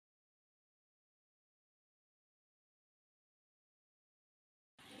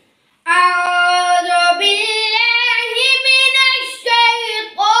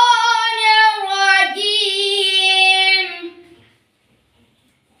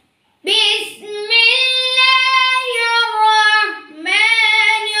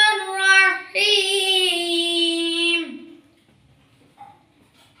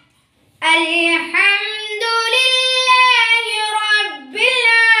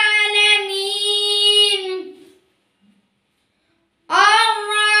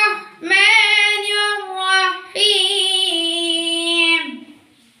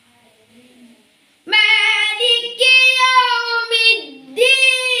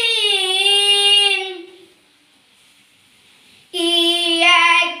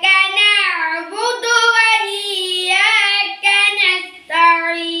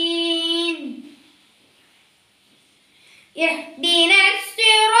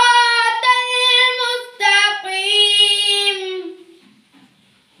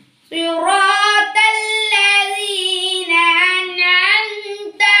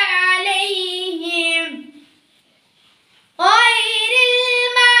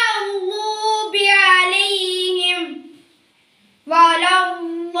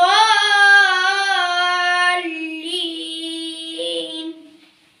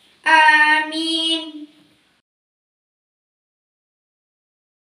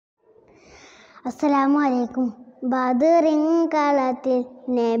അസ്സലാമു അലൈക്കും. ബദറിൻകളത്തിൽ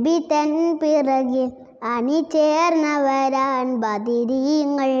നബി തൻ പിറകിൽ അണിചേർന്നവരാൻ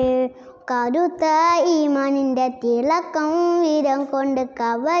ബദരീങ്ങൾ. കരുത്ത ഈമാനിൻ്റെ തിളക്കം വീരം കൊണ്ട്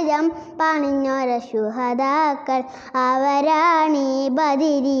കവചം പണിഞ്ഞൊര ശുഹദാക്കൾ അവരാണീ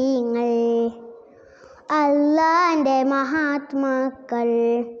ബദരീങ്ങൾ. അല്ലാഹുവിൻ്റെ മഹാത്മാക്കൾ.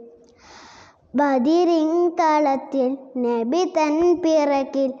 ബദറിൻകളത്തിൽ നബി തൻ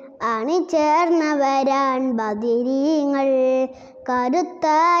പിറകിൽ അണിചേർന്നവരാൻ ബദരീങ്ങൾ. കരുത്ത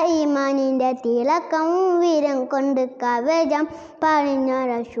ഈമാനിൻ്റെ തിളക്കം വീരം കൊണ്ട് കവചം പണിഞ്ഞൊര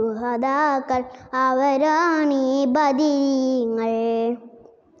ശുഹദാക്കൾ അവരാണീ ബദരീങ്ങൾ.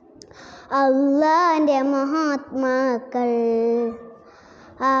 അല്ലാഹുവിൻ്റെ മഹാത്മാക്കൾ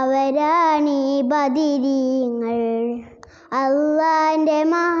അവരാണീ ബദരീങ്ങൾ. അല്ലാഹുവിൻ്റെ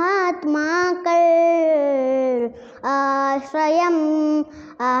മഹാത്മാക്കൾ. ആശ്രയം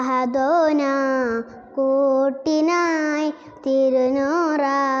അഹദോന കൂട്ടിനായി തിരുനൂറ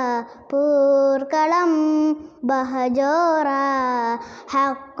പൂർക്കളം ബഹജോറ.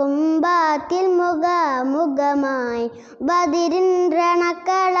 ഹക്കും ബാത്തിൽ മുഖാമുഖമായി ബദരിൻ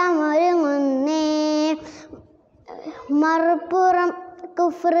രണക്കളം ഒരുങ്ങുന്നേ. മറുപുറം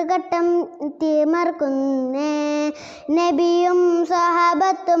കുഫ്റുഘട്ടം തിമർക്കുന്നേ. നബിയും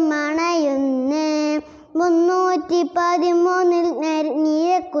സഹാബത്തും അണയുന്നേ. 313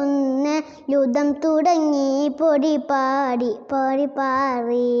 നിരക്കുന്ന യുദ്ധം തുടങ്ങി പൊടിപാടി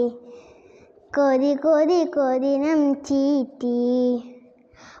കൊതിനം ചീറ്റി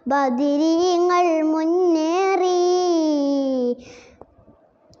ബദരീങ്ങൾ മുന്നേറി.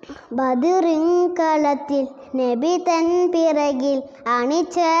 ബദറിൻകളത്തിൽ നബി തൻ പിറകിൽ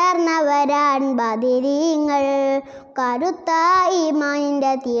അണിചേർന്നവരാൻ ബദരീങ്ങൾ. കരുത്ത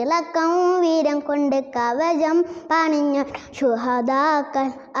ഈമാനിൻ്റെ തിളക്കം വീരം കൊണ്ട് കവചം പണിഞ്ഞ ശുഹദാക്കൾ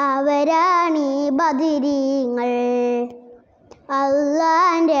അവരാണീ ബദരീങ്ങൾ.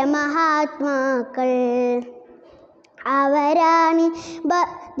 അല്ലാഹുവിൻ്റെ മഹാത്മാക്കൾ അവരാണീ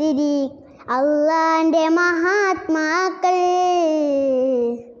ബദരീ. അല്ലാഹുവിൻ്റെ മഹാത്മാക്കൾ.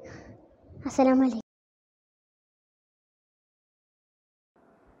 അസ്സലാമു അലൈക്കും.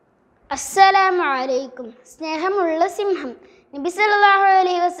 അസ്സലാമു അലൈക്കും. സ്നേഹമുള്ള സിംഹം. നബി സല്ലല്ലാഹു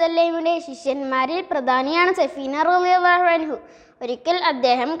അലൈഹി വസല്ലമയുടെ ശിഷ്യന്മാരിൽ പ്രധാനിയാണ് സഫീന റളിയല്ലാഹു അൻഹു. ഒരിക്കൽ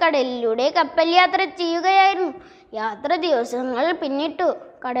അദ്ദേഹം കടലിലൂടെ കപ്പൽ യാത്ര ചെയ്യുകയായിരുന്നു. യാത്ര ദിവസങ്ങൾ പിന്നിട്ടു.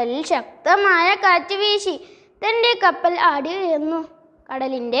 കടലിൽ ശക്തമായ കാറ്റ് വീശി തൻ്റെ കപ്പൽ ആടി ഉയർന്നു.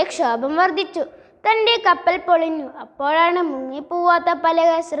 കടലിൻ്റെ ക്ഷോഭം വർദ്ധിച്ചു. തൻ്റെ കപ്പൽ പൊളിഞ്ഞു. അപ്പോഴാണ് മുങ്ങിപ്പോവാത്ത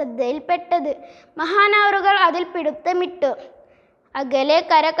പലക ശ്രദ്ധയിൽപ്പെട്ടത്. മഹാനവറുകൾ അതിൽ പിടുത്തമിട്ടു. അകലെ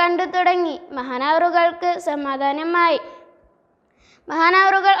കര കണ്ടു തുടങ്ങി. മഹാനവറുകൾക്ക് സമാധാനമായി.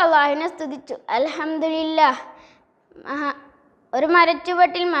 മഹാനവറുകൾ അള്ളാഹുവിനെ സ്തുതിച്ചു. അൽഹംദുലില്ലാഹ്. ഒരു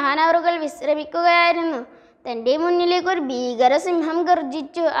മരച്ചുവട്ടിൽ മഹാനവറുകൾ വിശ്രമിക്കുകയായിരുന്നു. തൻ്റെ മുന്നിലേക്ക് ഒരു ഭീകര സിംഹം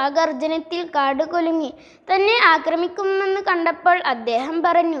ഗർജിച്ചു. ആ ഗർജനത്തിൽ കാട് കുലുങ്ങി. തന്നെ ആക്രമിക്കുമെന്ന് കണ്ടപ്പോൾ അദ്ദേഹം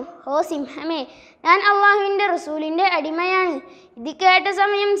പറഞ്ഞു, "ഓ സിംഹമേ, ഞാൻ അള്ളാഹുവിൻ്റെ റസൂലിൻ്റെ അടിമയാണ്." ഇത് കേട്ട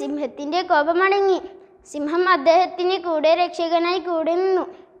സമയം സിംഹത്തിൻ്റെ കോപമടങ്ങി. സിംഹം അദ്ദേഹത്തിന് കൂടെ രക്ഷകനായി കൂടെ നിന്നു.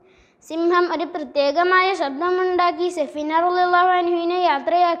 സിംഹം ഒരു പ്രത്യേകമായ ശബ്ദമുണ്ടാക്കി സഫീന റളിയല്ലാഹു അൻഹുവിനെ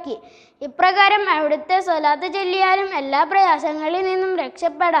യാത്രയാക്കി. ഇപ്രകാരം അവിടുത്തെ സ്വലാത്ത് ചൊല്ലിയാലും എല്ലാ പ്രയാസങ്ങളിൽ നിന്നും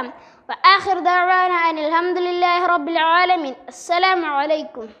രക്ഷപ്പെടാം. وآخر دعوانا أن الحمد لله رب العالمين. السلام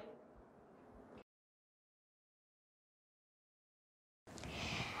عليكم.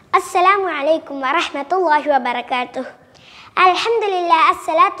 السلام عليكم ورحمة الله وبركاته. الحمد لله،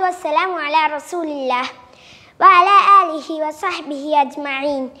 الصلاة والسلام على رسول الله وعلى آله وصحبه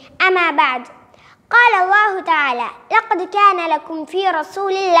أجمعين. أما بعد، قال الله تعالى: لقد كان لكم في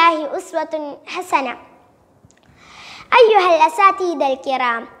رسول الله أسوة حسنة. أيها الأساتذة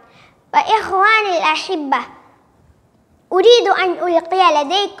الكرام وإخواني الأحبة، أريد أن ألقي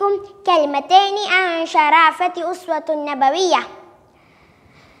لديكم كلمتين عن شرافة أسوة نبوية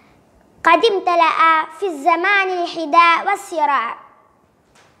قد امتلأ في الزمان الحداء والصراع،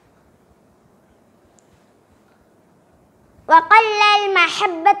 وقل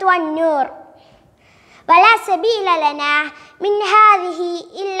المحبة والنور، ولا سبيل لنا من هذه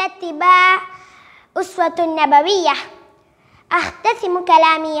إلا اتباع أسوة نبوية. أختتم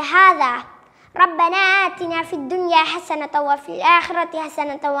كلامي هذا: ربنا آتنا في الدنيا حسنة وفي الآخرة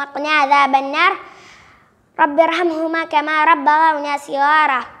حسنة وقنا عذاب النار. رب ارحمهما كما ربونا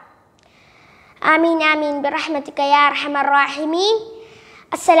صغارا. آمين آمين برحمتك يا أرحم الراحمين.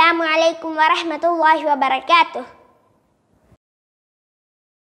 السلام عليكم ورحمة الله وبركاته.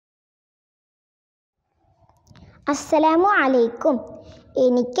 അസ്സലാമു അലൈക്കും.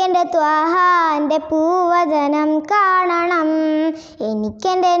 എനിക്കെൻ്റെ ത്വാഹാൻ്റെ പൂവദനം കാണണം,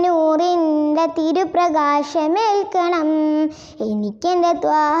 എനിക്കെൻ്റെ നൂറിൻ്റെ തിരുപ്രകാശമേൽക്കണം. എനിക്കെൻ്റെ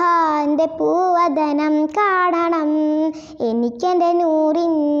ത്വാഹാൻ്റെ പൂവദനം കാണണം, എനിക്കെൻ്റെ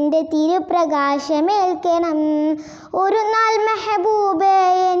നൂറിൻ്റെ തിരുപ്രകാശമേൽക്കണം. ഒരു നാൾ മെഹബൂബേ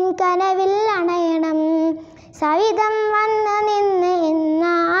എൻ കനവിൽ അണയണം, സവിധം വന്ന് നിന്ന് എന്ന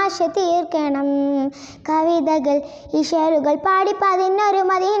ആശ തീർക്കണം. കവിതകൾ ഇശലുകൾ പാടി 11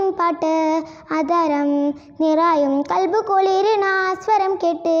 മദീൻ പാട്ട്, അതരം നിറയും കൽബ് കുളിരുണ സ്വരം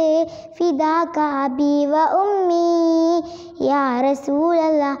കേട്ട്. ഫിദാക അബീ വ ഉമ്മി യാ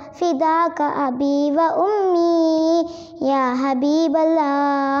റസൂലല്ലാ, ഫിദാക അബീ വ ഉമ്മി യാ ഹബീബല്ലാ.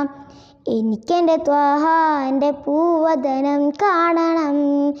 എനിക്കെൻ്റെ ത്വാഹാൻ്റെ പൂവദനം കാണണം,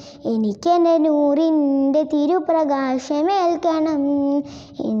 എനിക്കെൻ്റെ നൂറിൻ്റെ തിരുപ്രകാശമേൽക്കണം.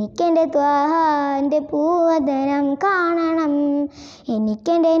 എനിക്കെൻ്റെ ത്വാഹാൻ്റെ പൂവദനം കാണണം,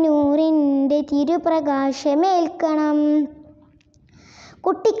 എനിക്കെൻ്റെ നൂറിൻ്റെ തിരുപ്രകാശമേൽക്കണം.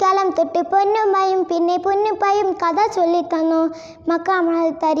 കുട്ടിക്കാലം തൊട്ട് പൊന്നുമായും പിന്നെ പൊന്നുപ്പായും കഥ ചൊല്ലിത്തന്നു, മക്കാമൽ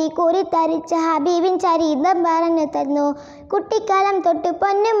തരി കോരി തരിച്ച ഹബീബിൻ ചരിതം പറഞ്ഞു തന്നു. കുട്ടിക്കാലം തൊട്ട്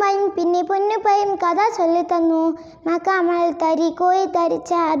പൊന്നുമായും പിന്നെ പൊന്നുപ്പായും കഥ ചൊല്ലിത്തന്നു, മക്കാമൽ തരി കോരി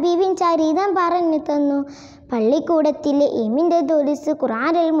തരിച്ച ഹബീബിൻ ചരിതം പറഞ്ഞു തന്നു. പള്ളിക്കൂടത്തിലെ ഇമിൻ്റെ ദുരിസ്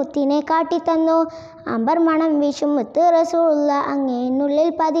ഖുർആനിൽ മുത്തിനെ കാട്ടിത്തന്നു, അമ്പർ മണം വീശും മുത്ത് റസൂലുള്ള അങ്ങേനുള്ളിൽ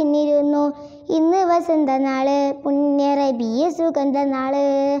പതിഞ്ഞിരുന്നു. ഇന്ന് വസന്തനാള് പുണ്യ റബീഉ സുഗന്ധനാള്,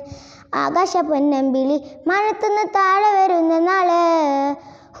 ആകാശ പൊന്നമ്പിളി മണത്തുന്ന താഴെ വരുന്ന നാള്.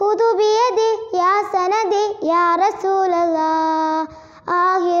 ഹുദു ബിയദി യാ സനദി യാ റസൂലല്ലാ,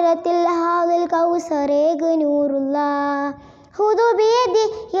 ആഖിറത്തിൽ ഹൗദുൽ കൗസറേക് നൂറുല്ലാ. ഹുദു ബിയദി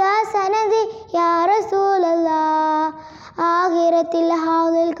യാ സനദി യാ റസൂലല്ലാ, ആഖിറത്തിൽ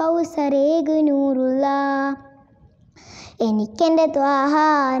ഹൗദുൽ കൗസറേക് നൂറുല്ലാ. എനിക്കെൻ്റെ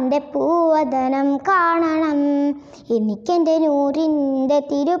ത്വാഹാൻ്റെ പൂവദനം കാണണം, എനിക്കെൻ്റെ നൂറിൻ്റെ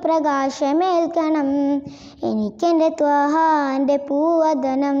തിരുപ്രകാശമേൽക്കണം. എനിക്കെൻ്റെ ത്വാഹാൻ്റെ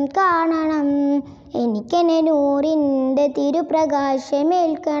പൂവദനം കാണണം, എനിക്കെൻ്റെ നൂറിൻ്റെ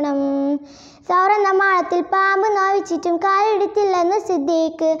തിരുപ്രകാശമേൽക്കണം. സൗറന്ന മാളത്തിൽ പാമ്പ് നാവിച്ചിട്ടും കാലെടുത്തില്ലെന്ന്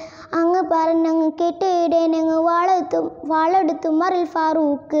സിദ്ദീഖ്, അങ്ങ് പറഞ്ഞങ്ങ് കെട്ടിയിടേനങ്ങ് വാളെടുത്തും മറിൽ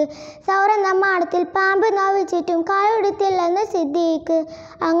ഫാറൂഖ്. സൗറന്ന മാളത്തിൽ പാമ്പ് നാവിച്ചിട്ടും കാലെടുത്തില്ലെന്ന് സിദ്ദീഖ്,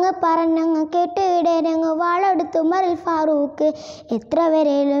 അങ്ങ് പറഞ്ഞങ്ങ് കെട്ടിയിടേനങ്ങ് വാളെടുത്തും മറിൽ ഫാറൂഖ്. എത്ര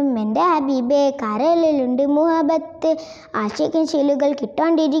വരേലും എൻ്റെ ഹബീബേ കരളിലുണ്ട് മുഹബത്ത്, ആശിക്കും ശീലുകൾ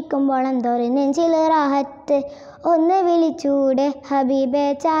കിട്ടാണ്ടിരിക്കുമ്പോൾ എന്തോരം നെഞ്ചിൽ റാഹത്ത്. ഒന്ന് വിളിച്ചൂടെ ഹബീബെ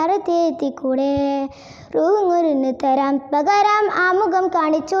ചാരത്തിയെത്തിക്കൂടെ, റൂങ്ങുരുന്ന് തരാം പകരം ആമുഖം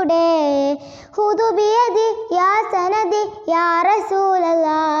കാണിച്ചൂടെ. ഹുദു ബിയദി യാ സനദി യാ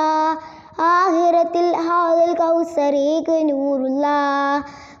റസൂലല്ലാ, ആഖിറത്തിൽ ഹൗദുൽ കൗസറേക് നൂറുല്ലാ.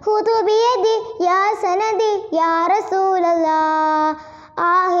 ഹുദു ബിയദി യാ സനദി യാ റസൂലല്ലാ,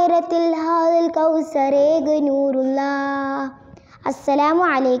 ആഖിറത്തിൽ ഹൗദുൽ കൗസറേക് നൂറുല്ലാ. അസ്സലാമു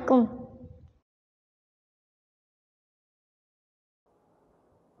അലൈക്കും.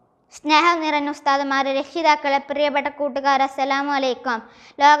 സ്നേഹം നിറഞ്ഞ ഉസ്താദുമാരെ, രക്ഷിതാക്കളെ, പ്രിയപ്പെട്ട കൂട്ടുകാർ, അസ്സലാമു അലൈക്കും.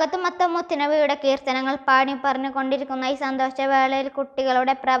 ലോകത്ത് മൊത്തം മുത്തുനബിയുടെ കീർത്തനങ്ങൾ പാടി പറഞ്ഞുകൊണ്ടിരിക്കുന്ന ഈ സന്തോഷവേളയിൽ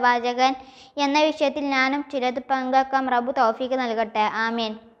കുട്ടികളുടെ പ്രവാചകൻ എന്ന വിഷയത്തിൽ ഞാനും ചിലത് പങ്കുവെക്കാം. റബ്ബ് തൗഫീഖ് നൽകട്ടെ,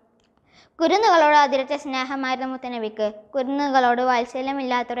 ആമീൻ. കുരുന്നുകളോട് അതിരച്ച സ്നേഹമായിരുന്നു മുത്തുനബിക്ക്. കുരുന്നുകളോട്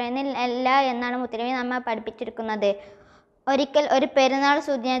വാത്സല്യമില്ലാത്തവരല്ല എന്നാണ് മുത്തുനബി നമ്മെ പഠിപ്പിച്ചിരിക്കുന്നത്. ഒരിക്കൽ ഒരു പെരുന്നാൾ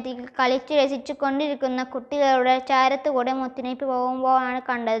സുദിനത്തിൽ കളിച്ചു രസിച്ചു കൊണ്ടിരിക്കുന്ന കുട്ടികളുടെ ചാരത്തുകൂടെ മുത്തുനബി പോകുമ്പോഴാണ്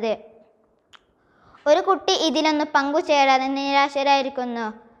കണ്ടത്. ഒരു കുട്ടി ഇതിലൊന്നും പങ്കുചേരാതെ നിരാശരായിരിക്കുന്നു.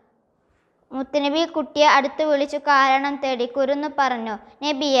 മുത്തുനബി കുട്ടിയെ അടുത്ത് വിളിച്ചു കാരണം തേടി. കുരുന്നു പറഞ്ഞു,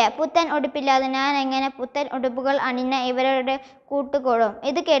 നബിയെ, പുത്തൻ ഉടുപ്പില്ലാതെ ഞാൻ എങ്ങനെ പുത്തൻ ഉടുപ്പുകൾ അണിഞ്ഞ ഇവരുടെ കൂട്ടുകൊള്ളും?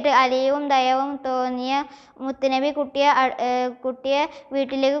 ഇത് കേട്ട് അലിവും ദയവും തോന്നിയ മുത്തുനബി കുട്ടിയെ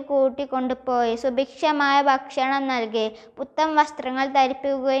വീട്ടിലേക്ക് കൂട്ടിക്കൊണ്ടുപോയി സുഭിക്ഷമായ ഭക്ഷണം നൽകി പുത്തൻ വസ്ത്രങ്ങൾ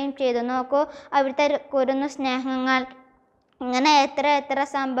ധരിപ്പിക്കുകയും ചെയ്തു. നോക്കൂ അവിടുത്തെ കുരുന്നു സ്നേഹങ്ങൾ. ഇങ്ങനെ എത്ര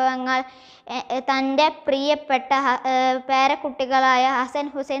സംഭവങ്ങൾ തൻ്റെ പ്രിയപ്പെട്ട പേരക്കുട്ടികളായ ഹസൻ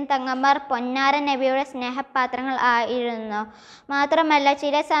ഹുസൈൻ തങ്ങന്മാർ പൊന്നാര നബിയുടെ സ്നേഹപാത്രങ്ങൾ ആയിരുന്നു. മാത്രമല്ല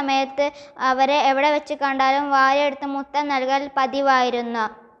ചില സമയത്ത് അവരെ എവിടെ വെച്ച് കണ്ടാലും വാരിയെടുത്ത് മുത്തം നൽകൽ പതിവായിരുന്നു.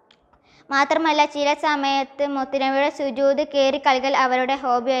 മാത്രമല്ല ചില സമയത്ത് മുത്തുനബിയുടെ സുജൂദ് കയറി കളികൾ അവരുടെ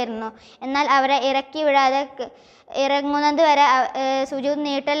ഹോബിയായിരുന്നു. എന്നാൽ അവരെ ഇറക്കി വിടാതെ ഇറങ്ങുന്നത് വരെ സുജൂദ്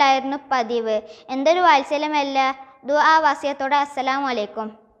നീട്ടലായിരുന്നു പതിവ്. എന്തൊരു വാത്സല്യമല്ല! ദുആ വസിയത്തോടെ അസ്സലാമു അലൈക്കും.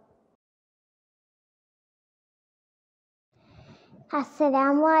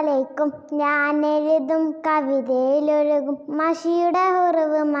 അസ്സലാമു അലൈക്കും. ഞാൻ എഴുതും കവിതയിലൊഴുകും മഷിയുടെ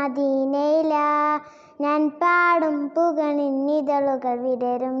ഉറവ് മദീനയിലാ. ഞാൻ പാടും പുകണിന്നിതളുകൾ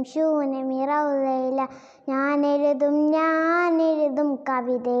വിടരും ശൂന്യമിറൗലയില. ഞാൻ എഴുതും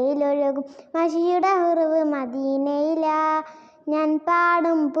കവിതയിലൊഴുകും മഷിയുടെ ഉറവ് മദീനയിലാ. ഞാൻ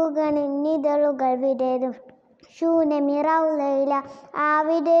പാടും പുകണിന്നിതളുകൾ വിടരും ശൂന്യമിറൗലയില. ആ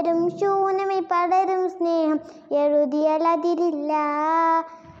വിടരും ശൂന്യമി പടരും സ്നേഹം എഴുതിയലതിരില്ല,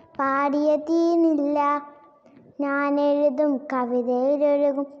 പാടിയ തീനില്ല. ഞാൻ എഴുതും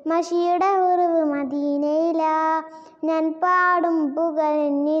കവിതയിലൊഴുകും മഷിയുടെ ഉറവ് മദീനയിലാ. ഞാൻ പാടും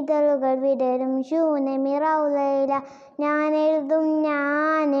പുകഴിന്നിതളുകൾ വിടരും ശൂന്യമിറൗലയില. ഞാൻ എഴുതും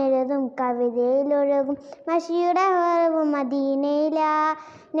കവിതയിലൊഴുകും മഷിയുടെ ഉറവ് മദീനയിലാ.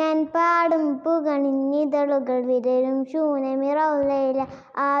 ഞാൻ പാടും പുകഴിന്നിതളുകൾ വിടരും ശൂന്യമിറൗലയില.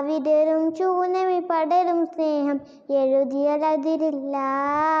 ആ വിടരും ശൂന്യമി പടരും സ്നേഹം എഴുതിയലതിരില്ല,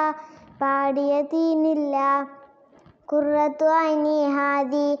 പാടിയ തീനില്ല. ഖുർറത്തു ഐനി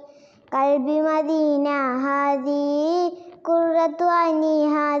ഹാദി ഖൽബി മദീന ഹാദി. ഖുർറത്തു ഐനി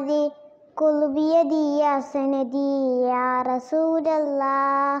ഹാദി ഖുൽബി യദി യാ സനദി യാ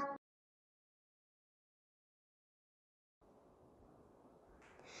റസൂലല്ലാഹ്.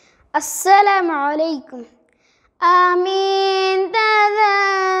 അസ്സലാമു അലൈക്കും. ആമീൻ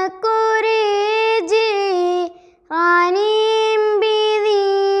തദക്കുരി ജിറാനിം ബിദി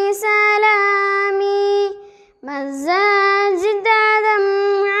സലാമി മസ്സജ്ദദം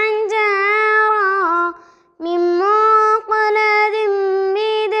അൻജാറ മിൻ മുഖ്ലദിൻ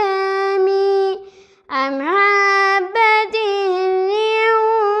ബിദമി അംഹബത്തിൻ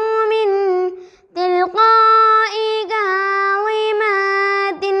യൗമിൻ തിൽഖാഇ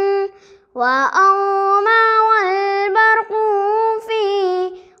ഗാളിമാത്തിൻ وأومى والبرق في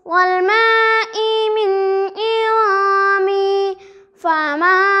والماء من إرامي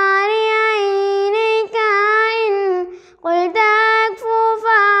فما لعينيك إن قلت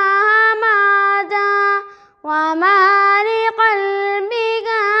أكففا ماذا وما لقلبك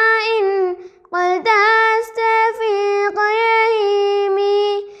إن قلت أستفيق يهيمي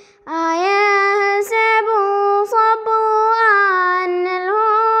أيحسب صبو أن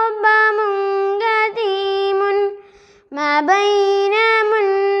الحب منقديم ما بين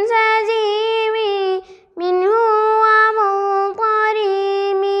منسجم منه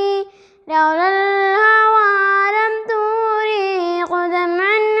ومضطرم لولا الهوى لم تريق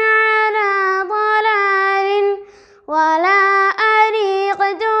دمعا على ضلال ولا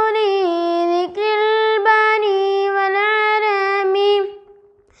أريقت لذكر البني والعلم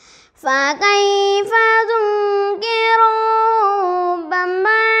فكيف تنكر حبا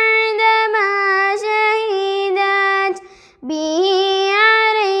بعدما شهدت به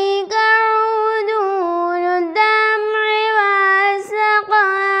عليك عدول الدمع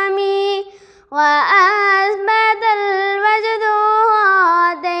والسقام وأثبت الوجد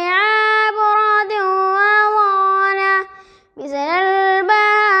هاتي عبرة وضانا مثل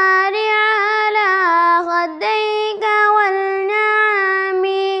البهار على خديك والنعم.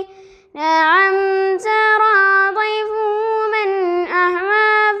 نعم سرى ضيف من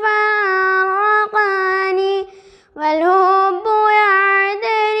أحمى فأرقاني والهب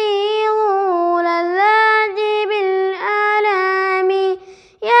يعتري طول الذات بالآلام.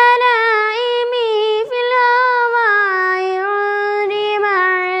 يا لائمي في الهواء عذري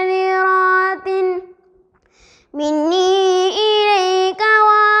معذرات مني إليك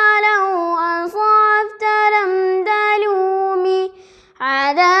ولو أنصفت لم تلومي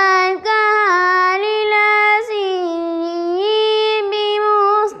عداك هال الأسير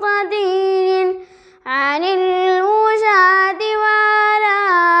بمستطير عن الوشاة ولا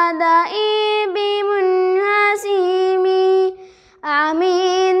دائب بمنهسم.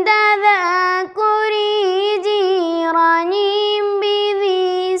 أمين تذكري جيراني بذي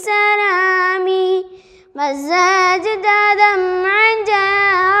سلامي مزجت دمعا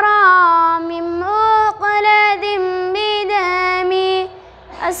جارا من مقلد بدمي.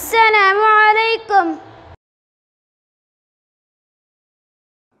 السلام عليكم.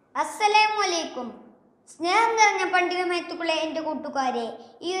 അസ്സലാമലൈക്കും. സ്നേഹം നിറഞ്ഞ പണ്ഡിതമേത്തുക്കളെ, എൻ്റെ കൂട്ടുകാരെ,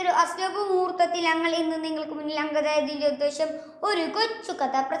 ഈ ഒരു അസ്ലബ് മുഹൂർത്തത്തിൽ ഞങ്ങൾ ഇന്ന് നിങ്ങൾക്ക് മുന്നിൽ അംഗതായതിൻ്റെ ഉദ്ദേശം ഒരു കൊച്ചു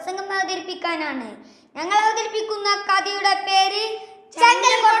കഥാപ്രസംഗം അവതരിപ്പിക്കാനാണ്. ഞങ്ങൾ അവതരിപ്പിക്കുന്ന കഥയുടെ പേര്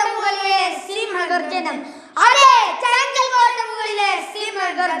ചെങ്കൽകോട്ട മുകളിലെ സിംഹഗർജനം. അതെ, ചെങ്കൽകോട്ട മുകളിലെ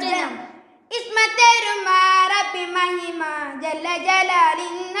സിംഹഗർജനം. ഇസ്മത്തേരുമാറബി മഹിമ ജല്ല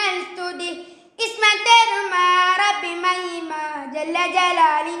ജലാലിന്നൽ സ്തുതി. ഇസ്മത്തേരുമാറബി മഹിമ ജല്ല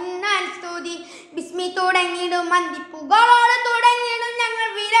ജലാലിന്നൽ സ്തുതി. ബിസ്മി തുടങ്ങിടും മന്ദിപ്പുകളോട് തുടങ്ങിടും ഞങ്ങൾ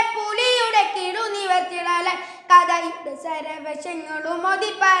വീരപ്പുലിയുടെ കിടു നിവർത്തിടലായി രാധായുടെ സരവശങ്ങളും ഓതി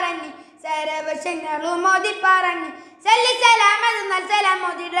പറഞ്ഞ് സല്ലി സലാമത് മത്സരം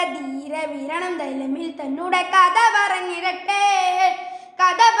മോദിയുടെ ധീര വീരണം ദൈലമിൽ തന്നൂടെ കഥ പറഞ്ഞിടട്ടെ.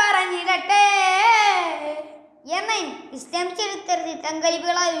 യമൻ ഇസ്ലാം ചരിത്രത്തിൽ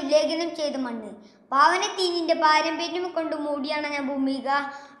തങ്കലികളാൽ ഉല്ലേഖനം ചെയ്ത മണ്ണ്. പാവനത്തീനിന്റെ പാരമ്പര്യം കൊണ്ട് മൂടിയണഞ്ഞ ഭൂമിക.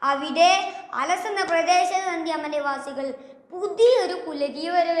 അവിടെ അലസെന്ന പ്രദേശത്ത് യമന്റെ വാസികൾ പുതിയൊരു പുലരിയെ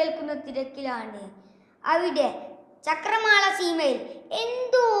വരവേൽക്കുന്ന തിരക്കിലാണ്. അവിടെ ചക്രമാള സീമയിൽ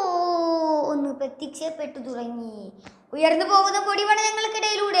എന്തോ ഒന്ന് പ്രത്യക്ഷപ്പെട്ടു തുടങ്ങി. ഉയർന്നു പോകുന്ന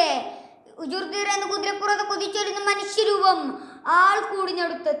പൊടിപടലങ്ങൾക്കിടയിലൂടെ ഉജുർദീർ എന്ന കുതിരപ്പുറത്ത് കുതിച്ചൊരുന്ന മനുഷ്യരൂപം ആൾ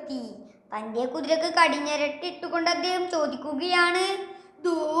കൂടിനടുത്തെത്തി. തന്റെ കുതിരക്ക് കടിഞ്ഞരട്ടിട്ടുകൊണ്ട് അദ്ദേഹം ചോദിക്കുകയാണ്,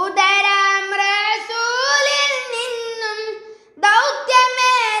 ദൂതരാം റസൂലിൽ നിന്നും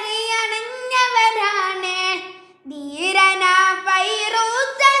ദൗത്യമേറിയണഞ്ഞവരാണ് ധീരനാ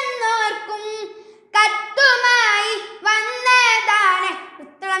ഫൈറൂസ് എന്നോർക്കും കത്തുമായി വന്നതാണ്.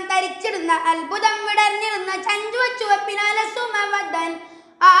 ഉത്തരം ധരിച്ചിടുന്ന അത്ഭുതം വിടർന്നിടുന്ന ചഞ്ചുവ ചുവപ്പിനാലെ സുമവദൻ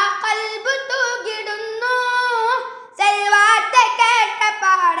ആ കൽബ് തൂകിടുന്നു. സെൽവാത്ത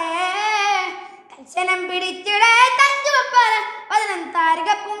കേട്ടപാടേ കൽശനം പിടിച്ചിടേ തഞ്ചുവപ്പല 18 താരക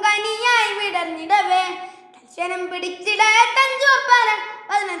പൂങ്കനിയായി വിടർന്നിടവേ. കൽശനം പിടിച്ചിടേ തഞ്ചുവപ്പല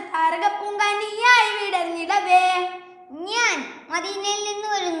 18 താരക പൂങ്കനിയായി വിടർന്നിടവേ. ഞാൻ മദീനയിൽ നിന്ന്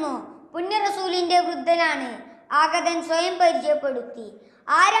വരുന്നു. പുണ്യ റസൂലിന്റെ വൃദ്ധനാണ്. ആഗതൻ സ്വയം പരിചയപ്പെടുത്തി.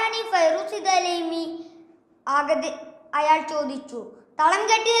 ആരാണ് ഈ ഫൈറൂസ് ദലൈമി? അയാൾ ചോദിച്ചു. തളം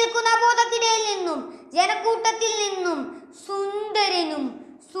കെട്ടി നിൽക്കുന്ന ബോധക്കിടയിൽ നിന്നും ജനക്കൂട്ടത്തിൽ നിന്നും സുന്ദരനും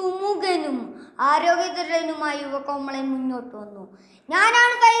സുമുഖനും ആരോഗ്യതരനുമായ യുവകോമളൻ മുന്നോട്ട് വന്നു.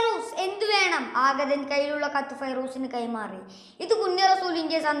 ഞാനാണ് ഫൈറൂസ്, എന്തു വേണം? ആഗതൻ കയ്യിലുള്ള കത്ത് ഫൈറൂസിന് കൈമാറി. ഇത് പുണ്യ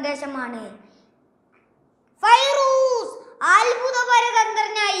റസൂലിന്റെ സന്ദേശമാണ്. ഫൈറൂസ്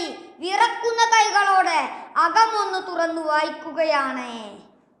അത്ഭുതപരതന്ത്രനായി വിറക്കുന്ന കൈകളോടെ അകമൊന്ന് തുറന്നു വായിക്കുകയാണ്.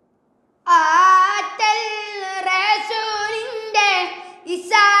 ആറ്റൽ റസൂലിന്റെ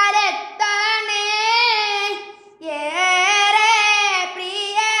ഇസാരത്താണ് ഏറെ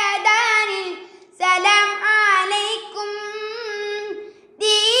പ്രിയദാനിൽ സലാം അലൈക്കും.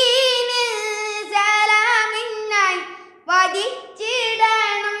 ദീന് സലാമിനായി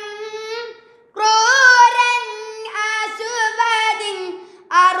വധിച്ചിടണം ക്രൂരൻ അസുവദിൻ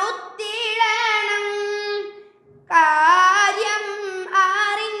അറുത്തിടണം. കാര്യം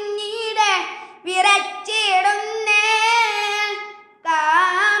അറിഞ്ഞിടെ വിറച്ചിടുന്നേ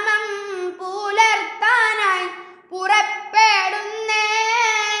കാമം പുലർത്താനായി പുറപ്പെടുന്നേ.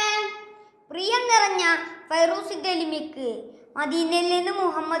 പ്രിയം നിറഞ്ഞ ഫൈറൂസ് ദലിമിക്ക് മദീനയിൽ നിന്ന്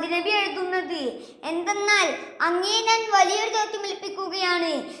മുഹമ്മദ് നബി എഴുതുന്നത് എന്തെന്നാൽ, അങ്ങേ ഞാൻ വലിയൊരു ദൗത്യം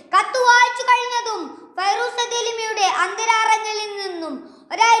ഏൽപ്പിക്കുകയാണ്. കത്ത് വായിച്ചു കഴിഞ്ഞതും ഫൈറൂസ് ദലിമിയുടെ അന്തരാറങ്ങളിൽ നിന്നും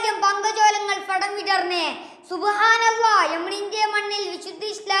 1000 പങ്കജോലങ്ങൾ പടം വിടർന്നേ. സുബ്ഹാനല്ലാഹ്, യമനിന്റെ മണ്ണിൽ വിശുദ്ധ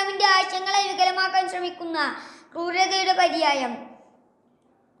ഇസ്ലാമിന്റെ ആശയങ്ങളെ വികലമാക്കാൻ ശ്രമിക്കുന്ന ക്രൂരതയുടെ പര്യായം.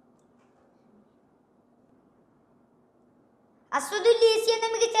 അസ്വദുല്ലീസി എന്ന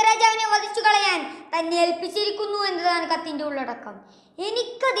മികച്ച രാജാവിനെ വധിച്ചു കളയാൻ തന്നെ ഏൽപ്പിച്ചിരിക്കുന്നു എന്നതാണ് കത്തിന്റെ ഉള്ളടക്കം.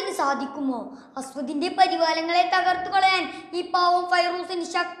 എനിക്കതിന് സാധിക്കുമോ? അസ്വദിന്റെ പരിവാലങ്ങളെ തകർത്തു കളയാൻ ഈ പാവം ഫൈറൂസിന്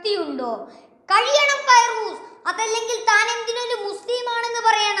ശക്തിയുണ്ടോ? കഴിയണം ഫൈറൂസ്, അതല്ലെങ്കിൽ താൻ എന്തിനൊരു മുസ്ലിം ആണെന്ന്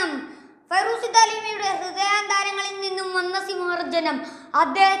പറയണം. ഫൈറൂസ് ദലൈമിയുടെ ഹൃദയാന്താരങ്ങളിൽ നിന്നും വന്ന സിംഹർജനം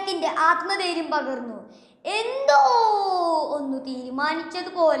അദ്ദേഹത്തിന്റെ ആത്മധൈര്യം പകർന്നു. എന്തോ ഒന്ന്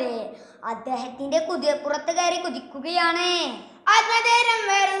തീരുമാനിച്ചതുപോലെ അദ്ദേഹത്തിന്റെ കുതിരപ്പുറത്ത് കയറി കുതിക്കുകയാണ്. ആത്മധൈര്യം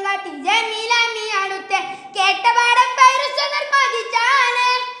വേറും കാട്ടി ജമീലാമി അടുത്ത് കേട്ടപാടം ഫൈറൂസ് നിർബന്ധിച്ചാണ്.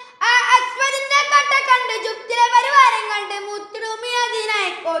 ആ അസ്വദിന്റെ കട്ട കണ്ട് ജുപ്തിലെ പരിവാരം കണ്ട് മുത്തുടുമി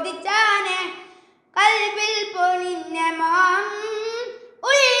അതിനായി കൊതിച്ചാണ്. കൽബിൽ പൊളിഞ്ഞ മാം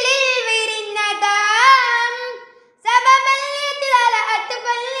ഉള്ളിൽ വിരിഞ്ഞതാം സബബല്യത്തിലാല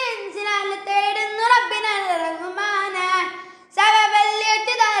അത്തുപല്ലിൻസിനാല തേടുന്നു റബ്ബിനാൽ റഹ്മാന.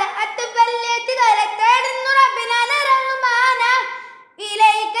 സബബല്യത്തിലാല അത്തുപല്യത്തിലാല തേടുന്നു റബ്ബിനാൽ റഹ്മാന.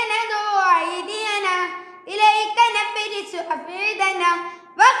 ഇലൈക നദൂ ഐദിയന ഇലൈക നഫരിസു അഫീദന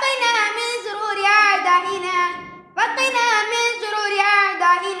വഖിനാ മിൻ ശുറൂരി അഅദാഇന വഖിനാ മിൻ ശുറൂരി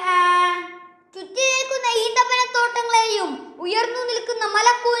അഅദാഇന. ചുറ്റിനിൽക്കുന്ന ഈന്തപ്പനത്തോട്ടങ്ങളെയും ഉയർന്നു നിൽക്കുന്ന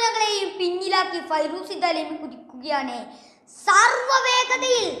മലക്കൂനകളെയും പിന്നിലാക്കി ഫൈറൂസ് ദലൈമി കുതിക്കുകയാണ്.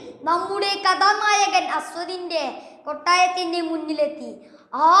 സർവവേഗതയിൽ നമ്മുടെ കഥാനായകൻ അസ്വദിന്റെ കൊട്ടാരത്തിന്റെ മുന്നിലെത്തി.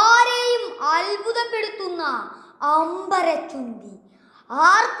 ആരെയും അത്ഭുതപ്പെടുത്തുന്ന അമ്പരച്ചുന്തി,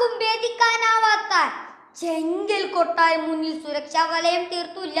 ആർക്കും ഭേദിക്കാനാവാത്ത ചെങ്കൽ കൊട്ടാരം മുന്നിൽ സുരക്ഷാ വലയം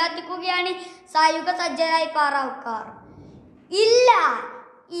തീർത്തു ഇല്ലാത്തിക്കുകയാണ് സായുധ സജ്ജരായി പാറാവുകാർ. ഇല്ല,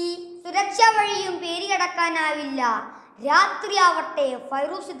 ഈ സുരക്ഷാ വഴിയും പേരികടക്കാനാവില്ല. രാത്രിയാവട്ടെ,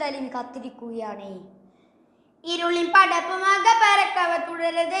 ഫൈറൂസ് ദലൈമി കാത്തിരിക്കുകയാണ്. ഇരുളിൻ പടപ്പുമക പരക്കവ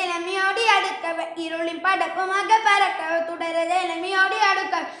തുടരതേലമിയോടി അടുക്കവ ഇരുളിൻ പടപ്പുമക പരക്കവ തുടരതേലമിയോടി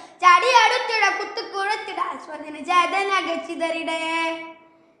അടുക്കവ ചാടി അടുത്തിട കുത്തുകൊടുത്തിട ആസ്വദന ചേതനകച്ചിതറിടേ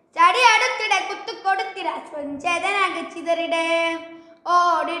ചാടി അടുത്തിട കുത്തുകൊടുത്തിട ആസ്വദന ചേതനകച്ചിതറിടേ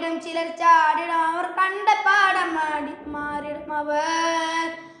ഓടിടും ചിലർ ചാടിടും അവർ കണ്ട പാടം മാറിടും അവർ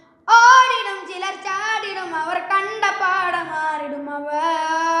ഓടിടും ചിലർ ചാടിടും അവർ കണ്ട പാടം മാറിടും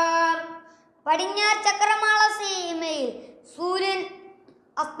അവർ പടിഞ്ഞാറ് ചക്രമാള സീമയിൽ സൂര്യൻ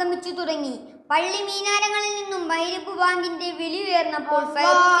അസ്തമിച്ചു തുടങ്ങി. പള്ളി മീനാരങ്ങളിൽ നിന്നും മൈരിപ്പ് ബാങ്കിന്റെ വിളി ഉയർന്നപ്പോൾ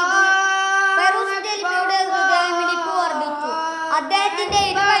ഫൈറൂസിന്റെ ഹൃദയമിടിപ്പ് വർദ്ധിച്ചു. അദ്ദേഹത്തിന്റെ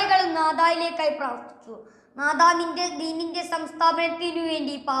ഇരുകൈകളും നാദായിലേക്കായി പ്രാർത്ഥിച്ചു. നാദാ, നിന്റെ ദീനിന്റെ സംസ്ഥാപനത്തിനു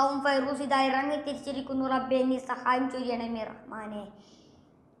വേണ്ടി പാവം ഫൈറൂസ് ഇതായി ഇറങ്ങി തിരിച്ചിരിക്കുന്നു. റബ്ബേ, നീ സഹായം ചൊരിയണമേ റഹ്മാനെ.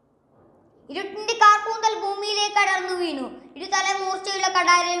 ഇരുട്ടിന്റെ കാർക്കൂന്തൽ ഭൂമിയിലേക്ക് അടർന്നു വീണു. ഇരുതല മൂർച്ചയുള്ള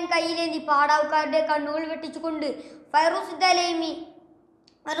കടാരയും കയ്യിലേന്തി പാടാവുകാരുടെ കണ്ണുകൾ വെട്ടിച്ചുകൊണ്ട് ഫൈറൂസ് ദലൈമി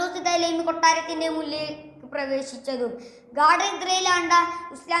കൊട്ടാരത്തിന്റെ മുന്നിലേക്ക് പ്രവേശിച്ചതും ഗാഠനിദ്രയിലാണ്ട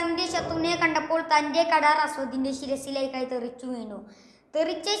ഇസ്ലാമിന്റെ ശത്രുവിനെ കണ്ടപ്പോൾ തന്റെ കടാർ അസ്വദിന്റെ ശിരസിലേക്കായി തെറിച്ചു വീണു.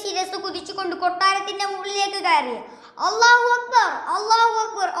 തെറിച്ച ശിരസ് കുതിച്ചുകൊണ്ട് കൊട്ടാരത്തിന്റെ മുകളിലേക്ക് കയറി. അല്ലാഹു അക്ബർ, അല്ലാഹു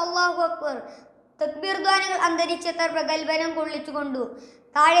അക്ബർ, അല്ലാഹു അക്ബർ. തക്ബീർ ധ്വനികൾ അന്തരീക്ഷത്തെ പ്രഗൽഭനം കൊള്ളിച്ചുകൊണ്ടു.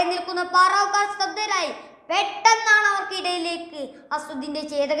 താഴെ നിൽക്കുന്ന പാറാവുകാർ സ്തബ്ധരായി. പെട്ടെന്നാണ് അവർക്കിടയിലേക്ക് അസ്വദിന്റെ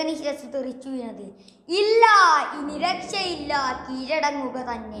ചേതകനി ശിരസ് തെറിച്ചു വീണത്. ഇല്ല, ഇനി രക്ഷയില്ല, കീഴടങ്ങുക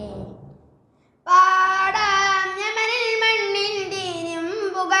തന്നെ. പാടാം യമനിൽ മണ്ണിൽ ദീനും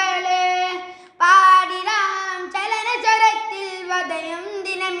പുകള്, പാടിടാം ചലനചരത്തിൽ വദയം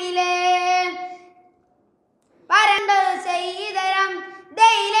ദിനമില്. പരണ്ട് ചെയ്തരം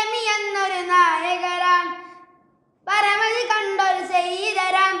ദൈലമി എന്നൊരു നായകരാം, പരമതി കണ്ടൊരു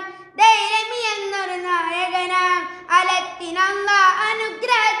ചെയ്തരം ദൈലമി എന്നൊരു നായകനാം. അലത്തിനല്ല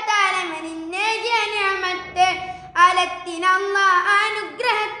അനുഗ്രഹത്താലമനിന്നേകിയ നിഅമത്ത്, അലത്തിനല്ല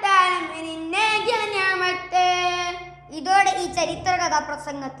അനുഗ്രഹത്താലമനിന്നേകിയ നിഅമത്ത്. ഇതോടെ ഈ ചരിത്ര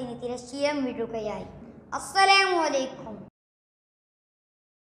കഥാപ്രസംഗത്തിന് തിരശ്ശീലം വീഴുകയായി. അസ്സലാമു അലൈക്കും.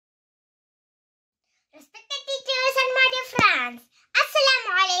 Respected teachers and my dear friends, Assalamu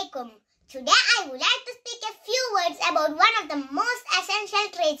alaikum. Today I would like to speak a few words about one of the most essential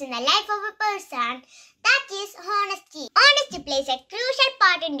traits in the life of a person, that is honesty. Honesty plays a crucial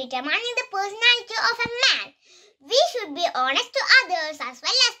part in determining the personality of a man. We should be honest to others as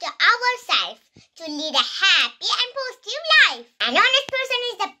well as to ourselves to lead a happy and positive life. An honest person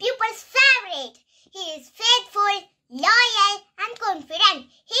is the pupil's favorite. He is faithful, loyal and confident.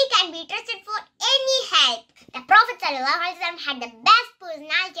 He can be trusted for any help. The Prophet ﷺ had the best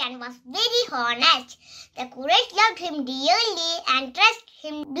personality and was very honest. The Quraysh loved him dearly and trusted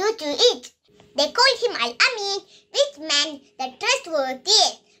him due to it. They called him Al-Amin, which meant the trustworthy.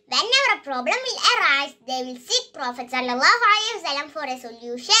 Whenever a problem will arise, they will seek Prophet ﷺ for a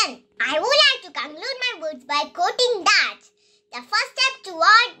solution. I would like to conclude my words by quoting that the first step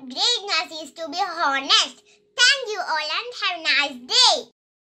toward greatness is to be honest. Thank you all and have a nice day.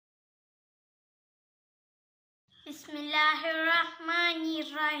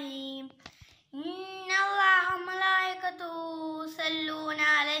 Bismillahirrahmanirrahim. Inna Allaha wa malaikatahu yusalluna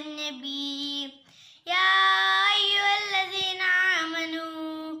 'alan nabi. Ya ayyuhalladhina amanu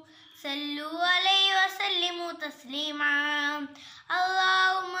sallu 'alaihi wa sallimu taslima.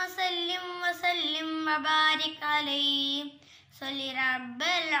 Allahumma sallim wa sallim wa barik 'alaihi. Salli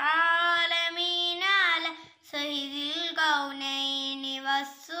rabbal alamin ala sayyidil kaunaini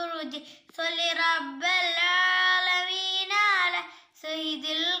was-suruj. Salli rabbal alamin ala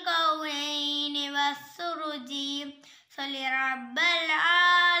sayyidil kaunaini was-suruj. Salli rabbal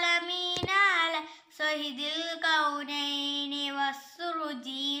alamin ala sayyidil kaunaini was-suruj.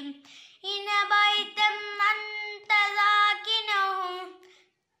 Inna baitam anta zakinahu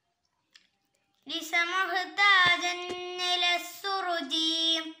lisamahtajan ila as-suruj.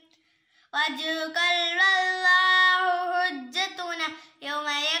 Wajhukal wallahu hujjatuna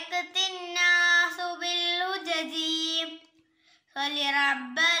yawma yaqtin nasu bil hujaji. Salli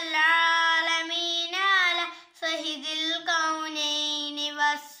rabbal alamin ala sayyidil kaunaini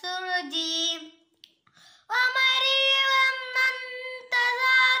was-suruji. Wa mariwan anta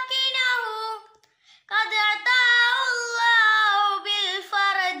zakinahu qad ata'u Allahu bil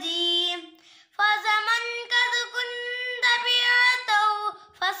faraji. Fazaman kad kunta bi'atahu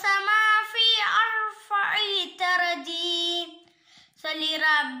fasama fi arfa'i taraji. Salli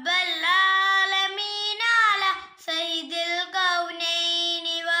rabbal alamin ala sayyidil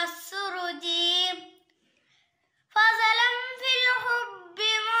kaunaini was-suruji. Fazalam fil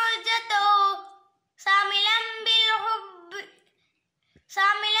hubbi mu'jatahu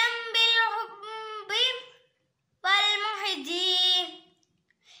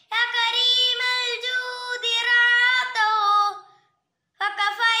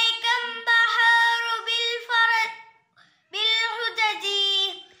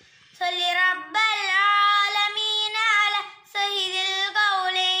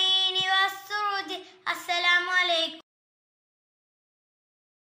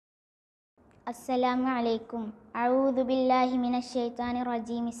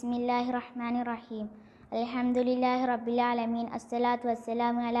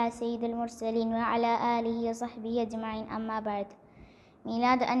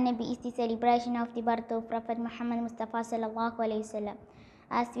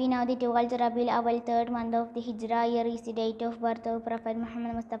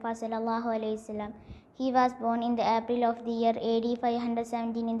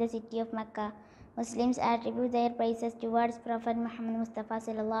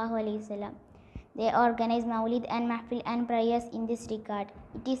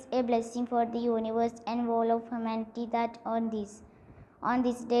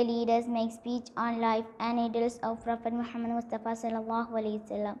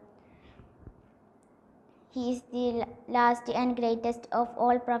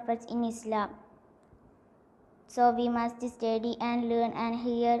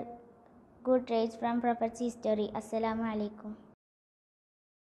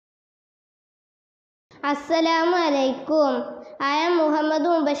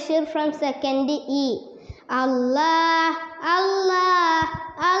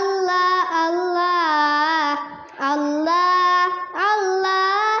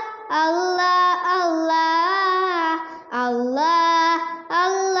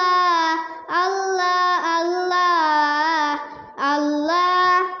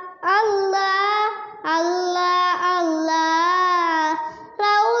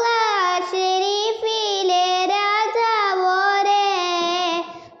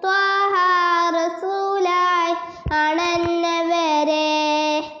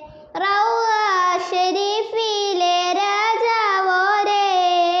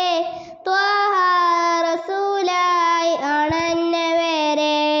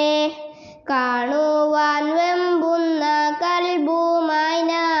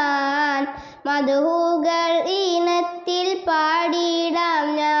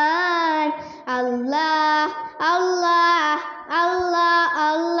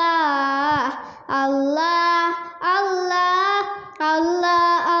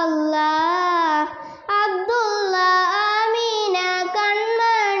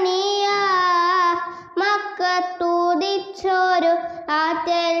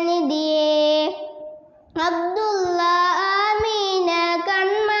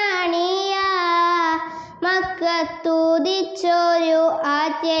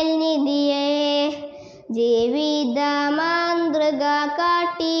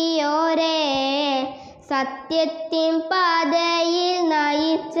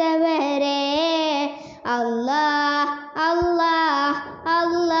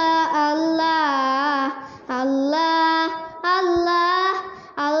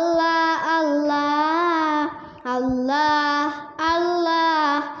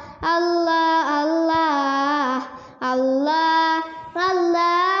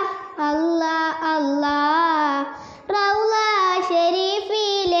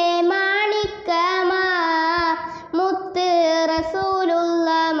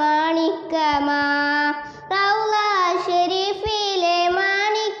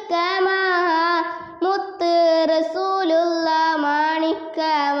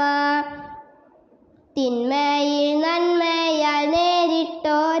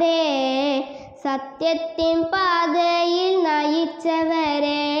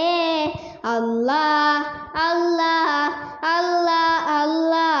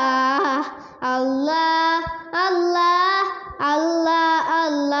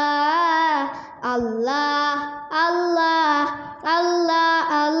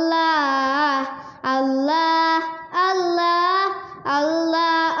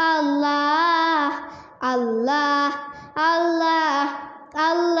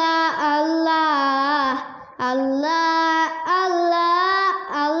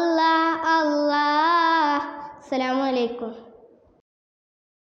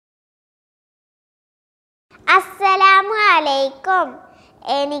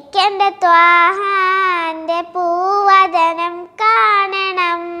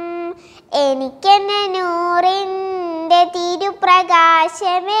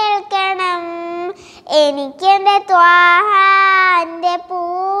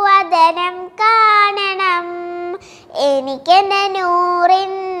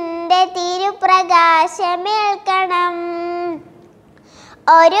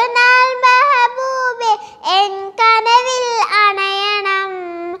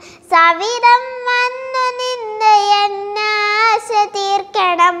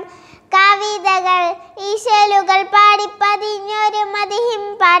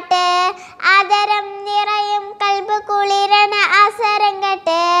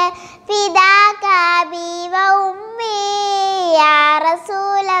فداك أبي وأمي يا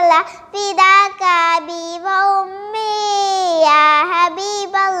رسول الله فداك أبي وأمي يا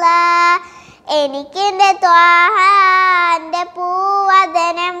حبيب الله എനിക്കെൻ്റെ ത്വാഹാൻ്റെ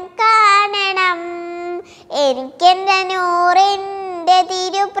പൂവദനം കാണണം എനിക്കെൻ്റെ നൂറിൻ്റെ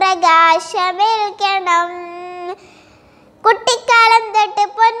തിരുപ്രകാശമേൽക്കണം കുട്ടിക്കാലം തൊട്ട്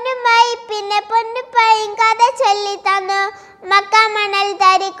പൊന്നുമായി പിന്നെ പൊന്നുപ്പായും കഥ ചൊല്ലി തന്നു മക്കാമണൽ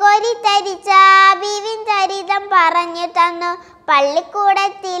തരി കോരി തരിച്ച ബീവിൻ ചരിതം പറഞ്ഞു തന്നു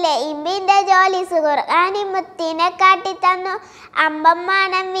പള്ളിക്കൂടത്തിലെ ഇമ്പിൻ്റെ ജോലി ഖുർആനിമുത്തിനെ കാട്ടിത്തന്നു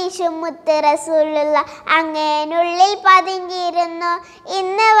അമ്പമ്മാനം വിഷുമുത്ത് റസൂലുള്ള അങ്ങേനുള്ളിൽ പതുങ്ങിയിരുന്നു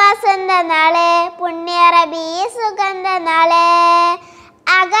ഇന്ന് വസന്ത നാളെ പുണ്യ റബീഉ സുഗന്ധ നാളെ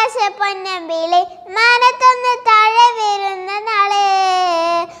ആകാശ പൊന്നമ്പിളി മാനത്തൊന്ന് താഴെ വരുന്ന നാളെ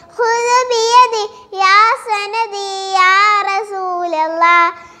ഖുദ് ബിയദി യാ സനദി യാ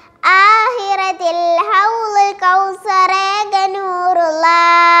റസൂലല്ലാഹ് ആഹിറത്തിൽ ഹൗലുൽ കൗസറ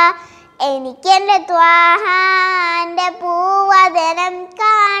ഗനൂറുല്ലാഹ് എനിക്കെൻ്റെ ത്വാഹാൻ്റെ പൂവദനം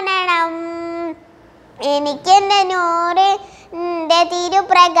കാണണം എനിക്കെൻ്റെ നൂറിൻ്റെ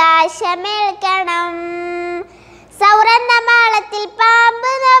തിരുപ്രകാശമേൽക്കണം സൗറന്ന മാളത്തിൽ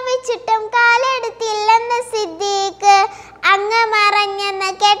പാമ്പ് നവിച്ചിട്ടും കാലെടുത്തില്ലെന്ന് സിദ്ദീഖ് അങ്ങ് മറഞ്ഞെന്ന്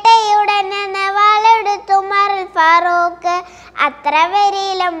കേട്ടയുടനെന്ന് വാളെടുത്തു മറുൽ ഫാറൂഖ് അത്ര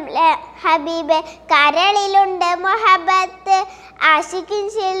വരിയിലും ഹബീബെ കരളിലുണ്ട് മുഹബത്ത് ആശിക്കിൻ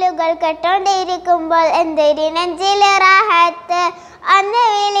ശീലുകൾ കെട്ടോണ്ടിരിക്കുമ്പോൾ എന്തൊരു നെഞ്ചിൽ റാഹത്ത് ഒന്ന്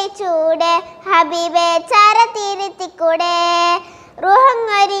വിളിച്ചൂടെ ഹബീബെ ചരത്തിരുത്തിക്കൂടെ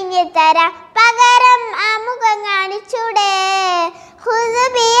റുഹങ്ങൊരിഞ്ഞു തരാം പകരം ആ മുഖം കാണിച്ചൂടെ ഖുദ്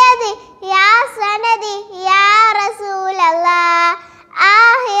ബിയദി യാ സനദി യാ റസൂലല്ലാഹ്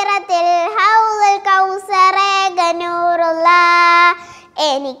ആഹിറത്തിൽ ഹൗലുൽ കൗസറ ഗനൂറുല്ലാഹ്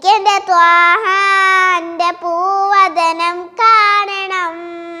എനിക്കെൻ്റെ ത്വാഹാൻ്റെ പൂവദനം കാണണം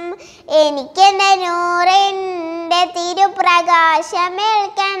എനിക്കെൻ്റെ നൂറിൻ്റെ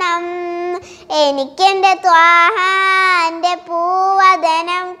തിരുപ്രകാശമേൽക്കണം എനിക്കെൻ്റെ ത്വാഹാൻ്റെ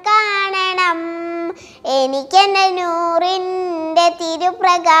പൂവദനം കാണണം എനിക്കെൻ്റെ നൂറിൻ്റെ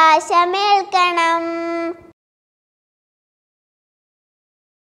തിരുപ്രകാശമേൽക്കണം.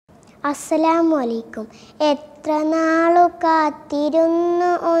 അസ്സലാമു അലൈക്കും. എത്ര നാളു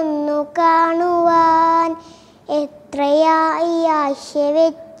കാത്തിരുന്നു ഒന്നു കാണുവാൻ എത്രയായി ആശ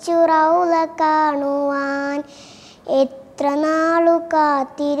വെച്ചു റൗള കാണുവാൻ എത്ര നാളു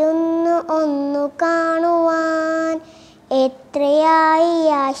കാത്തിരുന്നു ഒന്നു കാണുവാൻ എത്രയായി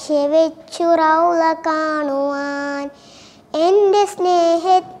ആശ വെച്ചു റൗള കാണുവാൻ എൻ്റെ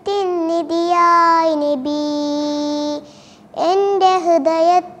സ്നേഹത്തിൻ നിധിയായി നബി എൻ്റെ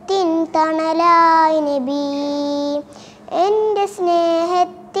ഹൃദയത്തിൻ തണലായി നബി എൻ്റെ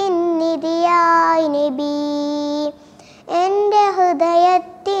സ്നേഹത്തിൻ നിധിയായി നബി എൻ്റെ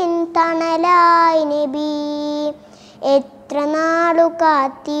ഹൃദയത്തിൻ തണലായി നബി എത്ര നാളു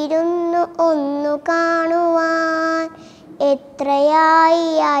കാത്തിരുന്നു ഒന്നു കാണുവാൻ എത്രയായി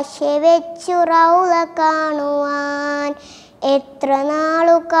ആശ വെച്ചു റൗള കാണുവാൻ എത്ര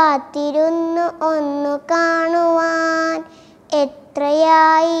നാളു കാത്തിരുന്നു ഒന്നു കാണുവാൻ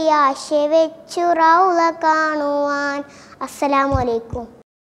എത്രയായി ആശ വെച്ചു റൗള കാണുവാൻ. അസ്സലാമു അലൈക്കും.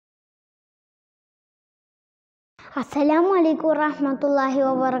 Assalamu alaikum warahmatullahi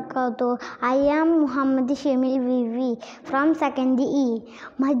wabarakatuh. I am Muhammad Shamil Vivi from 2nd E.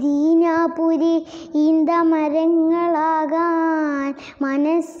 മദീനാപുരി ഈന്ത മരങ്ങളാകാൻ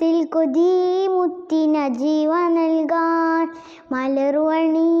മനസ്സിൽ കൊതി മുത്തിന ജീവ നൽകാൻ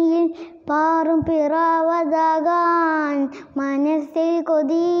മലർവണിയിൽ പാറും പിറാവതാകാൻ മനസ്സിൽ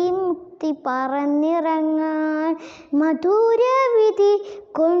കൊതി മുത്തി പറന്നിറങ്ങാൻ മധുരവിധി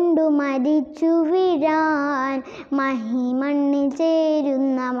കൊണ്ടു മരിച്ചു വീഴാൻ മഹിമണ്ണിൽ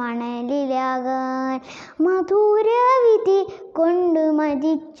ചേരുന്ന മണലിലാകാൻ മധുരവിധി കൊണ്ടു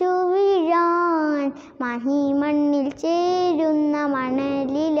മരിച്ചു വീഴാൻ മഹിമണ്ണിൽ ചേരുന്ന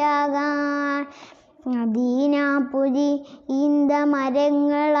മണലിലാകാൻ മദീനാപുരി ഈന്ത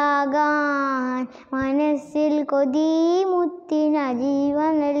മരങ്ങളാകാൻ മനസ്സിൽ കൊതി മുത്തിന ജീവ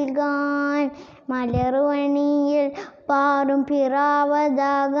നൽകാൻ മലർവണിയിൽ പാറും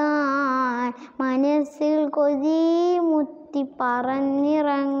പിറാവതാകാൻ മനസ്സിൽ കൊതി മുത്തി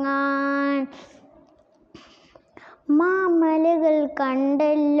പറന്നിറങ്ങാൻ മാമലകൾ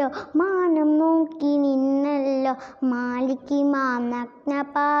കണ്ടല്ലോ മാനം നോക്കി നിന്നല്ലോ മാലിക്കിമാ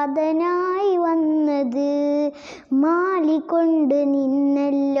നഗ്നപാതനായി വന്നത് മാലികൊണ്ട്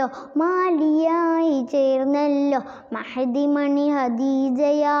നിന്നല്ലോ മാലിയായി ചേർന്നല്ലോ മഹദിമണി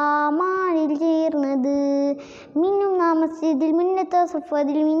ഹദീജയാ മാലിൽ ചേർന്നത് മിന്നും നാമ മസ്ജിദിൽ മുന്നത്ത്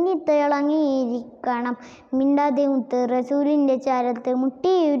സഫദിൽ മിന്നിത്തിളങ്ങിയിരിക്കണം. മിണ്ടാതെ മുത്ത് റസൂലിൻ്റെ ചാരത്ത്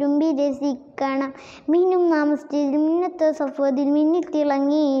മുട്ടിയുരുമ്പി രസിക്കണം. മിന്നും നാം മസ്ജിദിൽ മുന്നത്ത് സഫദിൽ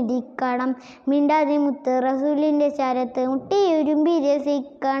മിന്നിത്തിളങ്ങിയിരിക്കണം. മിണ്ടാതെ മുത്ത് റസൂലിൻ്റെ ചാരത്ത് മുട്ടിയുരുമ്പി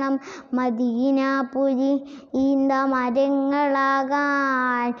രസിക്കണം. മദീനാപുരി ഈന്ത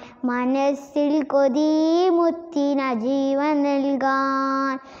മരങ്ങളാകാൻ മനസ്സിൽ കൊതി മുത്തിന ജീവൻ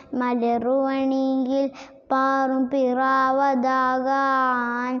നൽകാൻ. മലറുവണിയിൽ പാറും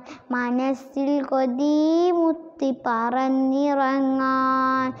പിറാവതാകാൻ മനസ്സിൽ കൊതി മുത്തി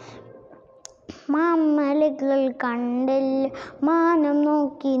പറന്നിറങ്ങാൻ. മാമലകൾ കണ്ടല്ലോ മാനം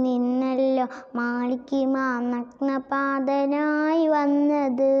നോക്കി നിന്നല്ലോ മാലിക്കുമാ നഗ്നപാതനായി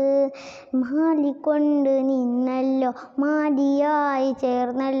വന്നത്. മാലിക്കൊണ്ട് നിന്നല്ലോ മാലിയായി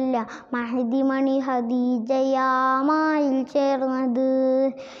ചേർന്നല്ലോ മഹദിമണി ഹദീജയാമായിൽ ചേർന്നത്.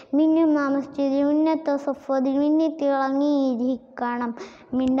 മിന്നും മസ്ജിദിൽ മുന്നത്തെ സഫദിൽ മിന്നിത്തിളങ്ങിയിരിക്കണം.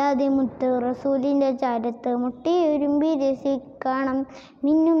 മിണ്ടാതെ മുത്ത് റസൂലിൻ്റെ ചാരത്ത് മുട്ടിയുരുമ്പി രസിക്കണം.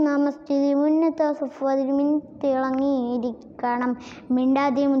 മിന്നും മസ്ജിദിൽ മുന്നത്തെ സഫദിൽ മിന്നിത്തിളങ്ങിയിരിക്കണം.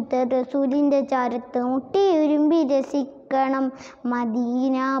 മിണ്ടാതെ മുത്ത് റസൂലിൻ്റെ ചാരത്ത് മുട്ടിയുരുമ്പി രസിക്കണം.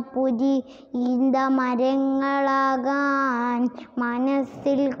 മദീനാപുരി ഈന്ത മരങ്ങളാകാൻ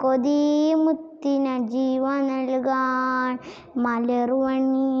മനസ്സിൽ കൊതി മുത്തിന ജീവൻ നൽകാൻ.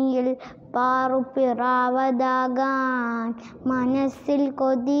 മലർവണിയിൽ പാറുപിറാവതാകാൻ മനസ്സിൽ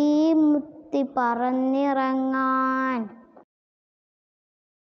കൊതി മുത്തി പറന്നിറങ്ങാൻ.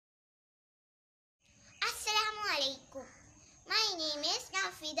 Assalamualaikum. My name is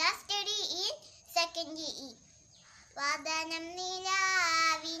Nafida, study in 2nd GE. വാദനം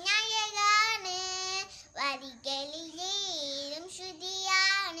നിലാവിനായകാണ് വരികളിലേറും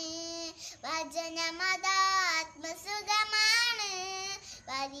ശ്രുതിയാണ് വചനമതാത്മസുഖമാണ്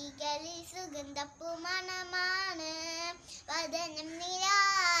വരികളിൽ സുഗന്ധപ്പുമണമാണ്. വദനം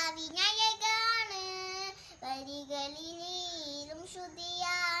നിലാവിനായകാണ് വരികളിലേറും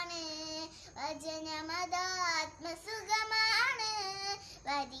ശ്രുതിയാണ് വചനമതാത്മസുഖമാണ്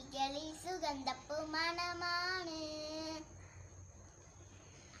വരികളിൽ സുഗന്ധപ്പുമണമാണ്.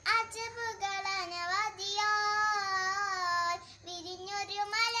 അജബുകൾ അനവധിയായി വിരിഞ്ഞൊരു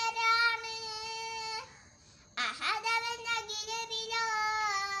മലരാണ് അഹദവൻ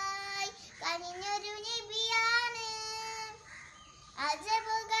അഖിലതിലായി കനിഞ്ഞൊരു നബിയാണ്.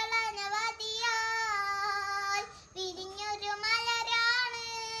 അജബുകൾ അനവധിയായി വിരിഞ്ഞൊരു മലരാണ്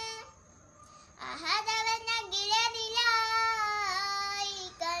അഹദവൻ അഖിലതിലായി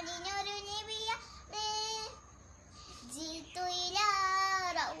കനിഞ്ഞൊരു നബിയാണ്. ജിത്തു ഇലാ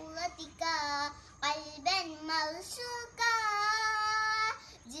റൗളതിക ഖൽബൻ മൗശൂക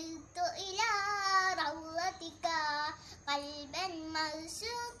ജിത്തു ഇലാ റൗളതിക ഖൽബൻ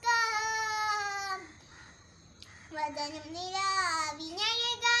മൗശൂക. വദനം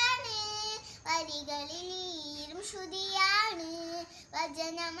നിലാവിനഴകാണ് വരികളിലും ശ്രുതിയാണ്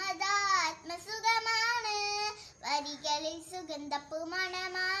വചനമതാത്മസുഖമാണ് വരികളിൽ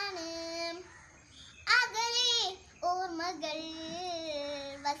സുഗന്ധപ്പുമണമാണ്. അകലെ ഓർമ്മകൾ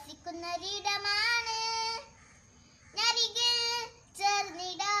വസിക്കുന്നൊരിടമാണ് നരികിൽ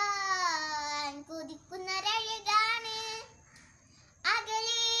ചേർന്നിടാൻ കൊതിക്കുന്നൊരഴകാണ്.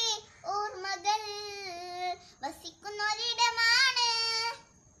 അകലെ ഓർമ്മകൾ വസിക്കുന്നൊരിടമാണ്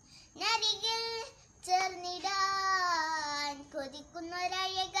നരികിൽ ചേർന്നിടാൻ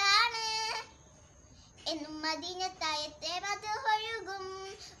കൊതിക്കുന്നൊരഴകാണ്. എന്നും മദീനത്തായത്തെ മധുഹൊഴുകും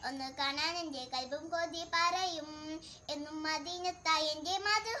ഒന്ന് കാണാൻ എൻ്റെ കൽബും കൊതി പറയും. എന്നും മദീനത്തായ എൻ്റെ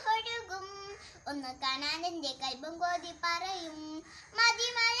മധുഹൊഴുകും ഒന്ന് കാണാൻ എൻ്റെ കൽബും കൊതി പറയും.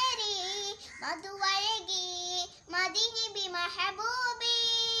 മതിമലരി മധുവഴകി മദിനബി മഹബൂബി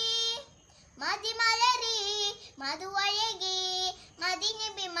മതിമലരി മധുവഴകി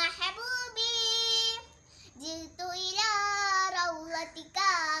മദിനബി മഹബൂബി. ജിത്തു ഇലാ റൗളതിക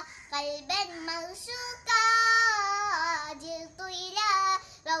ഖൽബൻ മൗശൂക ജിത്തു ഇലാ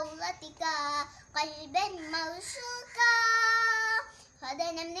റൗളതിക ഖൽബൻ മൗശൂക.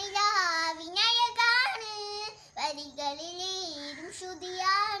 വദനം നിലാവിനഴകാണ് വരികളിലേറും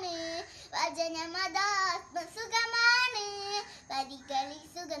ശ്രുതിയാണ് വചനമതാത്മസുഖമാണ് വരികളിൽ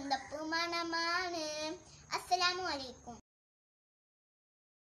സുഗന്ധപ്പുമണമാണ്. അസ്സലാമു അലൈക്കും.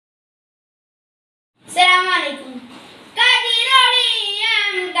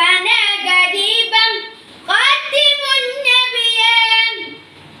 കതിരൊളിയാം കനകദീപം ഖാതിമുന്നബിയേ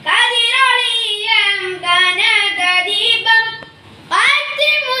കതിരൊളിയാം കനകദീപം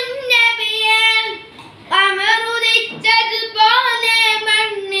ഖാതിമുന്നബിയേ കമറുദിച്ചതുപോലെ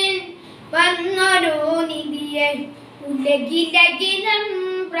മണ്ണിൽ വന്നൊരു നിധിയെ ഉലകിലകിലം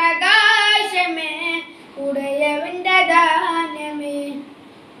പ്രകാശമേ ഉടയവൻ്റെ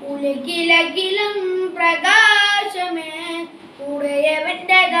ഉലകിലകിലും പ്രകാശമേ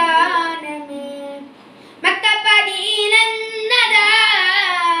ഉടയവന്റെ ദാനമേ മക്കപ്പതിയിലെന്നതാ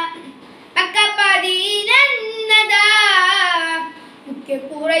മുഖ്യ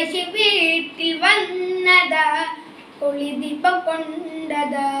ഖുറൈശി വീട്ടിൽ വന്നതാ ഒളിദീപം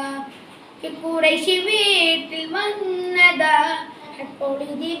കൊണ്ടതാ ഖുറൈശി വീട്ടിൽ വന്നതാ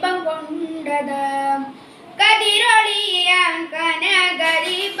ഒളിദീപം കൊണ്ടതാ കതിരൊളിയാം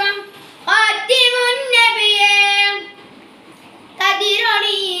കനകദീപം ഖാതിമുന്നബിയേ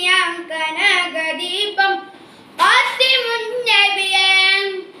കതിരൊളിയാം കനകദീപം ഖാതിമുന്നബിയേ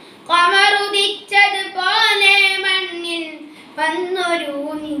ഖമറുദിച്ചതുപോലെ മണ്ണിൽ വന്നൊരു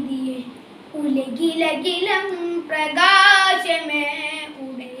നിധിയെ ഉലകിലകിലം പ്രകാശമേ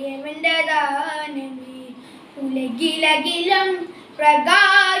ഉടയവന്റെ ദാനമേ ഉലകിലകിലം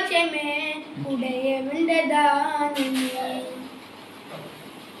പ്രകാശമേ ഉടയവന്റെ ദാനമേ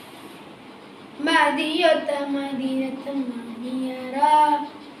മദിയൊത്ത മദീനത്ത മണിയറ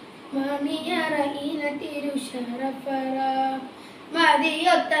മണിയറയില തിരുശറഫറ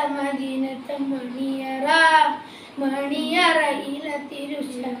മദിയൊത്ത മദീനത്ത മണിയറ മണിയറയില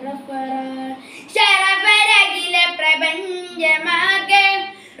തിരുശറഫറ ശറഫരകില പ്രപഞ്ചമാകെ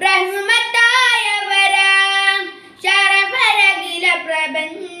റഹ്മത്തായവരാ ശറഫരകില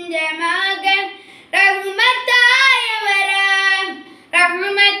പ്രപഞ്ചമാകെ റഹ്മത്തായവരാ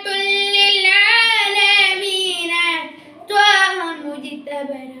റഹ്മത്തുൽ ലിൽ ആലമീന ത്വാഹ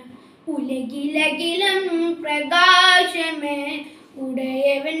മുജ്തബര ഉലകിലകിലം പ്രകാശമേ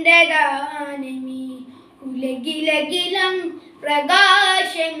ഉടയവന്റെ ദാനമേ ഉലകിലകിലം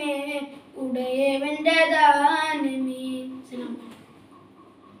പ്രകാശമേ ഉടയവന്റെ ദാനമേ.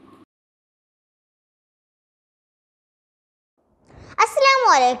 അസ്സലാമു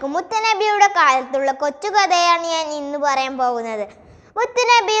അലൈക്കും. മുത്തുനബിയുടെ കാലത്തുള്ള കൊച്ചുകഥയാണ് ഞാൻ ഇന്ന് പറയാൻ പോകുന്നത്.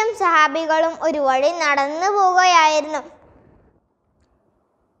 മുത്തുനബിയും സഹാബികളും ഒരു വഴി നടന്നു പോവുകയായിരുന്നു.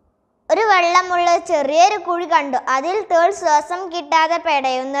 ഒരു വെള്ളമുള്ള ചെറിയൊരു കുഴി കണ്ടു. അതിൽ തേൾ ശ്വാസം കിട്ടാതെ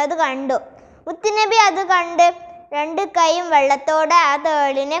പെടയുന്നത് കണ്ടു. മുത്തുനബി അത് കണ്ട് രണ്ട് കൈയും വെള്ളത്തോടെ ആ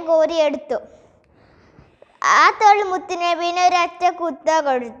തേളിനെ കോരിയെടുത്തു. ആ തേൾ മുത്തുനബിനെ ഒരൊറ്റ കുത്ത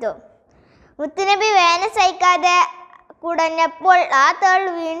കൊടുത്തു. മുത്തുനബി വേദന സഹിക്കാതെ കുടഞ്ഞപ്പോൾ ആ തേൾ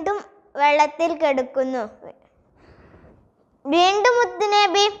വീണ്ടും വെള്ളത്തിൽ കിടക്കുന്നു. വീണ്ടും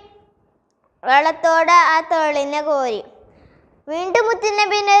മുത്തുനബി വെള്ളത്തോടെ ആ തേളിനെ കോരി. വീണ്ടും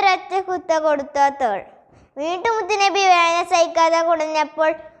മുത്തുനബിനെ ഒരൊറ്റ കുത്ത കൊടുത്തു ആ തേൾ. വീണ്ടും മുത്തുനബി വേദന സഹിക്കാതെ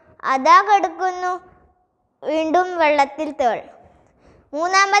കുടഞ്ഞപ്പോൾ അതാ കിടക്കുന്നു വീണ്ടും വെള്ളത്തിൽ തേൾ.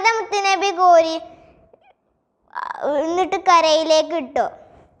 മൂന്നാമത് മുത്തുനബി കോരി എന്നിട്ട് കരയിലേക്ക് ഇട്ടു.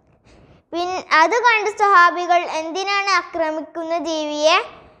 അത് കണ്ട് സ്വഹാബികൾ എന്തിനാണ് ആക്രമിക്കുന്ന ജീവിയെ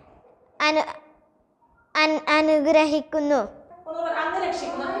അനുഗ്രഹിക്കുന്നു?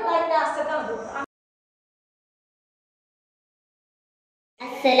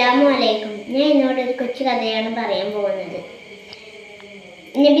 അസ്സലാമു അലൈക്കും. ഞാൻ എന്നോട് ഒരു കൊച്ചു കഥയാണ് പറയാൻ പോകുന്നത്.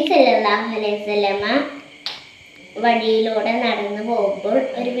 നബി സല്ലല്ലാഹു അലൈഹി വസല്ലമ വഴിയിലൂടെ നടന്നു പോകുമ്പോൾ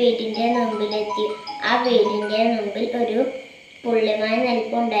ഒരു വീടിൻ്റെ മുമ്പിലെത്തി. ആ വീടിൻ്റെ മുമ്പിൽ ഒരു പുള്ളിമാൻ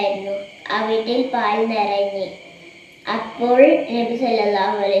നിൽപ്പുണ്ടായിരുന്നു. ആ വീട്ടിൽ പാൽ നിറഞ്ഞു. അപ്പോൾ നബി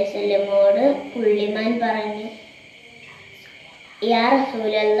സല്ലല്ലാഹു അലൈഹി വസല്ലമയോട് പുള്ളിമാൻ പറഞ്ഞു, യാ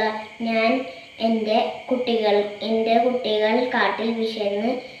റസൂലല്ലാഹ്, ഞാൻ എൻ്റെ കുട്ടികൾ കാട്ടിൽ വിശന്ന്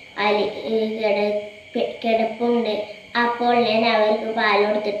കിടപ്പുണ്ട്. അപ്പോൾ ഞാൻ അവർക്ക് പാൽ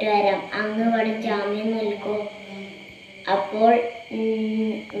കൊടുത്തിട്ട് വരാം. അങ്ങ് ഇവിടെ ജാമ്യം നിൽക്കൂ. അപ്പോൾ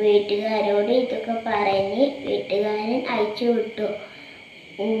വീട്ടുകാരോട് ഇതൊക്കെ പറഞ്ഞ് വീട്ടുകാരൻ അയച്ചു വിട്ടു.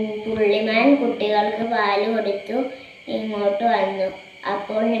 പുള്ളിമാൻ കുട്ടികൾക്ക് പാല് കൊടുത്തു ഇങ്ങോട്ട് വന്നു.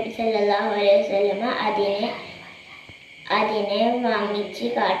 അപ്പോൾ നബി സല്ലല്ലാഹു അലൈഹി വസല്ലമ അതിനെ വാങ്ങിച്ച്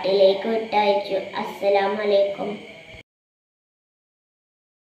കാട്ടിലേക്ക് വിട്ടയച്ചു. അസ്സലാമു അലൈക്കും.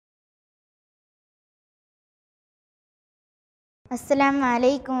 അസ്സലാമു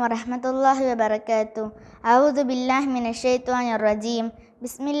അലൈക്കും വറഹ്മത്തുള്ളാഹി വബറകാതുഹു. അഊദു ബില്ലാഹി മിനശ് ശൈത്വാനിർ റജീം.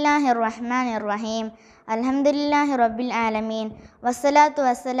 ബിസ്മില്ലാഹിർ റഹ്മാനിർ റഹീം. അൽഹംദുലില്ലാഹി റബ്ബിൽ ആലമീൻ. വസ്സലാത്തു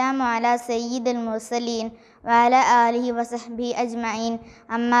വസ്സലാമു അലാ സയ്യിദിൽ മുർസലീൻ വഅലാ ആലിഹി വസഹ്ബിഹി അജ്മഈൻ.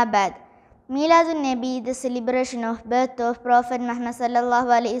 അമ്മാ ബഅദ്. Meelad Nabi, the celebration of birth of Prophet Muhammad sallallahu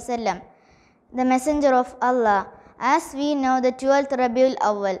alaihi wasallam, the messenger of Allah. As we know, the 12th Rabiul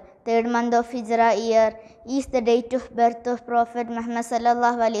Awwal, third month of Hijrah year, is the date of birth of Prophet Muhammad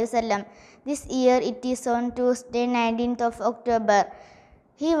sallallahu alaihi wasallam. This year it is on Tuesday, 19th of October.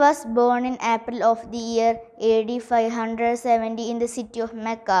 He was born in April of the year AD 570 in the city of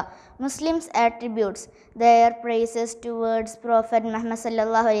Mecca. Muslims attributes their praises towards Prophet Muhammad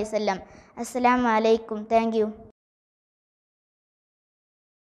sallallahu alaihi wasallam. Assalamu alaikum. Thank you.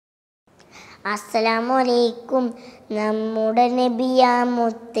 അസ്സലാമു അലൈക്കും. നമ്മുടെ നബിയാ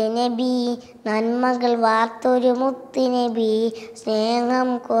മുത്ത് നബി, നന്മകൾ വാർത്തൊരു മുത്ത് നബി, സ്നേഹം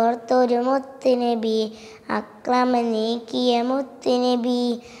കോർത്തൊരു മുത്ത് നബി, അക്രമം നീക്കിയ മുത്ത് നബി,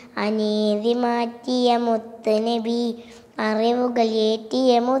 അനീതി മാറ്റിയ മുത്ത് നബി, അറിവുകൾ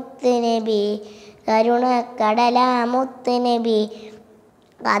ഏറ്റിയ മുത്ത് നബി, കരുണക്കടലാ മുത്ത് നബി,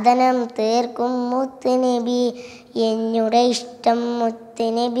 കഥനം തീർക്കും മുത്ത് നബി, എന്നുടെ ഇഷ്ടം മുത്ത്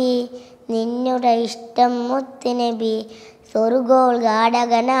നബി, നിന്നുടെ ഇഷ്ടം മുത്ത് നബി,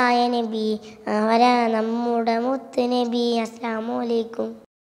 സ്വർഗോദ്ഘാടകനായ നബി, അവരാ നമ്മുടെ മുത്ത് നബി. അസ്സലാമു അലൈക്കും.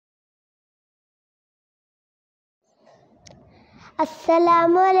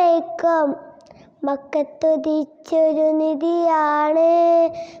 അസ്സലാമു അലൈക്കും. മക്കത്തുദിച്ചൊരു നിധിയാണ്,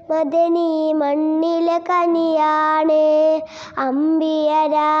 മദനി മണ്ണിലെ കനിയാണ്, അമ്പിയ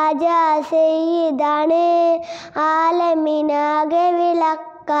രാജാ സയ്യിദാണ്, ആലമിനാകെ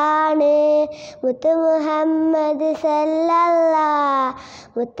വിളക്കാണ്, മുത്ത് മുഹമ്മദ് സല്ലല്ലാഹ്,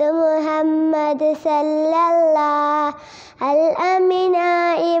 മുത്ത് മുഹമ്മദ് സല്ലല്ലാഹ്, അൽ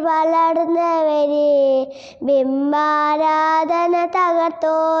അമിനായി വളർന്നവര്, ബിംബാരാധന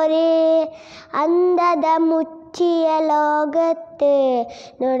തകർത്തോര്, അന്ധത മുറ്റിയ ലോകത്ത്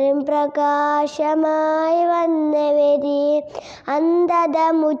നൊടിം പ്രകാശമായി വന്നവര്, അന്ധത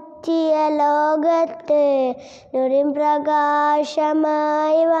മുറ്റിയ ലോകത്ത് നൊടിം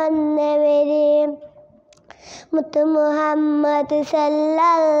പ്രകാശമായി വന്നവര്, മുത്ത് മുഹമ്മദ്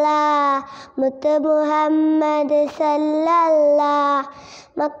സല്ലല്ലാഹ്, മുത്ത് മുഹമ്മദ് സല്ലല്ലാഹ്,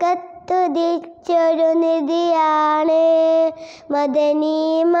 മക്കത്തുദിച്ചൊരു നിധിയാണ്, മദനി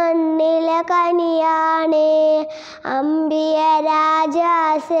മണ്ണിലെ കനിയാണ്, അമ്പിയ രാജാ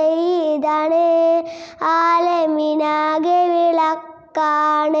സയ്യിദാണ്, ആലമിനാകെ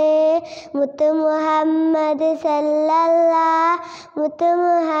വിളക്കാണ്, മുത്ത് മുഹമ്മദ് സല്ലല്ലാഹ്, മുത്ത്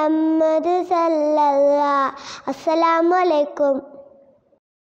മുഹമ്മദ് സല്ലല്ലാഹ്. അസ്സലാമു അലൈക്കും.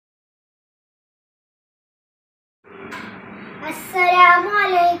 അസ്സലാമു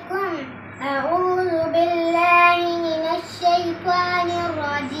അലൈക്കും. അഊദു ബില്ലാഹി മിനശ് ശൈത്വാനിർ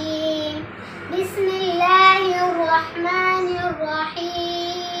റജീം. ബിസ്മില്ലാഹിർ റഹ്മാനിർ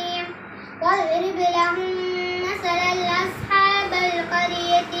റഹീം. വദ്രിബ് ലഹും മസലൽ അസ്ഹാബൽ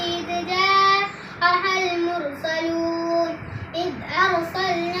ഖറിയതി ഇദ് ജാഅഹൽ മുർസലൂൻ ഇദ്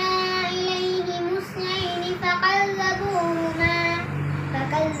അർസൽനാ ഇലൈഹിം മുസ്നൈനി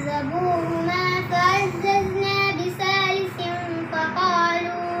ഫകذبوهما فعززنا بثالث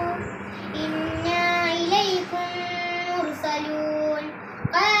فقالوا إنا إليكم مرسلون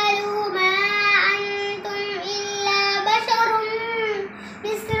قالوا ما أنتم إلا بشر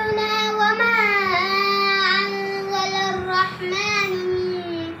مثلنا وما أنزل الرحمن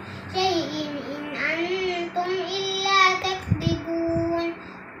من شيء إن أنتم إلا تكذبون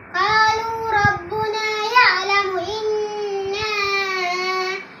قالوا ربنا يعلم إنا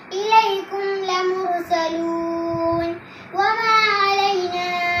إليكم لمرسلون وما علينا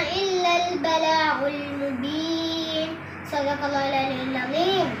إلا البلاغ المبين صدق الله العلي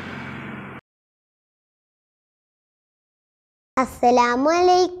العظيم. അസ്സലാമു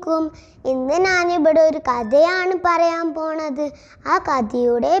അലൈക്കും. ഇന്ന് ഞാനിവിടെ ഒരു കഥയാണ് പറയാൻ പോണത്. ആ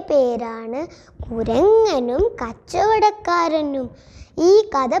കഥയുടെ പേരാണ് കുരങ്ങനും കച്ചവടക്കാരനും. ഈ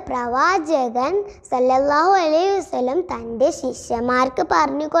കഥ പ്രവാചകൻ സല്ലല്ലാഹു അലൈഹി വസല്ലം തൻ്റെ ശിഷ്യന്മാർക്ക്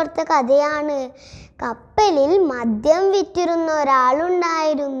പറഞ്ഞു കൊടുത്ത കഥയാണ്. കപ്പലിൽ മദ്യം വിറ്റിരുന്ന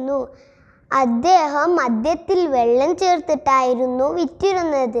ഒരാളുണ്ടായിരുന്നു. അദ്ദേഹം മദ്യത്തിൽ വെള്ളം ചേർത്തിട്ടായിരുന്നു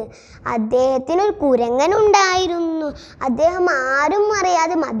വിറ്റിരുന്നത്. അദ്ദേഹത്തിനൊരു കുരങ്ങനുണ്ടായിരുന്നു. അദ്ദേഹം ആരും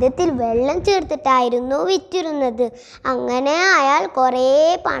അറിയാതെ മദ്യത്തിൽ വെള്ളം ചേർത്തിട്ടായിരുന്നു വിറ്റിരുന്നത്. അങ്ങനെ അയാൾ കുറേ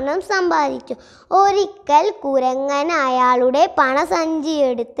പണം സമ്പാദിച്ചു. ഒരിക്കൽ കുരങ്ങൻ അയാളുടെ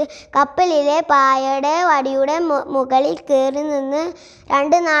പണസഞ്ചിയെടുത്ത് കപ്പലിലെ പായയുടെ വടിയുടെ മുകളിൽ കയറി നിന്ന്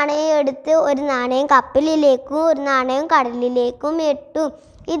 2 നാണയം എടുത്ത് ഒരു നാണയം കപ്പലിലേക്കും ഒരു നാണയം കടലിലേക്കും ഇട്ടു.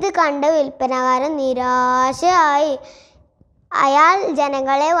 ഇത് കണ്ട വിൽപ്പനക്കാരൻ നിരാശയായി. അയാൾ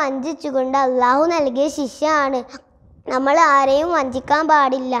ജനങ്ങളെ വഞ്ചിച്ചുകൊണ്ട് അള്ളാഹു നൽകിയ ശിക്ഷയാണ്. നമ്മൾ ആരെയും വഞ്ചിക്കാൻ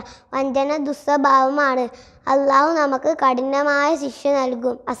പാടില്ല. വഞ്ചന ദുസ്വഭാവമാണ്. അള്ളാഹു നമുക്ക് കഠിനമായ ശിക്ഷ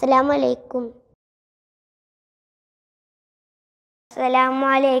നൽകും. അസ്സലാമു അലൈക്കും. Assalamu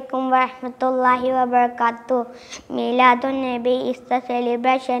alaikum wa rahmatullahi wa barakatuh. Meeladun Nabi is the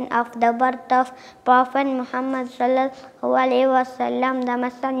celebration of the birth of Prophet Muhammad sallallahu alaihi wasallam, the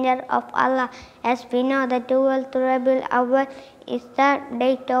messenger of Allah. As we know, the 12th Rabiul Awwal is the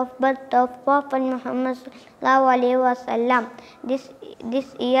date of birth of Prophet Muhammad sallallahu alaihi wasallam. This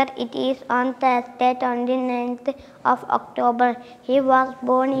year it is on Thursday 29th of October. He was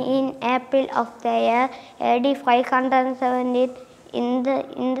born in April of the year AD 570 in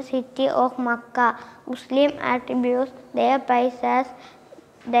the city of Makkah. Muslim attributes their praises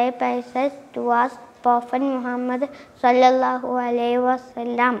towards Prophet Muhammad sallallahu alaihi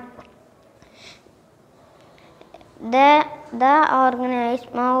wasallam. The organized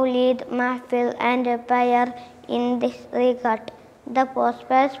Maulid, Mahfil and prayer in this regard. The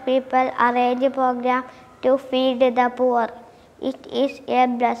prosperous people arrange a program to feed the poor. It is a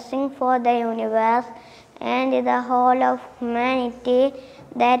blessing for the universe and the whole of humanity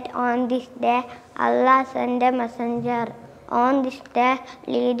that on this day Allah sent a messenger. On this day,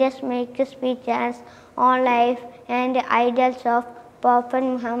 leaders make speeches on life and ideals of Prophet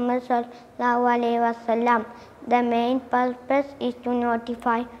Muhammad sallallahu alaihi wasallam. The main purpose is to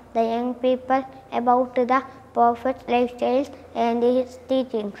notify the young people about the Prophet's lifestyles and his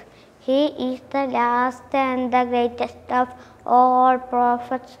teachings. He is the last and the greatest of all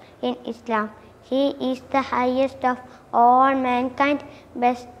prophets in Islam. He is the highest of all mankind,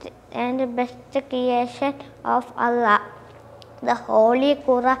 best creation of Allah. The Holy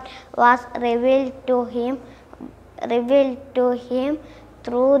Quran was revealed to him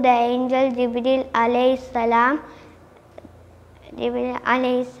through the angel Jibril alayhi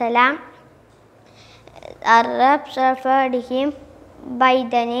salam. Arabs referred him by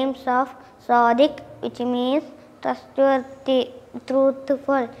the names of Sadiq, which means trustworthy,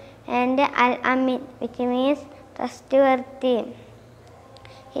 truthful, and Al-Amin, which means trustworthy.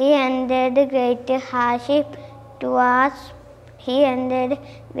 He ended great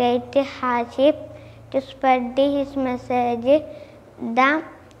hardship to spread his message, the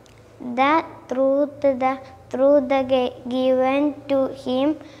truth given to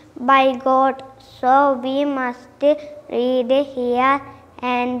him by God. So we must read, hear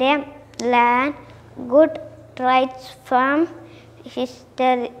and learn good traits from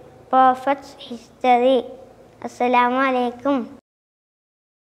Prophet's history. Assalamu alaikum.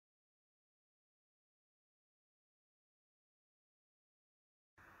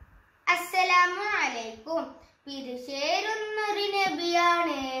 അസ്സലാമു അലൈക്കും. പിരിശേരുന്നൊരു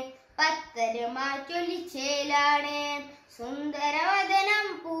നബിയാണ്, പത്തരമാ ചൊല്ലിച്ചേലാണ്, സുന്ദരവദനം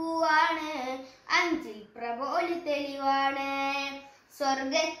പൂവാണ്, അഞ്ചിൽ പ്രഭോലി തെളിവാണ്.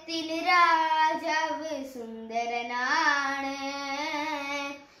 സ്വർഗത്തിൽ രാജാവ് സുന്ദരനാണ്,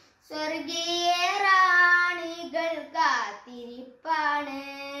 സ്വർഗീയ റാണികൾ കാത്തിരിപ്പാണ്.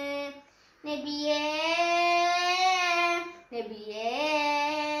 നബിയേ നബിയേ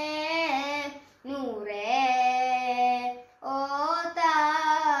നൂറേ ഓ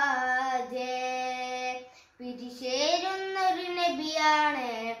താജേ. പിരിശേരുന്നൊരു നബിയാണ്,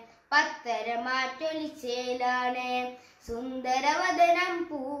 പത്തരമാറ്റൊലിച്ചേലാണ്, സുന്ദരവദനം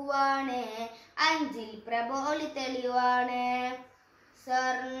പൂവാണ്, അഞ്ചിൽ പ്രഭോലി തെളിവാണ്.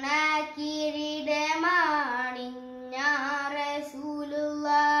 സ്വർണ്ണ കിരീടമാണിഞ്ഞ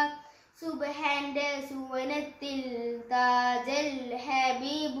റസൂലുള്ളാഹ്, സുബ്ഹാന്റെ സുവനത്തിൽ താജൽ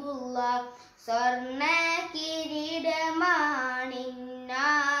ഹബീബുള്ളാഹ്. സ്വർണ്ണ കിരീടമാണിഞ്ഞ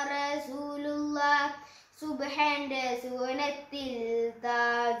റസൂലുള്ളാഹ്, സുബ്ഹാന്റെ സുവനത്തിൽ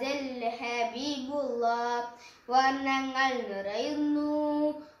താജൽ ഹബീബുള്ളാഹ്. വർണ്ണങ്ങൾ നിറയുന്നു,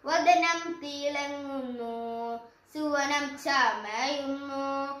 വദനം തിളങ്ങുന്നു, സുവനം ചമയുന്നു,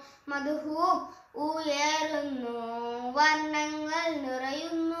 മധുഹു ഉയരുന്നു. വർണ്ണങ്ങൾ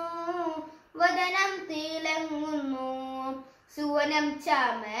നിറയുന്നു, വദനം തിളങ്ങുന്നു, സുവനം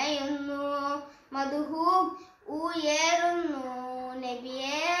ചമയുന്നു, മധുഹു ഉയരുന്നു.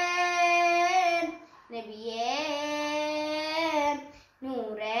 നബിയേ നബിയേ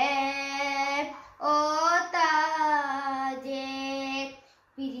നൂറേ ഓ താജേ.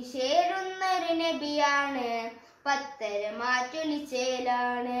 പിരിശേരുന്നൊരു നബിയാണ്,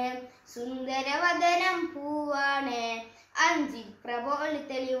 പത്തരമാറ്റൊലിച്ചേലാണ്, സുന്ദരവദനം പൂവാണ്, അഞ്ചിൽ പ്രഭോലി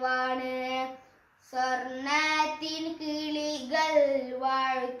തെളിവാണ്. സ്വർണ്ണത്തിൻ കിളികൾ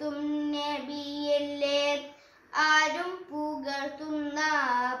വാഴ്ത്തും നബിയല്ലേ, ആരും പുകഴ്ത്തുന്ന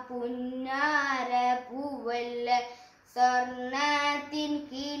പുന്നാര പൂവല്ല. സ്വർണ്ണത്തിൻ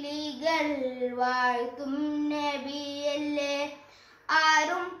കിളികൾ വാഴ്ത്തും നബിയല്ലേ,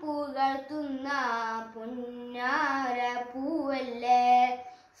 ആരും പുകഴ്ത്തുന്ന പുന്നാര പൂവല്ലേ.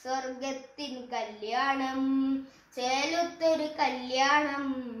 സ്വർഗത്തിൻ കല്യാണം ചേലുത്തൊരു കല്യാണം,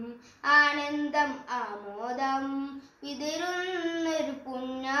 ആനന്ദം ആമോദം വിതിരുന്നൊരു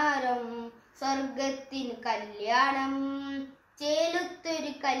പുന്നാരം. സ്വർഗത്തിൻ കല്യാണം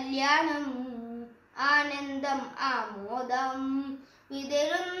ചേലുത്തൊരു കല്യാണം, ആനന്ദം ആമോദം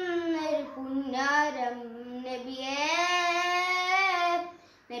വിതരുന്നൊരു പുന്നാരം നബിയേ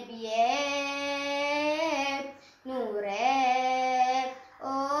നബിയേ നൂറേ ഓ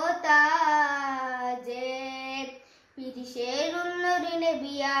താജേ പിരിശേരുന്നൊരു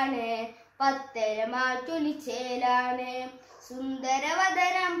നബിയാണ് പത്തരമാറ്റൊലിച്ചേലാണ്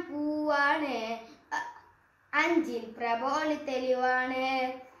സുന്ദരവതരം പൂവാണ് അഞ്ചിൽ പ്രഭോളി തെളിവാണ്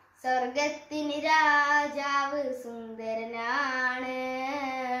സ്വർഗത്തിന് രാജാവ് സുന്ദരനാണ്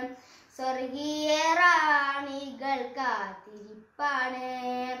സ്വർഗീയ റാണികൾ കാത്തിരിപ്പാണ്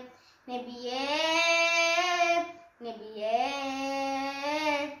നബിയേ നബിയേ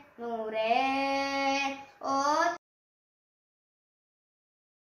നൂറേ ഓ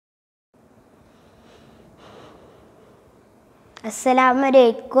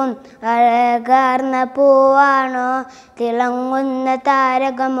അസ്സലാമലൈക്കും. അഴകാർന്ന പൂവാണോ തിളങ്ങുന്ന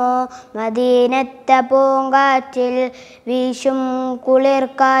താരകമോ മദീനത്തെ പൂങ്കാറ്റിൽ വീശും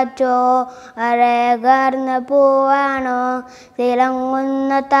കുളിർക്കാറ്റോ അഴകാർന്ന പൂവാണോ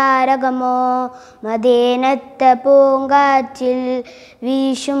തിളങ്ങുന്ന താരകമോ മദീനത്തെ പൂങ്കാറ്റിൽ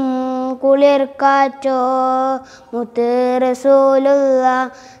വീശും കുളിർക്കാറ്റോ മുത്ത് റസൂലുള്ള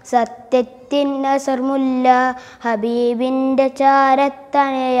സത്യത്തിൻ അസർമുല്ല ഹബീബിൻ്റെ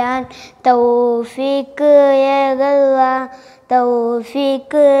ചാരത്തണയാൻ തൗഫീക്ക് യഗല്ല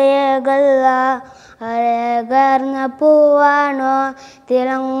തൗഫീക്ക് യഗല്ല അഴകാർന്ന പൂവാണോ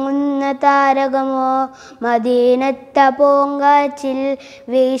തിളങ്ങുന്ന താരകമോ മദീനത്തെ പൂങ്കാറ്റിൽ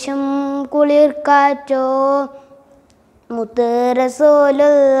വീശും കുളിർക്കാറ്റോ മുത്ത്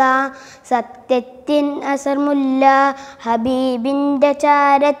റസൂലുള്ള സത്യത്തിൻ അസർമുല്ല ഹബീബിൻ്റെ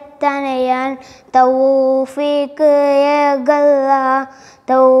ചാരത്തണയാൻ തൗഫീക്ക് യഗല്ല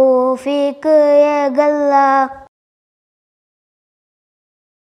തൗഫീക്ക് യഗല്ല.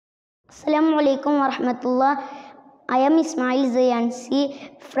 Assalamu alaikum warahmatullah. I am Ismail Zayansi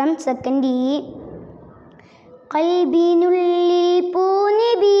from 2nd E. കൽബിനുള്ളിൽ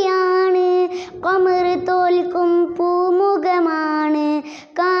പൂനബിയാണ് കമർ തോൽക്കും പൂമുഖമാണ്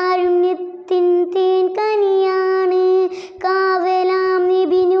കാരുണ്യത്തിൻ തേൻ കനിയാണ് കാവലാം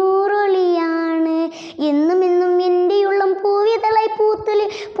നബി നൂറൊളിയാണ് എന്നും എന്നും എൻ്റെ ഉള്ളം പൂവിതളായി പൂത്തുലി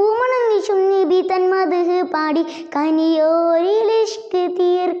പൂമണം വീശും നബി തൻ മദ്ഹ് പാടി കനിയോരിലിഷ്ക്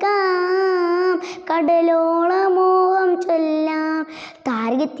തീർക്കാം കടലോള മോഹം ചൊല്ലാം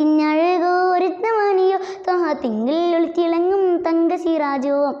താരകത്തിനഴകോ രത്നമണിയോ തിങ്കൾ തിളങ്ങും തങ്ക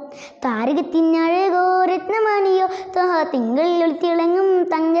സിറാജോ താരകത്തിനഴകോ രത്നമണിയോ തിങ്കൾ തിളങ്ങും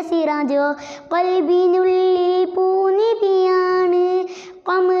തങ്ക സിറാജോ കൽബിനുള്ളിൽ പൂനബിയാണ്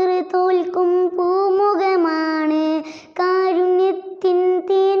കമർ തോൽക്കും പൂമുഖമാണ് കാരുണ്യത്തിൻ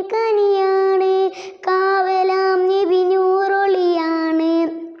തേൻ കനിയാണ് കാവലാം നബി നൂറൊളിയാണ്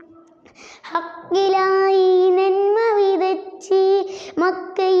ഹക്കിലായി നന്മ വിതച്ച്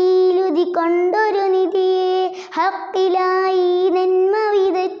മക്കയിലുതി കൊണ്ടൊരു നിധിയെ ഹക്കിലായി നന്മ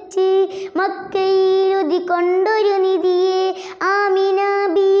വിതച്ച് മക്കയിലുതി കൊണ്ടൊരു നിധിയെ ആമിന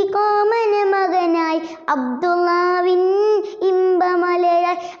ബി കോമന മകനായി അബ്ദുല്ലാവിൻ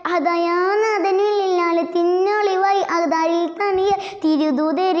ഇമ്പമലയായി അദയാനദനിലാലെ തിന്നൊളിവായി അതാരിൽ തണിയ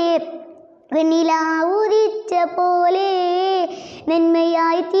തിരുദൂതരെ വെണ്ണിലാവുദിച്ച പോലെ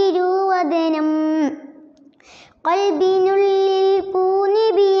നന്മയായി തിരുവദനം കൽബിനുള്ളിൽ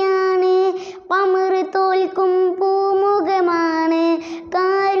പൂനബിയാണ് കമർ തോൽക്കും പൂമുഖമാണ്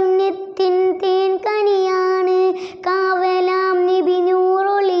കാരുണ്യത്തിൻ തേൻ കനിയാണ് കാവലാം നബി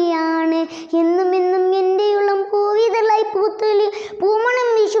നൂറൊളിയാണ് എന്നും എന്നും എൻ്റെ ഉള്ളം പൂവിതളായി പൂത്തുലി പൂമണം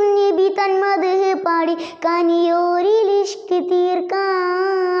വീശും നബി തൻ മദ്ഹ് പാടി കനിയോരിലിഷ്ക്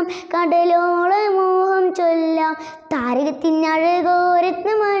തീർക്കാം കടലോള മോഹം ചൊല്ലാം താരകത്തിനഴകോ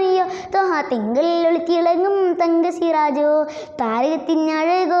രത്നമണിയോ തിങ്കൾ തിളങ്ങും തങ്ക സിറാജോ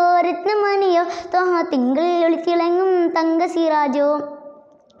താരകത്തിനഴകോ രത്നമണിയോ തിങ്കൾ തിളങ്ങും തങ്ക സിറാജോ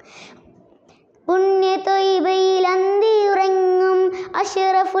പുണ്യ തൊയ്ബയിൽ അന്തിയുറങ്ങും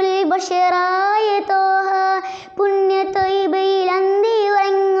അഷ്റഫുൽ ബഷറായ തോഹ പുണ്യ തൊയ്ബയിൽ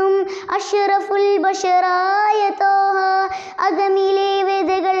അന്തിയുറങ്ങും അഷ്റഫുൽ ബഷറായ തോഹ അകമിലെ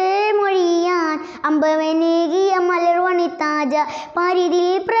വേദകൾ മൊഴിയാൻ അമ്പവനേകിയ മലർവണി താജ പരിധിൽ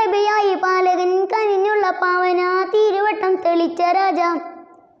പ്രഭയായി പാലകൻ കനിഞ്ഞുള്ള പാവന തിരുവട്ടം തെളിച്ച രാജ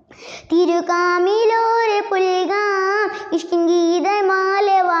തിരുകാമിലോരെ പുൽകാം ഇഷ്ടിംഗീതമാല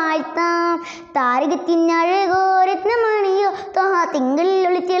വാഴ്ത്താം താരകത്തിനഴകോ രത്നമണിയോ തിങ്കൾ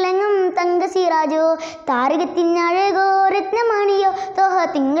തിളങ്ങും തങ്ക സിറാജോ താരകത്തിനഴകോ രത്നമണിയോ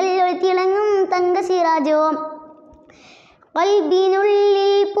തിങ്കൾ തിളങ്ങും തങ്ക സിറാജോ കൽബിനുള്ളിൽ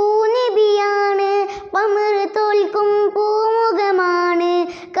പൂനബിയാണ് കമർ തോൽക്കും പൂമുഖമാണ്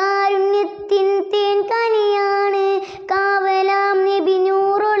കാരുണ്യത്തിൻ തേൻ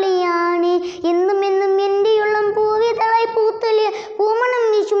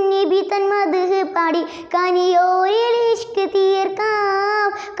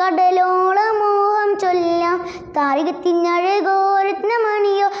കടലോളം മോഹം ചൊല്ലാം താരകത്തിനഴകോ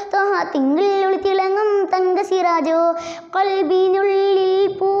രത്നമണിയോ ത്വഹ തിങ്കളിൽ തിളങ്ങും തങ്കസിറാജോ കൽബിനുള്ളിൽ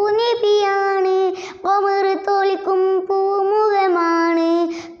പൂനബിയാണ് ഖമർ തോൽക്കും പൂമുഖമാണ്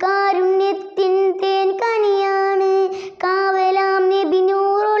കാരുണ്യത്തിൻ തേൻ കനിയാണ് കാവലാം നബി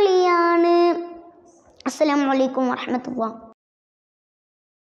നൂറൊളിയാണ്. അസ്സലാമു അലൈക്കും വറഹ്മത്തുള്ളാഹി.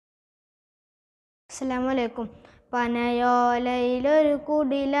 അസ്സലാമു അലൈക്കും. പനയോലയിലൊരു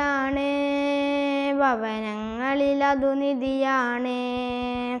കുടിലാണ് ഭവനങ്ങളിൽ അതു നിധിയാണ്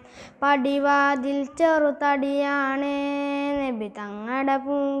പടിവാതിൽ ചെറുതടിയാണ് നബി തങ്ങളുടെ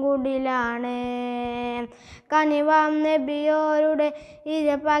പൂങ്കുടിലാണ് കനിവാം നബിയോരുടെ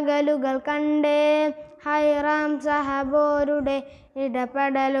ഇരപകലുകൾ കണ്ടേ ഹൈറാം സഹബോരുടെ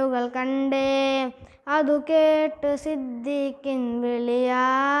ഇടപെടലുകൾ കണ്ടേ അതു കേട്ട് സിദ്ദീഖിൻ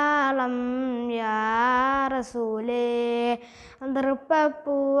വിളിയാളം യാ റസൂലേ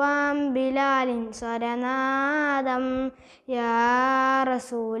നൃപ്പപ്പൂവാം ബിലാലിൻ സ്വരനാദം യാ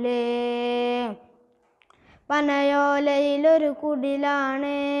റസൂലേ. പനയോലയിലൊരു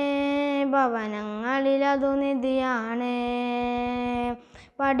കുടിലാണ് ഭവനങ്ങളിലതു നിധിയാണ്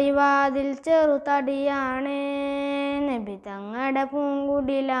പടിവാതിൽ ചെറുതടിയാണ് നബി തങ്ങളുടെ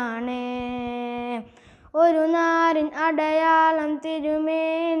പൂങ്കുടിലാണ് ഒരു നാരിൻ അടയാളം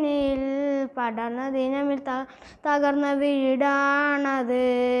തിരുമേനിയിൽ പടർന്ന ദിനമിൽ തകർന്ന വീടാണത്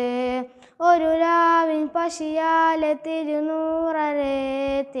ഒരു രാവിൻ പശിയാലെ തിരുനൂറരെ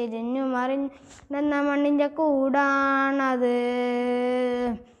തിരിഞ്ഞു മറിഞ്ഞെന്ന മണ്ണിൻ്റെ കൂടാണത്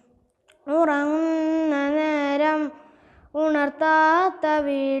ഉറങ്ങുന്ന നേരം ഉണർത്താത്ത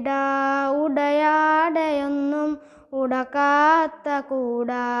വീടാ ഉടയാടയൊന്നും ഉടക്കാത്ത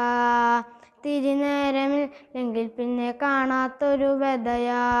കൂടാ തിരിനേരമില്ലെങ്കിൽ പിന്നെ കാണാത്തൊരു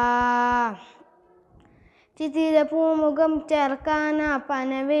വ്യതയാ ചിത്തിര പൂമുഖം ചേർക്കാനാ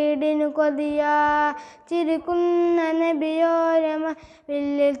പന വീടിനു കൊതിയാ ചിരിക്കുന്ന നബിയോരമ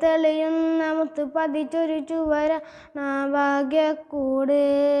വില്ലിൽ തെളിയുന്ന മുത്ത് പതിച്ചൊരു ചുവരാണ ഭാഗ്യക്കൂട്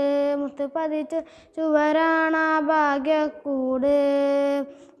മുത്ത് പതിച്ചൊരു ചുവരാണ ഭാഗ്യക്കൂട്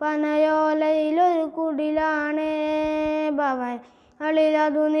പനയോലയിലൊരു കുടിലാണ് ഭവൻ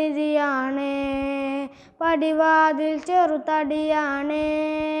അളിലതു നിധിയാണ് പടിവാതിൽ ചെറുതടിയാണ്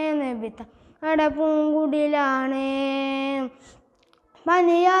നബി തങ്ങളുടെ പൂങ്കുടിലാണ്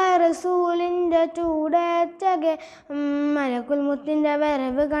പനിയായ റസൂലിൻ്റെ ചൂടേറ്റകെ മലക്കുൽ മുത്തിൻ്റെ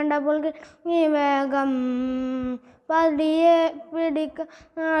വരവ് കണ്ടപ്പോൾ ഈ വേഗം പടിയെ പിടിക്ക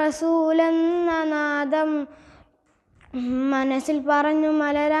റസൂലെന്ന നാദം മനസ്സിൽ പറഞ്ഞു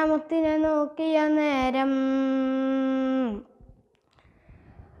മലരാമുത്തിനെ നോക്കിയ നേരം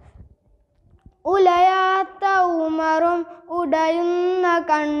ഉലയാത്ത ഉമറും ഉടയുന്ന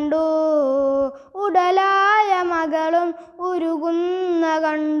കണ്ടു ഉടലായ മകളും ഉരുകുന്ന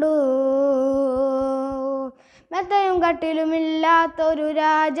കണ്ടു മെത്തയും കട്ടിലുമില്ലാത്തൊരു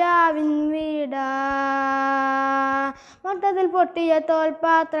രാജാവിൻ വീടാ മൊത്തത്തിൽ പൊട്ടിയ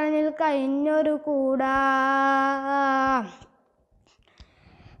തോൽപാത്രനിൽ കഴിഞ്ഞൊരു കൂടാ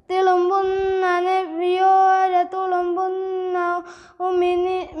തിളുമ്പുന്ന നബിയോര തുളുമ്പുന്ന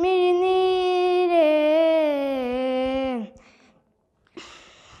മിഴിനീരേ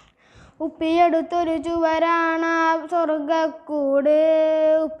ഉപ്പിയെടുത്തൊരു ചുവരാണ സ്വർഗക്കൂട്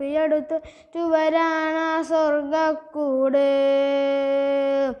ഉപ്പിയെടുത്ത് ചുവരാണ സ്വർഗക്കൂട്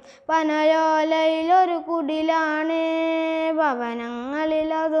പനയോലയിലൊരു കുടിലാണ്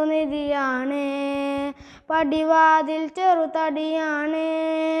ഭവനങ്ങളിലതു നിധിയാണ് പടിവാതിൽ ചെറുതടിയാണ്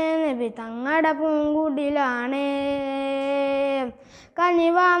നബി തങ്ങളുടെ പൂങ്കുടിലാണ്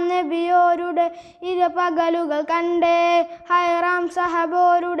കനിവാം നബിയോരുടെ ഇരപകലുകൾ കണ്ടേ ഹൈറാം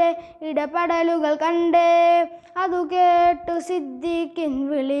സഹബോരുടെ ഇടപെടലുകൾ കണ്ടേ അതു കേട്ടു സിദ്ദീഖിൻ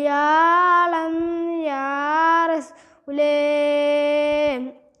വിളിയാളം യാ റസൂലേ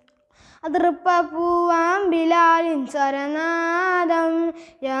അതൃപ്പൂവാം ബിലാലിൻ സ്വരനാദം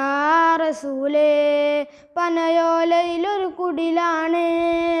യാ റസൂലേ പനയോലയിലൊരു കുടിലാണ്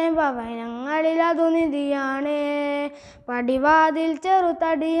ഭവനങ്ങളിലതു നിധിയാണ് പടിവാതിൽ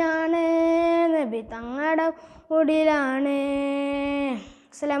ചെറുതടിയാണ് നബി തങ്ങളുടെ കുടിലാണ്.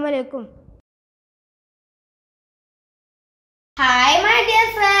 അസ്സലാമു അലൈക്കും. Hi my dear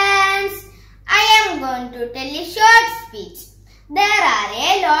friends, I am going to tell a short speech. There are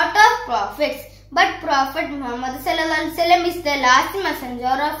a lot of prophets, but Prophet Muhammad ﷺ is the last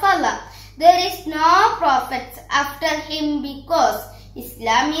messenger of Allah. There is no prophets after him because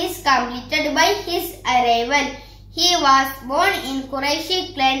Islam is completed by his arrival. He was born in Qurayshi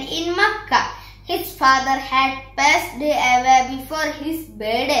clan in Makkah. His father had passed away before his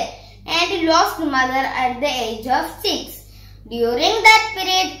birthday and lost mother at the age of 6. During that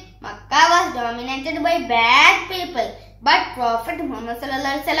period, Makkah was dominated by bad people, but Prophet Muhammad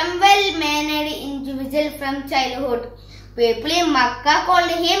sallallahu alaihi wasallam well-mannered individual from childhood. People in Makkah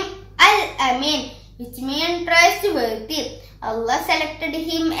called him Al-Amin, which means trustworthy. Allah selected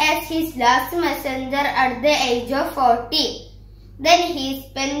him as his last messenger at the age of 40. Then he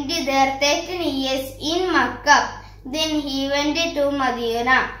spent there 13 years in Makkah. Then he went to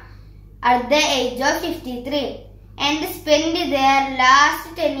Medina at the age of 53 and spent there last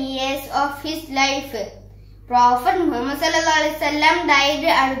 10 years of his life. Prophet Muhammad sallallahu alaihi wasallam died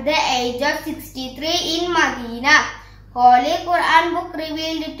at the age of 63 in Medina. Holy Quran book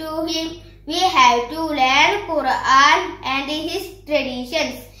revealed to him. We have to learn Quran and his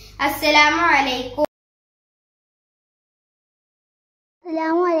traditions. Assalamu alaikum.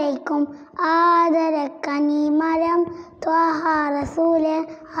 അസ്സലാമു അലൈക്കും. ആദരക്കനി മരം ത്വഹ റസൂലെ,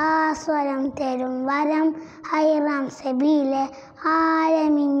 ആസ്വരം തരും വരം ഹൈറാം സബീലെ,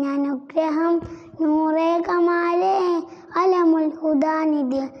 ആലമിൻ അനുഗ്രഹം നൂറേ കമാലെ, അലമുൽ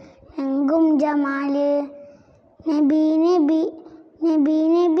ഹുദാനിധി എങ്കും ജമാല്. നബി നബി നബി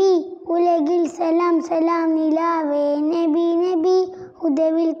നബി ഉലകിൽ സലാം സലാം നിലാവേ, നബി നബി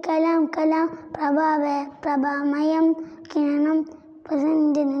ഉദവിൽ കലാം കലാം പ്രഭാവേ, പ്രഭാമയം കിരണം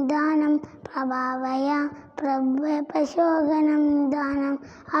പ്രസന്റ് നിദാനം പ്രഭാവയ, പ്രശോകനം നിദാനം.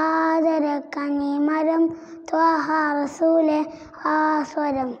 ആദരക്കനി മരം ത്വഹ റസൂലെ,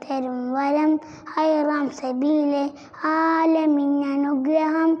 ആസ്വരം തരും വരം ഹൈറാം സബീലെ, ആലമിൻ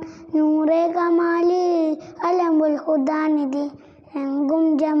അനുഗ്രഹം നൂറേ കമാല്, അലമുൽ ഹുദാനിധി എങ്കും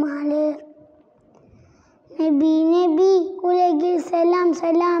ജമാല്. നബി നബി ഉലകിൽ സലാം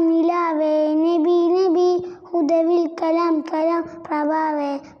സലാം നിലാവേ, നബി നബി ഉദവിൽ കലാം കലാം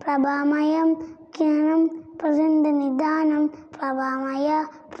പ്രഭാവേ, പ്രഭാമയം കിരണം പ്രസന്റ് നിദാനം പ്രഭാമയ,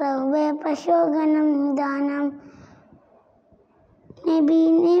 പ്രശോകനം നിദാനം. നബി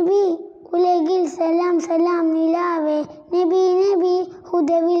നബി ഉലകിൽ സലാം സലാം നിലാവേ, നബി നബി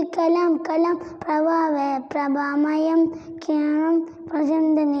ഉദവിൽ കലാം കലാം പ്രഭാവേ, പ്രഭാമയം കിരണം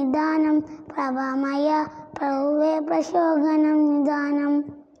പ്രസന്റ് നിദാനം പ്രഭാമയ, പ്രശോകനം നിദാനം.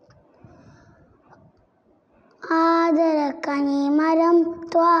 ആദരക്കനി മരം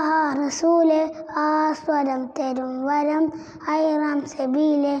ത്വഹ റസൂലെ, ആസ്വരം തരും വരം ഹൈറാം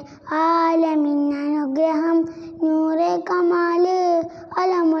സബീലെ, ആലമിൻ അനുഗ്രഹം നൂറേ കമാല്,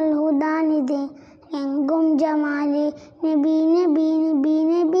 അലമുൽ ഹുദാനിധി എങ്കും ജമാല്. നബി നബി നബി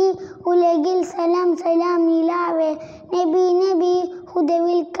നബി ഉലകിൽ സലാം സലാം നിലാവേ, നബി നബി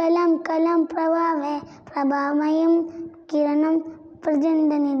ഉദവിൽ കലാം കലാം പ്രഭാവേ, പ്രഭാമയം കിരണം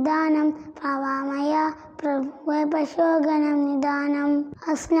പ്രചണ്ഡ നിദാനം പ്രഭാമയ, പ്രശോകനം നിദാനം.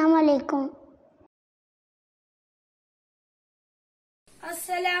 അസ്സലാമു അലൈക്കും.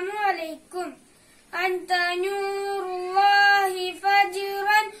 അസ്സലാമു അലൈക്കും. അൻത നൂറുല്ലാഹി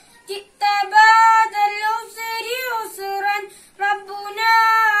ഫജ്റൻ ജിത്ത ബഅദൽ ഉസ്രി ഉസ്റൻ, റബ്ബുനാ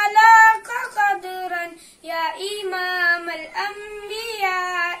അലാക ഖദ്റൻ യാ ഇമാമൽ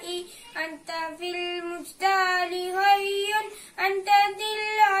അംബിയാഇ, അൻത ഫിൽ മുജ്താലി ഹയ്യുൻ, അൻത ദിൽ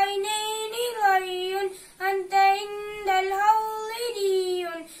ഐനൈനി ഹയ്യുൻ, أنت عند الهول دي،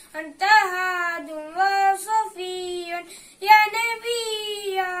 أنت هاد وصفي. يا نبي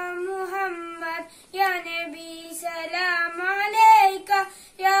يا محمد يا نبي سلام عليك،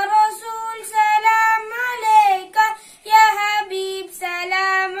 يا رسول سلام عليك، يا حبيب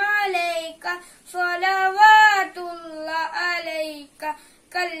سلام عليك، صلوات الله عليك.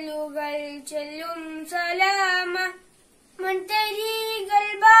 കല്ലുകൾ ചെല്ലും സലാമ, മൺതരികൾ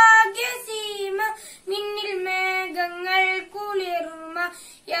ഭാഗ്യസീമ, മിന്നിൽ മേഘങ്ങൾ കുളിർമ.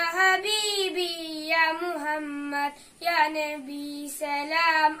 യാ ഹബീബി യാ മുഹമ്മദ് യാ നബി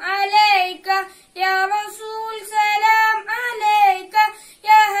സലാം അലൈക, യാ റസൂൽ സലാം അലൈക,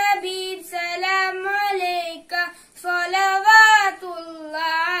 യാ ഹബീബ് സലാം അലൈക, സ്വലവാതുല്ലാഹി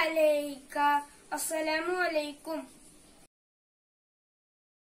അലൈക. അസ്സലാമു അലൈക്കും.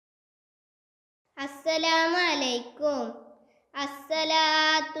 അസ്സലാമു അലൈക്കും.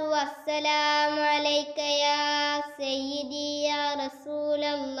 അസ്സലാത്തു വസ്സലാമു അലൈക യാ സയ്യിദി യാ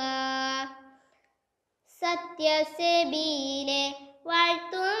റസൂലല്ലാഹ്. സത്യസബീലെ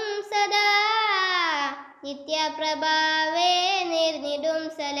വാഴ്ത്തും സദാ, നിത്യപ്രഭാവേ നേർന്നിടും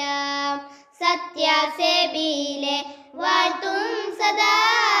സലാം. സത്യസബീലെ വാഴ്ത്തും സദാ,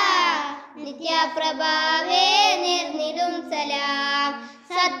 നിത്യപ്രഭാവേ നേർന്നിടും സലാം.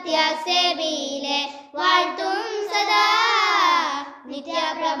 സത്യസേബിയിലെ വാഴ്ത്തും സദാ,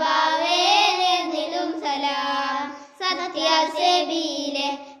 നിത്യപ്രഭാവേ നേർന്നിടും സലാം. സത്യസേബിയിലെ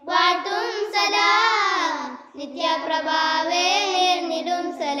വാഴ്ത്തും സദാ, നിത്യപ്രഭാവേ നേർന്നിടും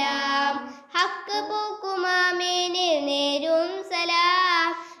സലാം. ഹക്ക് പൂക്കുമാമേ നേരും സലാം.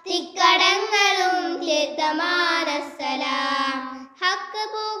 തിക്ക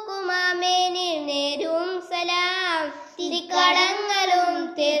തിക്കടങ്ങളും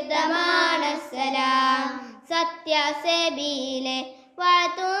തീർത്ഥമാണസ്സലാം. സത്യസേബിയിലെ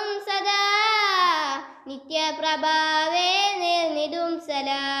വാഴ്ത്തും സദാ നിത്യപ്രഭാവേ നേർന്നിടും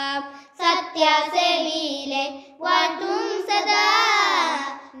സലാം. സത്യസേബിയിലെ വാഴ്ത്തും സദാ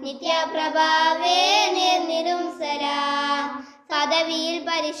നിത്യപ്രഭാവേ നേർന്നിടും സലാം. പദവിയിൽ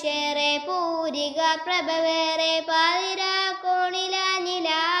പരിശേറെ പൂരിക പ്രഭവേറെ പാതിരാ കോണില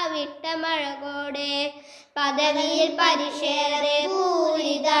നിലാവിട്ട മഴകോടെ. പദവിയിൽ പരിശേറെ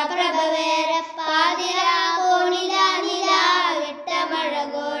പൂരിക പ്രഭവേറെ പാതിരാ കോണില നിലാവിട്ട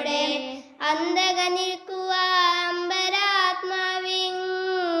മഴകോടെ. അന്തക നിൽക്കുക അമ്പരാത്മാവിൻ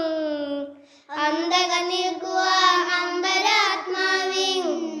അന്തക നിൽക്കുക അമ്പരാത്മാവിൻ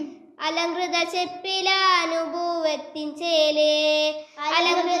അലങ്കൃത ചെപ്പിലാനുഭൂവത്തിൻ ചേലേ.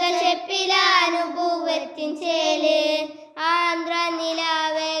 അലങ്കൃത ചെപ്പിലാനുഭൂവത്തിൻ ചേലേ. ആന്ധ്ര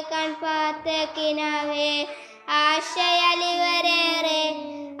നിലാവേ കൺപാത്ത കിനാവേ ആശയലിവരേറെ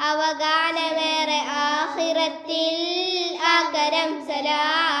അവഗാനമേറെ. ആഖിറത്തിൽ ആകരം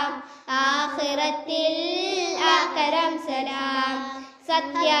സലാം ആഖിറത്തിൽ ആകരം സലാം.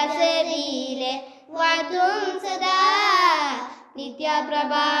 സത്യസേബിയിലെ വാഴ്ത്തും സദാ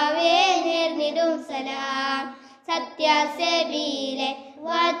നിത്യപ്രഭാവേ നേർന്നിടും സലാം. സത്യസേബിയിലെ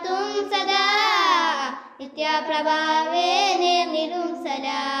വാഴ്ത്തും സദാ നിത്യപ്രഭാവേ നേർന്നിടും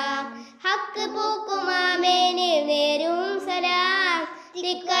സലാം. ഹക്ക് പൂക്കുമാമേ നേരും സലാം.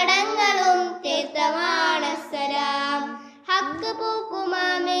 തിക്കടങ്ങളും തീർത്ഥമാണസ്സലാം. ഹക്ക്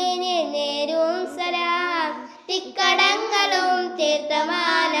പൂക്കുമാമേ നേരും സലാം. തിക്കടങ്ങളും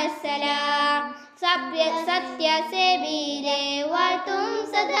തീർത്ഥമാണസ്സലാം. സത്യസേബിയിലെ വാഴ്ത്തും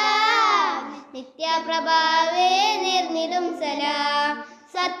സദാ നിത്യപ്രഭാവേ നേർന്നിടും സലാം.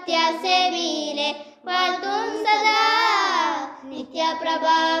 സത്യസേബിയിലെ വാഴ്ത്തും സദാ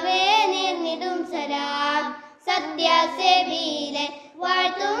നിത്യപ്രഭാവേ നേർന്നിടും സലാം. സത്യസേബിയിലെ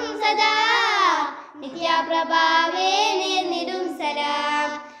വാഴ്ത്തും സദാ നിത്യപ്രഭാവേ നേർന്നിടും സലാം.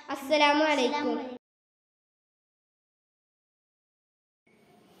 അസ്സലാമു അലൈക്കും.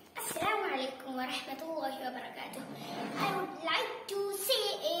 Assalamu alaikum wa rahmatullahi wa barakatuh. I would like to say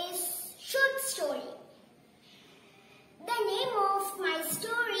a short story. The name of my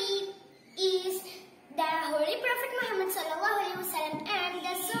story is The Holy Prophet Muhammad sallallahu alaihi wasallam and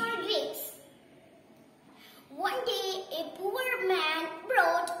the Sour Grapes. One day a poor man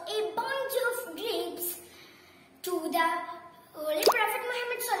brought a bunch of grapes to the Holy Prophet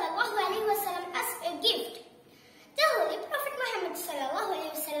Muhammad sallallahu alaihi wasallam as a gift. The Holy Prophet Muhammad sallallahu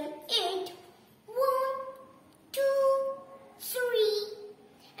alaihi wasallam ate 1, 2, 3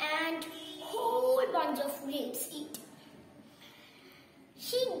 and whole bunch of grapes eat.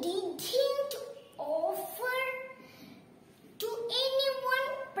 He didn't offer to anyone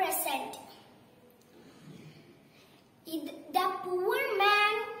present. The poor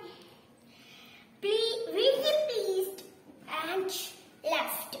man really pleased and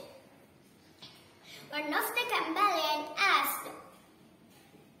left. One of the companions asked,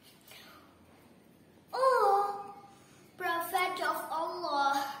 "Oh, Prophet of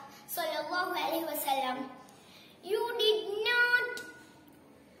Allah, sallallahu alaihi wasallam, you did not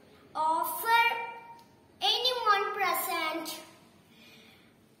offer anyone present."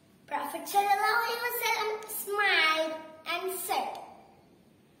 Prophet sallallahu alaihi wasallam smiled and said,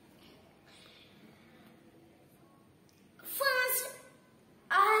 "First,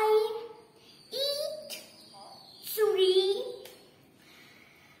 I eat 3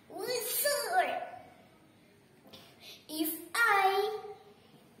 will serve. If I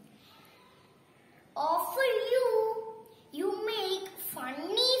offer you, you make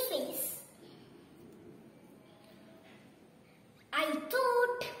funny face. I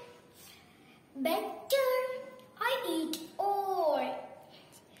thought better I eat all."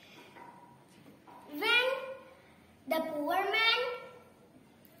 When the poor man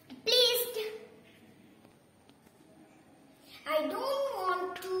pleased, I don't want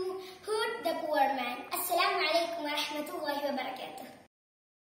to hurt the poor man. Assalamu alaikum wa rahmatullahi wa barakatuh.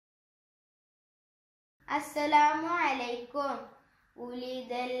 السلام عليكم.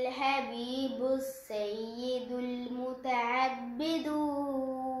 ولد الحبيب السيد المتعبد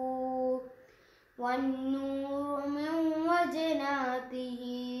والنور من وجناته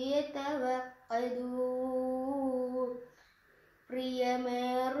يتوقد.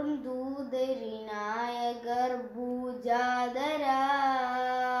 പ്രിയമേറും ദൂതരിനായ ഗർഭൂജാതരായി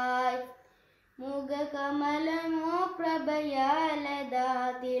മുഖകമലമോ പ്രഭയാലതാ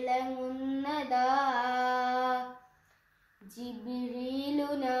തിളങ്ങുന്നതാ. ജിബ്രീലു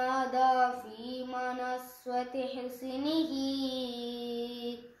നാദാ ഫീ മനസ്വതി ഹുസ്നിഹി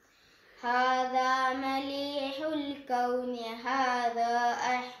هذا مليح الكون هذا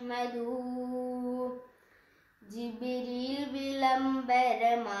أحمد ജിബ്രീൽ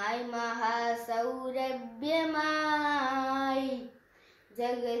വിളംബരമായി മഹാസൗരഭ്യമായി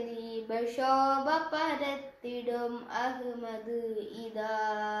ജഗദീപ ശോഭ പരത്തിടും Ahmad ഇതാ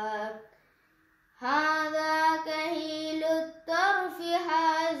ഹാദാ കഹീലു തർഫി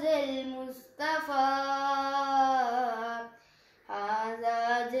hazel Mustafa ഹാദാ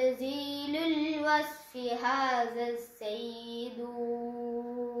ജസീലുൽ വസ്ഫി ഹാസ സയ്യിദു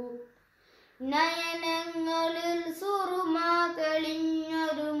നയനങ്ങളിൽ സുറുമ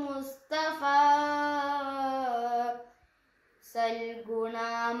തെളിഞ്ഞൊരു മുസ്തഫ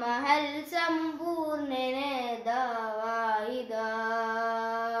സൽഗുണമഹൽ സമ്പൂർണ്ണ നേതാവായിതാ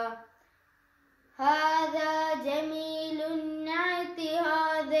ഹാദാ ജമീലുൻ നഅതി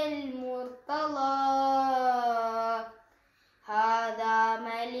ഹാദൽ മുർത്തളാ ഹാദാ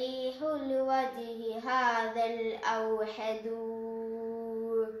മലീഹുൽ വജ്ഹി ഹാദൽ ഔഹദു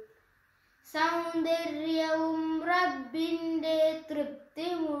സൗന്ദര്യവും റബ്ബിന്റെ തൃപ്തി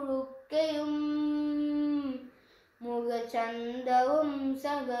മുഴുക്കയും മുഖചന്തവും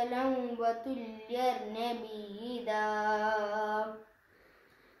സകലം വതുല്യർ നബീദാ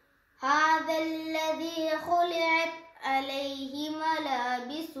ഹാദല്ലദീ ഖുലിഅത് അലൈഹി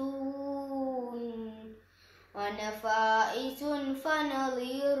മലാബിസൂൻ വനഫായിസുൻ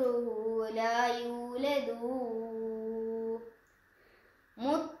ഫനളീറുഹു ലാ യൂലദൂ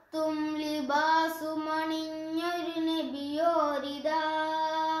മുത്തും ലിബാസുമണിഞ്ഞൊരു നബിയോരിതാ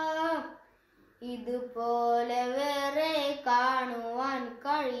ഇതുപോലെ വേറെ കാണുവാൻ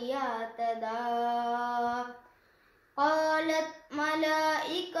കഴിയാത്തതാ ഖാലത്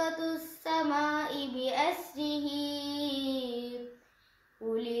മലായികതുസ് സമാഇ ബിഅസ്രിഹി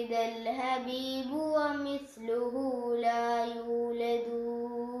ഉലിദൽ ഹബീബു വമിസ്ലുഹു ലാ യൂലദു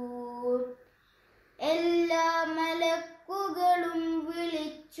എല്ലാ മലക്കുകളും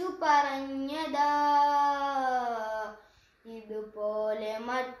വിളിച്ചു പറഞ്ഞതാ ഇതുപോലെ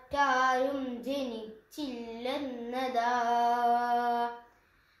മറ്റാരും ജനിച്ചില്ലെന്നതാ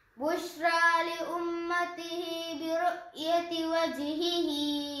ബുശ്റാലി ഉമ്മതിഹി ബിറുയതി വജ്ഹിഹി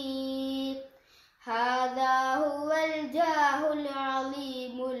ഹാദാ ഹുവൽ ജാഹുൽ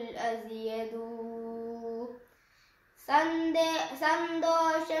അലീമുൽ അസിയദു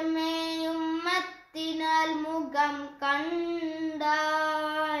സന്തോഷമേയുമ്മത്തിനാൽ മുഖം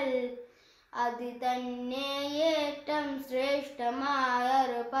കണ്ടാൽ അത് തന്നെ ഏറ്റവും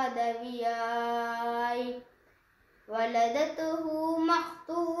ശ്രേഷ്ഠമായൊരു പദവിയായി വലദതുഹു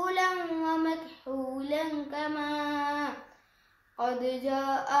മഖ്തൂലൻ വമക്ഹൂലൻ കമാ ഖദ്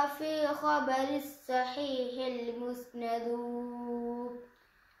ജാഅ ഫീ ഖബരിസ് സഹീഹിൽ മുസ്നദു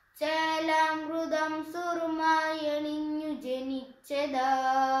ചേലാമൃതം സുറുമായണിഞ്ഞു ജനിച്ചതാ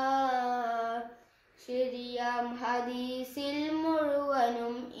ശരിയാം ഹദീസിൽ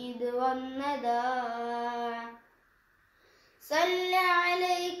മുഴുവനും ഇത് വന്നതാ സല്ല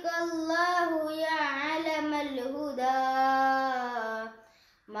അലൈക അല്ലാഹു യാ അലമൽ ഹുദാ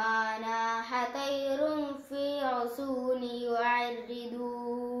മാനാഹ തൈറും ഫീ ഉസൂനി യുഅർരിദു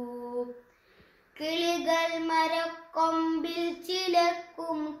കിളികൾ മരക്കൊമ്പിൽ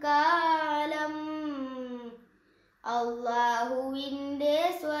ചിലക്കും കാലം അല്ലാഹുവിൻ്റെ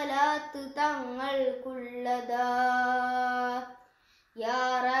സ്വലാത്ത് തങ്ങൾക്കുള്ളതാ യാ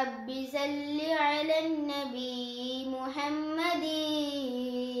റബ്ബി സല്ലി അലൻ നബി മുഹമ്മദി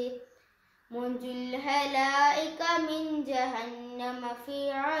മുൻജിൽ ഹലായിക മിൻ ജഹന്നമ ഫീ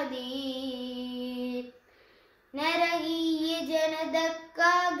അദീ നരകീയ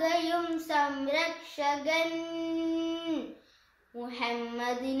ജനതക്കാകയും സംരക്ഷകൻ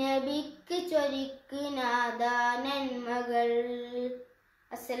മുഹമ്മദ് നബിക്ക് ചൊരിക്ക് നാദാ നന്മകൾ.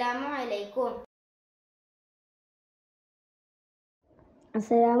 അസ്സലാമു അലൈക്കും.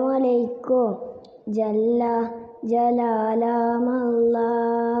 അസ്സലാമു അലൈക്കും. ജല്ല ജലാലാമല്ലാ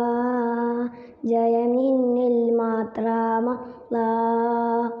ജയമിന്നിൽ മാത്രമല്ലാ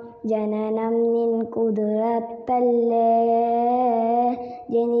ജനനം നിൻ കുതിരത്തല്ലേ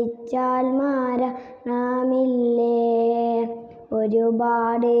ജനിച്ചാൽ മരണമില്ലേ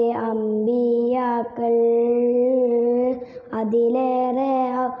ഒരുപാട് അമ്പിയാക്കൾ അതിലേറെ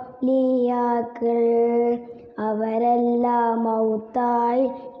ഔലിയാക്കൾ അവരെല്ലാം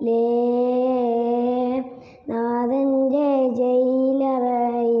മൗത്തായില്ലേ നാഥൻ്റെ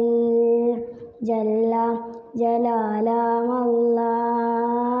ജയിലറയിൽ ജല്ല ജലാലാമല്ലാ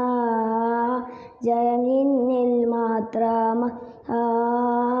ജയമിന്നിൽ മാത്രമല്ലാ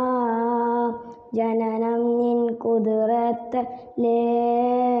ജനനം നിൻ കുതിരത്തല്ലേ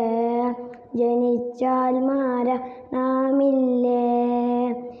ജനിച്ചാൽ മരണമില്ലേ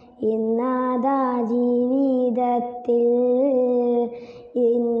ഇന്നതാ ജീവിതത്തിൽ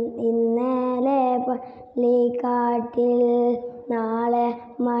ഇന്നലെ പള്ളിക്കാട്ടിൽ നാളെ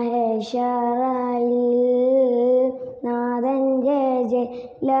മഹേശറയിൽ നാഥൻ്റെ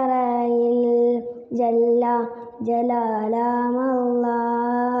ജയിലറയിൽ ജല്ല ജലാലമല്ല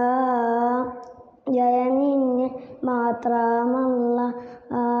ജയമിന് മാത്രമല്ല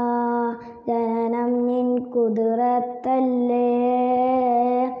ജനനം നിൻ കുതിരത്തല്ലേ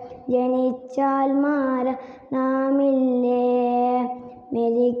ജനിച്ചാൽ മരണമില്ലേ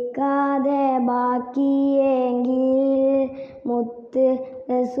മരിക്കാതെ ബാക്കിയെങ്കിൽ മുത്ത്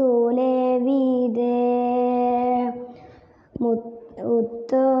റസൂലേ വീതേ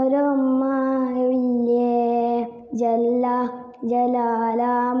ഉത്തരമില്ലേ ജല്ല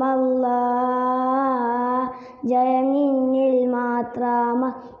ജലാലമല്ല ജയമിന്നിൽ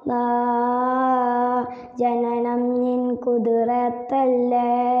മാത്രമല്ല ജനനം നിൻ കുതിരത്തല്ലേ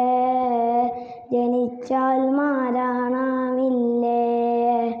ജനിച്ചാൽ മരണമില്ലേ.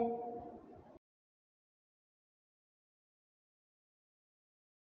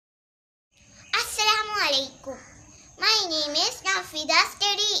 Assalamu alaikum. My name is Nafida,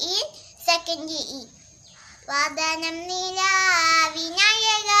 study in 2nd GE. വാദനം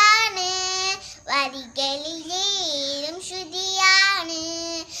നിലാവിനായകാണ് വരികളിലേറും ശ്രുതിയാണ്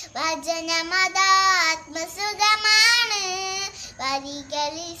വചനമതാത്മസുഖമാണ്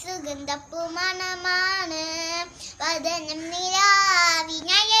വരികളിൽ സുഗന്ധപ്പുമണമാണ് വദനം നിലാവിനായകാണ്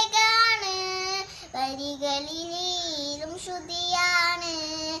വരികളിലേറും ശ്രുതിയാണ്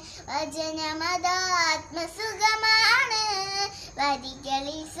വചനമതാത്മസുഖമാണ്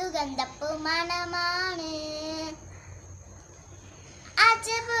വരികളിൽ സുഗന്ധപ്പുമണമാണ്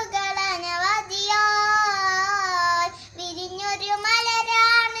അജബുകൾ അനവധിയാൽ വിരിഞ്ഞൊരു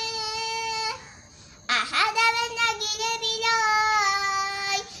മലരാണ് അഹദവൻ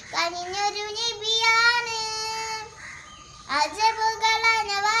അഖിലരിലായി കനിഞ്ഞൊരു നബിയാണ് അജബുകൾ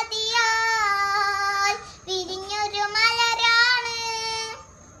അനവധിയാൽ വിരിഞ്ഞൊരു മലരാണ്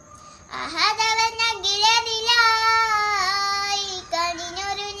അഹദവൻ അഖിലരിലായി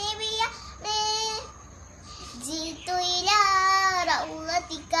കനിഞ്ഞൊരു നബിയാണ് ജിത്തു ഇലാ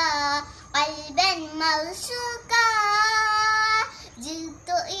റൗളതിക ഖൽബൻ മൗശൂക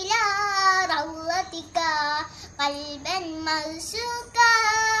ജിത്തു ഇലാ റൗളതിക ഖൽബൻ മൗശൂക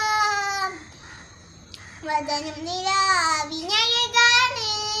വദനം നിലാവിനയകാണ്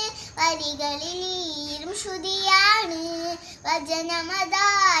വരികളിലും ശ്രുതിയാണ്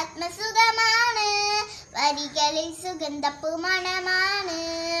വചനമതാത്മസുഖമാണ് വരികളിൽ സുഗന്ധപ്പുമണമാണ്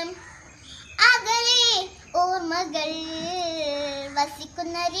അകലെ ഓർമ്മകൾ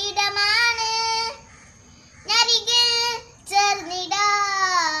വസിക്കുന്നൊരിടമാണ് നരികിൽ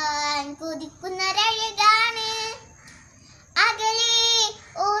ചേർന്നിടാൻ കൊതിക്കുന്നൊരഴകാണ് അകലെ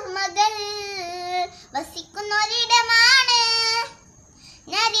ഓർമ്മകൾ വസിക്കുന്നൊരിടമാണ്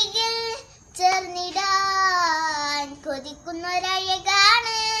നരികിൽ ചേർന്നിടാൻ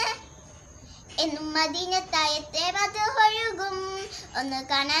കൊതിക്കുന്നൊരഴകാണ് എന്നും മദീനത്തായത്തെ മധുഹൊഴുകും ഒന്ന്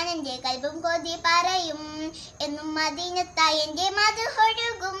കാണാൻ എൻ്റെ കൽബും കൊതി പറയും എന്നും മദീനത്തായ എൻ്റെ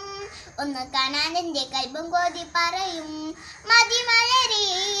മധുഹൊഴുകും ഒന്ന് കാണാൻ എൻ്റെ കൽബും കൊതി പറയും മതിമലരി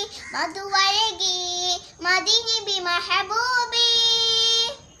മധുവഴകി മദിനിബി മഹബൂബി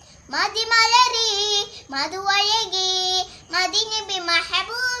മതിമലരി മധുവഴകി മദിനിബി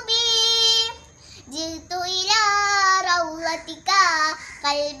മഹബൂബി ജിത്തു ഇലാ റൗളതിക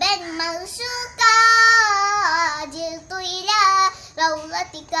ഖൽബൻ മൗശൂക ജിത്തു ഇലാ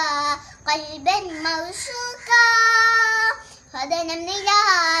റൗളതിക ഖൽബൻ മൗശൂക വദനം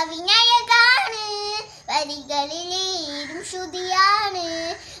നിലാവിനയകാണ് വരികളിലേറും ശ്രുതിയാണ്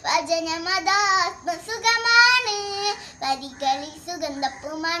വചനമതാത്മസുഖമാണ് വരികളിൽ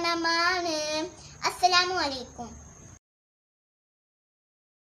സുഗന്ധപ്പുമണമാണ്. അസ്സലാമു അലൈക്കും.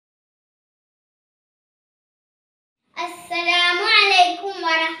 Assalamu alaikum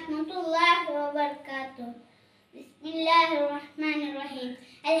wa rahmatullahi wa barakatuh. Bismillahir Rahmanir Rahim.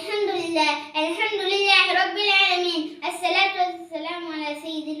 Alhamdulillah Rabbil Alamin. Assalatu wassalamu ala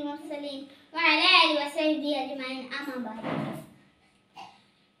sayyidil mursalin wa ala alihi wa sahbihi ajma'in. Amma ba'd.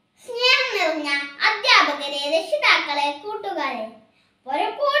 സ്നേഹം നിറഞ്ഞ അധ്യാപകരെ, രക്ഷിതാക്കളെ, കൂട്ടുകാരെ,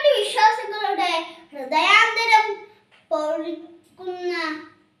 പലപ്പോഴും വിശ്വാസികളുടെ ഹൃദയാന്തരം പൊഴിക്കുന്ന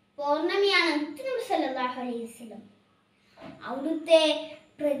പൗർണമിയാണ് നബി സല്ലല്ലാഹു അലൈഹി വസല്ലം. അവിടുത്തെ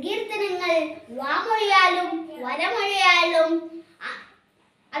പ്രകീർത്തനങ്ങൾ വാമൊഴിയാലും വരമൊഴിയാലും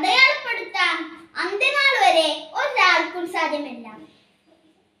അടയാളപ്പെടുത്താൻ അന്ത്യനാൾ വരെ ഒരാൾക്കും സാധ്യമല്ല.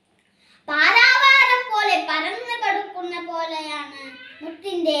 പാരാവാരം പോലെ പരന്നു കിടക്കുന്ന പോലെയാണ്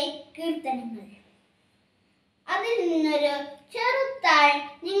മുത്തിന്റെ കീർത്തനങ്ങൾ. അതിൽ നിന്നൊരു ചെറുത്താൾ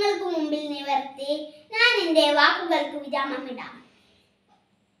നിങ്ങൾക്ക് മുമ്പിൽ നിവർത്തി ഞാൻ എൻ്റെ വാക്കുകൾക്ക് വിരാമമിടാം.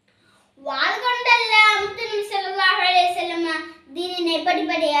 വാൾ കൊണ്ടല്ല മുത്തുനബി സല്ലല്ലാഹു അലൈഹി വസല്ലം ദീനിനെ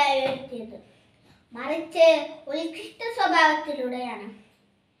പടിപടിയായി ഉയർത്തിയത്, മറിച്ച് ഉത്കൃഷ്ട സ്വഭാവത്തിലൂടെയാണ്.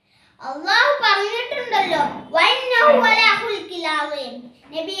 അള്ളാഹു പറഞ്ഞിട്ടുണ്ടല്ലോ,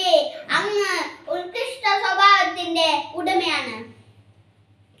 നബിയെ അങ്ങ് ഉത്കൃഷ്ട സ്വഭാവത്തിന്റെ ഉടമയാണ്.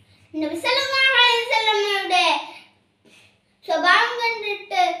 നബി സല്ലല്ലാഹു അലൈഹി വസല്ലമയുടെ സ്വഭാവം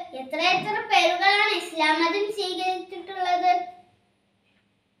കണ്ടിട്ട് എത്ര പേരുകളാണ് ഇസ്ലാം മതം സ്വീകരിച്ചിട്ടുള്ളത്.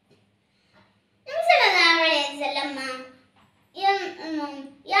 നബി സല്ലല്ലാഹു അലൈഹി വസല്ലമ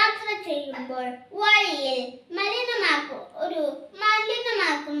യാത്ര ചെയ്യുമ്പോൾ വഴിയിൽ മലിനമാക്കുന്ന ഒരു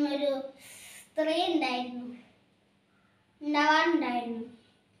സ്ത്രീ ഉണ്ടാവാറുണ്ടായിരുന്നു.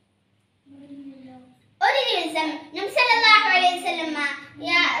 ഒരു ദിവസം നബി സല്ലല്ലാഹു അലൈഹി വസല്ലമ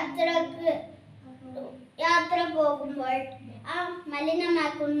യാത്ര പോകുമ്പോൾ ആ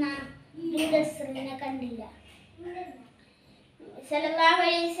മലിനമാക്കുന്ന സ്ത്രീനെ കണ്ടില്ല. സല്ലല്ലാഹു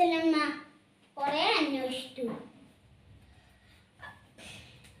അലൈഹി വസല്ലമ കുറെ അന്വേഷിച്ചു.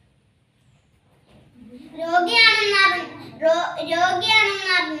 രോഗിയാണെന്ന്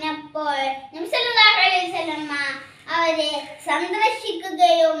അറിഞ്ഞപ്പോൾ നബി സല്ലല്ലാഹു അലൈഹി വസല്ലമ അവരെ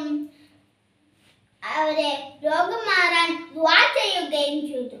സന്ദർശിക്കുകയും അവരെ രോഗം മാറാൻ ദുആ ചെയ്യുകയും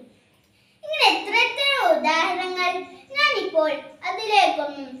ചെയ്തു. ഇങ്ങനെ എത്ര ഉദാഹരണങ്ങൾ, ഞാനിപ്പോൾ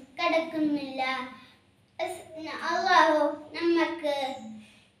അതിലേക്കൊന്നും കടക്കുന്നില്ല. അല്ലാഹു നമ്മക്ക്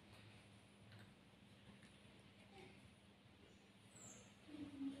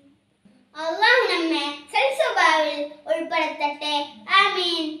നമ്മെ സൽസ്വഭാവിൽ ഉൾപ്പെടുത്തട്ടെ.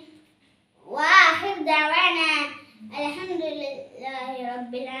 ആമീൻ. വാഹിർ ദഅവാന അൽഹംദുലില്ലാഹി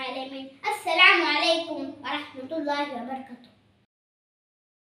റബ്ബിൽ ആലമീൻ. അസ്സലാമു അലൈക്കും വറഹ്മത്തുള്ളാഹി വബറകാതുഹു.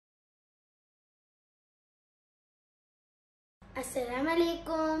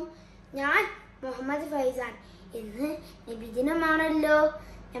 അസ്സലാമലൈക്കും. ഞാൻ മുഹമ്മദ് ഫൈസാൻ. ഇന്ന് നബിദിനമാണല്ലോ,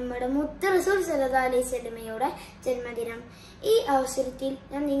 നമ്മുടെ മുത്ത് റസൂൽ സല്ലല്ലാഹു അലൈഹി വസല്ലമയുടെ ജന്മദിനം. ഈ അവസരത്തിൽ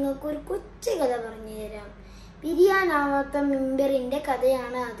ഞാൻ നിങ്ങൾക്ക് ഒരു കൊച്ചു കഥ പറഞ്ഞു തരാം. പിരിയാനാവാത്ത മിമ്പറിന്റെ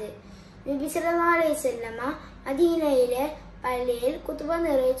കഥയാണ് അത്. നബി സല്ലല്ലാഹു അലൈഹി വസല്ലമ മദീനയിലെ പള്ളിയിൽ ഖുതുബ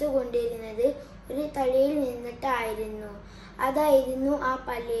നിർവഹിച്ചു കൊണ്ടിരുന്നത് ഒരു തലയിൽ നിന്നിട്ടായിരുന്നു. അതായിരുന്നു ആ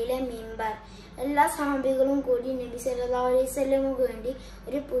പള്ളിയിലെ മിമ്പർ. എല്ലാ സഹാബികളും കൂടി നബി സല്ലല്ലാഹു അലൈഹി വസല്ലമക്ക് വേണ്ടി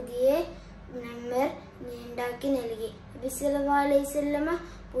ഒരു പുതിയ മെമ്പർ ഉണ്ടാക്കി നൽകി. നബി സല്ലല്ലാഹു അലൈഹി വസല്ലമ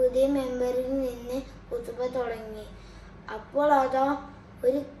പുതിയ മെമ്പറിൽ നിന്ന് ഖുതുബ തുടങ്ങി. അപ്പോൾ അതാ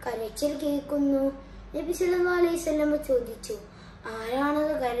ഒരു കരച്ചിൽ കേൾക്കുന്നു. നബി സല്ലല്ലാഹു അലൈഹി വസല്ലമ ചോദിച്ചു,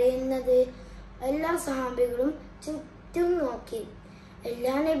 ആരാണത് കരയുന്നത്? എല്ലാ സഹാബികളും ചുറ്റും നോക്കി.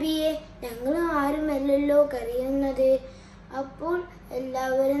 എല്ലാ നബിയെ, ഞങ്ങൾ ആരുമല്ലല്ലോ കരയുന്നത്. അപ്പോൾ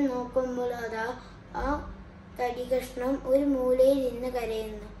എല്ലാവരും നോക്കുമ്പോൾ അതാ ആ തടി കഷ്ണം ഒരു മൂലയിൽ നിന്ന്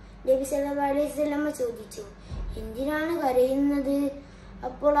കരയുന്നു. നബി സല്ലല്ലാഹു അലൈഹി വസല്ലമ ചോദിച്ചു, എന്തിനാണ് കരയുന്നത്?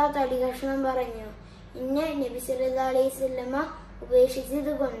 അപ്പോൾ ആ തടി കഷ്ണം പറഞ്ഞു, ഇന്നെ നബി സല്ലല്ലാഹു അലൈഹി വസല്ലമ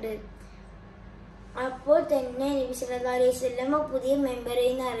ഉപേക്ഷിച്ചത് കൊണ്ട്. അപ്പോൾ തന്നെ നബി സല്ലല്ലാഹു അലൈഹി വസല്ലമ പുതിയ മെമ്പറിൽ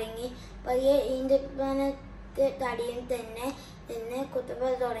നിന്ന് ഇറങ്ങി പതിയെ ഈന്തപ്പനത്തെ തടിയിൽ തന്നെ ഖുതുബ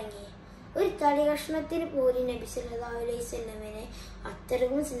തുടങ്ങി. ഒരു തടി കഷ്ണത്തിന് പോലും നബി സല്ലല്ലാഹു അലൈഹി വസല്ലമയെ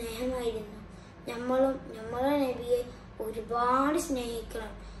അത്രയും സ്നേഹമായിരുന്നു. നമ്മളെ നബിയെ ഒരുപാട്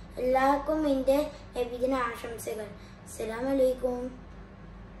സ്നേഹിക്കണം. എല്ലാവർക്കും എൻ്റെ നബിദിന ആശംസകൾ. അസ്സലാമു അലൈക്കും.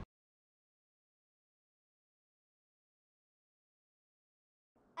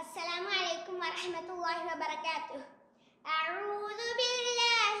 السلام عليكم ورحمة الله وبركاته. أعوذ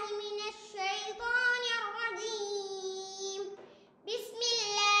بالله من الشيطان الرجيم. بسم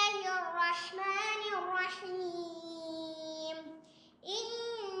الله الرحمن الرحيم.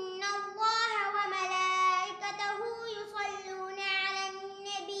 إن الله وملائكته يصلون على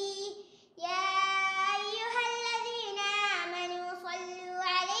النبي يا أيها الذين آمنوا صلوا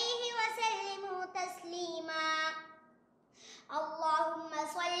عليه وسلموا تسليما. اللهم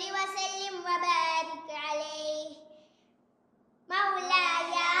صل وسلم وبارك عليه.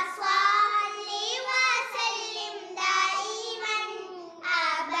 مولاي صل وسلم دائما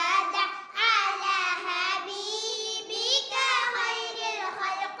أبدا على حبيبك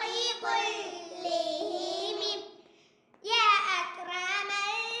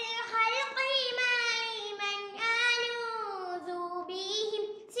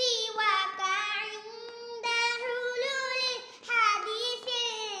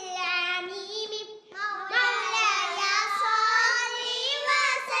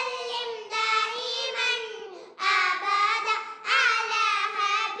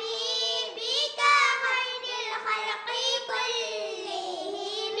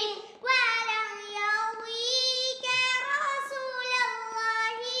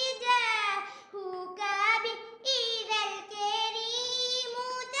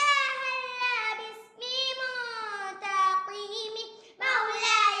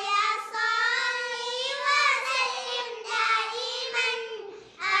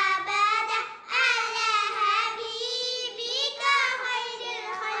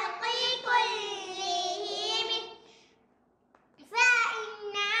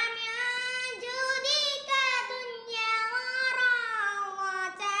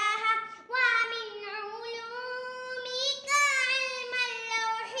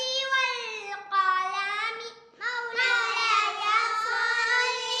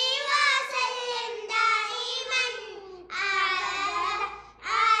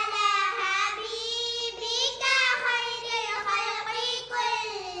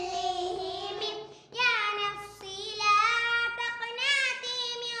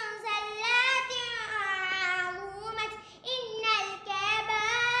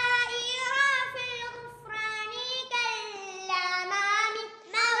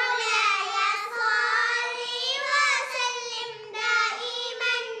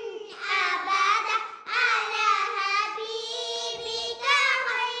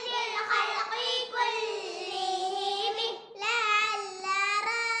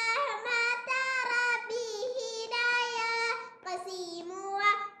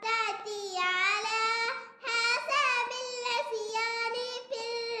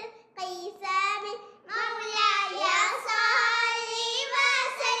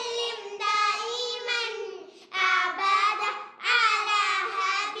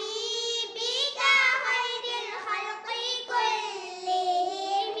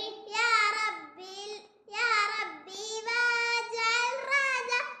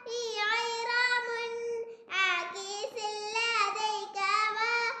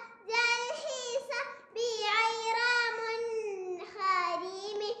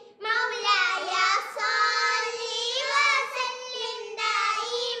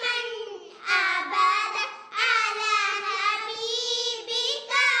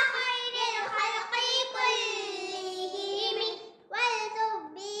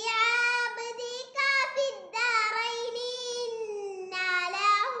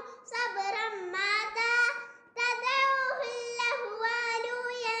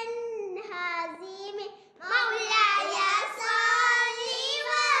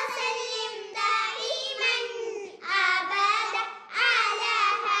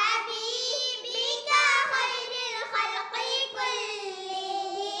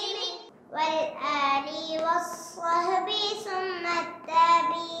والآل والصحب ثم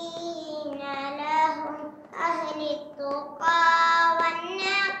التابعين لهم أهل التقى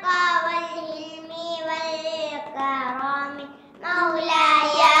والنقى والعلم والكرم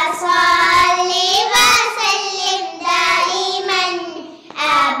مولاي صل وسلم دائما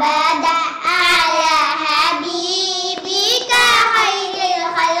أبدا على حبيبك خير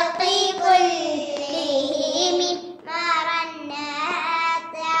الخلق كلهم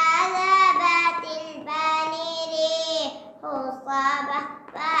مرنات عذابات البانر خصابة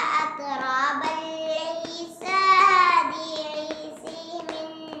وأطراب الحساد عيسي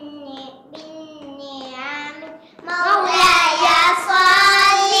مني بالنعم مولاي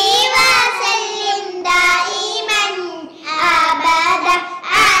صل وسلم دائما أبدا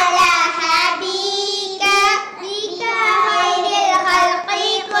على حبيبك خير الخلق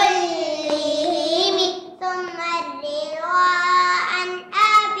كلهم ثم الرضا عن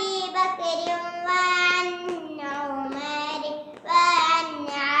أبي بكر وعن عمر وعن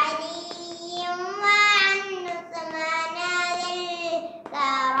علي وعن عثمان ذي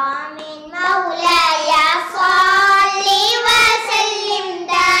الكرم مولاي صل وسلم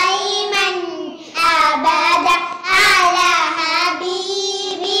دائما أبدا على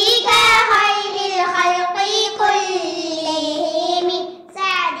حبيبك خير الخلق كلهم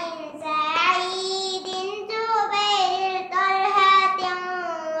سعد سعيد زبير طلحة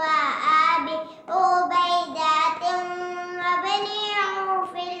وأبي عبيدة وابن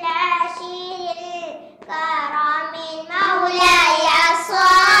عوف العشير الكرم مولاي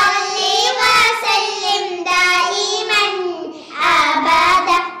صل وسلم دائما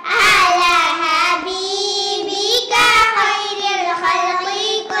أبدا على حبيبك خير الخلق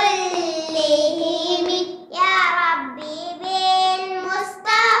كلهم يا ربي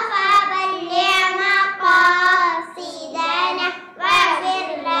بالمصطفى بلغ مقاصدنا واغفر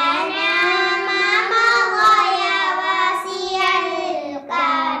لنا ما مضى يا واسع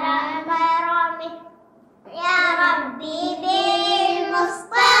الكرم يا ربي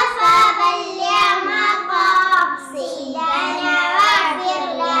بالمصطفى بلغ مقاصدنا واغفر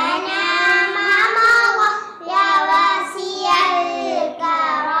لنا ما مضى يا واسع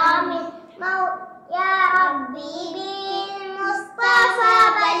الكرم يا ربي بالمصطفى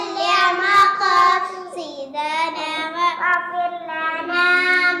بلغ مقاصدنا واغفر لنا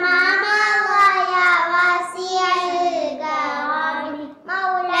ما مضى يا واسع الكرم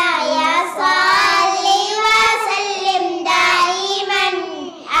مولاي صل وسلم دائما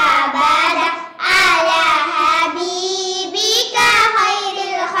أبدا على حبيبك خير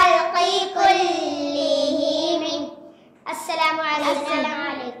الخلق كلهم السلام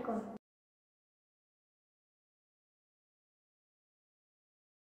عليكم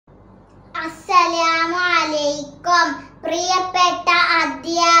അസ്സലാമു അലൈക്കും പ്രിയപ്പെട്ട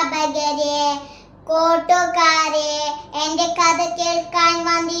അധ്യാപകരെ കൂട്ടുകാരെ എൻ്റെ കഥ കേൾക്കാൻ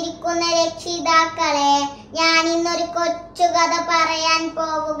വന്നിരിക്കുന്ന രക്ഷിതാക്കളെ ഞാൻ ഇന്നൊരു കൊച്ചു കഥ പറയാൻ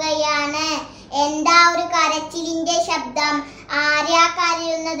പോവുകയാണ് എന്താ ഒരു കരച്ചിലിന്റെ ശബ്ദം ആരാ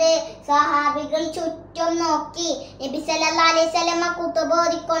കരയുന്നത് സ്വഹാബികൾ ചുറ്റും നോക്കി നബി സല്ലല്ലാഹു അലൈഹി വസല്ലമ ഖുതുബ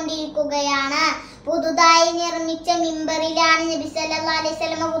ഓതിക്കൊണ്ടിരിക്കുകയാണ് പുതുതായി നിർമ്മിച്ച മിമ്പറിലാണ് നബി സല്ലല്ലാഹു അലൈഹി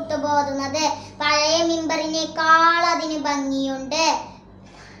വസല്ലമ ഖുതുബ ഓതുന്നത് പഴയ മിമ്പറിനേക്കാൾ അതിന് ഭംഗിയുണ്ട്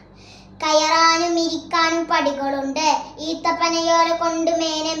കയറാനും ഇരിക്കാനും പടികളുണ്ട് ഈത്തപ്പനയോല കൊണ്ട്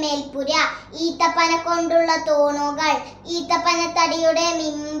മേനെ മേൽപ്പുര ഈത്തപ്പന കൊണ്ടുള്ള തൂണുകൾ ഈത്തപ്പന തടിയുടെ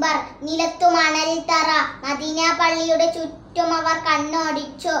മിമ്പർ നിലത്തു മണൽ തറ മദീന പള്ളിയുടെ ചുറ്റും അവർ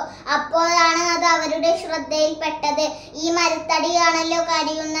കണ്ണോടിച്ചു അപ്പോഴാണ് അത് അവരുടെ ശ്രദ്ധയിൽപ്പെട്ടത് ഈ മരത്തടിയാണല്ലോ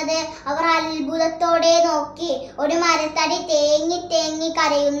കരയുന്നത് അവർ അത്ഭുതത്തോടെ നോക്കി ഒരു മരത്തടി തേങ്ങി തേങ്ങി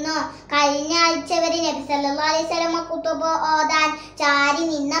കരയുന്നു കഴിഞ്ഞ ആഴ്ച വരെ നബി സല്ലല്ലാഹു അലൈഹി വസല്ലമ ഖുതുബ ഓതാൻ ചാരി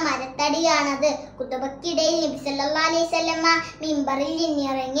നിന്ന മരത്തടിയാണത് ഖുതുബക്കിടയിൽ നബി സല്ലല്ലാഹു അലൈഹി വസല്ലമ മിമ്പറിൽ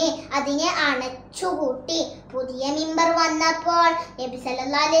നിന്നിറങ്ങി അതിനെ അണച്ചുകൂട്ടി പുതിയ മിമ്പർ വന്നപ്പോൾ നബി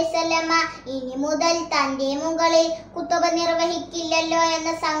സല്ലല്ലാഹു അലൈഹി വസല്ലമ ഇനി മുതൽ തന്റെ മുകളിൽ ഖുതുബ നിർവഹിക്കില്ലല്ലോ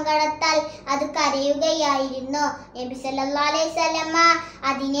എന്ന സങ്കടത്താൽ അത് കരയുകയായിരുന്നു നബി സല്ലല്ലാഹു അലൈഹി വസല്ലമ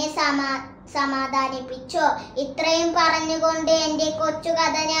അതിനെ സമാധാനിപ്പിച്ചു ഇത്രയും പറഞ്ഞുകൊണ്ട് എൻ്റെ കൊച്ചു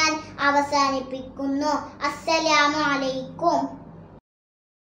കഥ ഞാൻ അവസാനിപ്പിക്കുന്നു അസ്സലാമു അലൈക്കും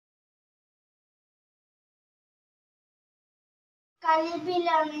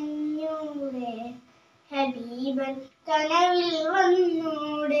കൽബിലണഞ്ഞൂടെ ഹബീബൻ കനവിൽ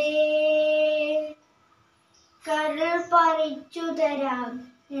വന്നൂടെ കരൾ പറിച്ചു തരാം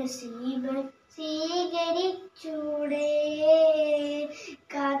നസീബൻ സ്വീകരിച്ചൂടെ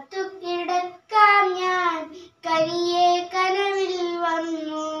കാത്തുകിടക്കാം ഞാൻ കനിയെ കനവിൽ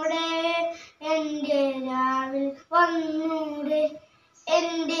വന്നൂടെ എൻ്റെ രാവിൽ വന്നൂടെ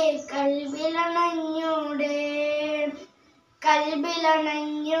എൻ്റെ കൽബിലണഞ്ഞൂടെ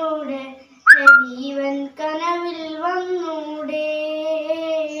ഹബീബൻ കനവിൽ വന്നൂടെ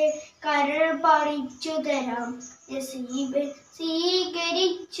കരൾ പറിച്ചു തരാം നസീബ്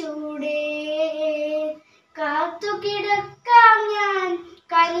സ്വീകരിച്ചൂടെ കാത്തു കിടക്കാം ഞാൻ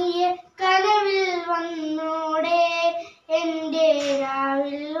കനിയെ കനവിൽ വന്നൂടെ എൻ്റെ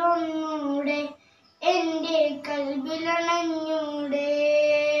രാവിൽ വന്നൂടെ എൻ്റെ കൽബിലണഞ്ഞൂടെ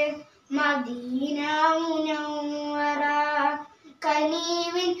മദീന മുനവ്വറ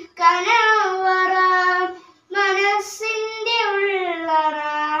കനീവിൻ കനവറ മനസ്സിൻ്റെ ഉള്ളറ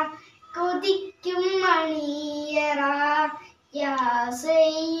കൊതിക്കും മണിയറ യാ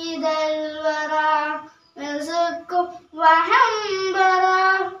സയ്യിദൽ വറ റസൂക്കും വഹംബറ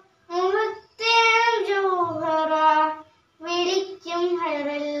മുഹത്തേം ജൗഹറ വിളിക്കും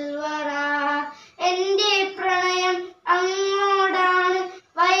ഹൈറൽ വറ എൻ്റെ പ്രണയം അങ്ങോടാണ്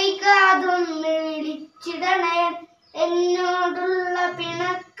വൈകാതൊന്ന് വിളിച്ചിടണേ എന്നോടുള്ള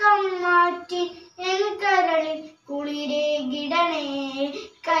പിണക്കം മാറ്റി എൻ കരളിൽ കുളിരേകിടണേ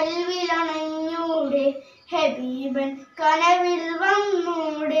കൽവിലണഞ്ഞൂടെ ഹബീബൻ കനവിൽ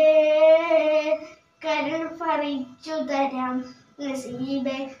വന്നൂടെ കരൾ പറിച്ചു തരാം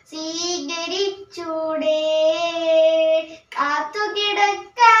നസീബെ സ്വീകരിച്ചൂടെ കാത്തു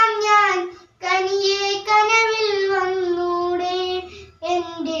കിടക്കാം ഞാൻ കനിയെ കനവിൽ വന്നൂടെ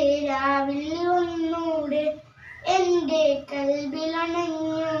എൻ്റെ രാവിൽ വന്നൂടെ എൻ്റെ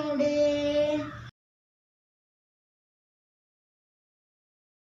കൽബിലണഞ്ഞൂടെ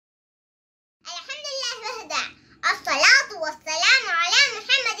الحمد لله وحده الصلاة والسلام على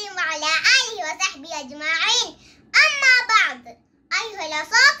محمد وعلى آله وصحبه أجمعين أما بعد أيها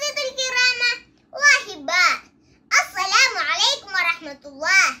الأساتذة الكرام وأحباء السلام عليكم ورحمة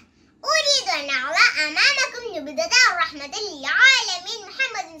الله أريد أن أعلى أمامكم نبذة الرحمة للعالمين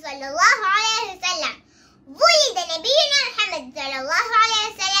محمد صلى الله عليه وسلم ولد نبينا محمد صلى الله عليه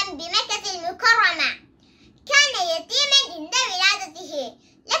وسلم بمكة المكرمة كان يتيما عند ولادته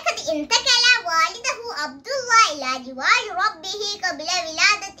لقد انتقل والده عبد الله إلى جوار ربه قبل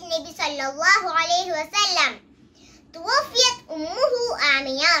ولادة النبي صلى الله عليه وسلم توفيت أمه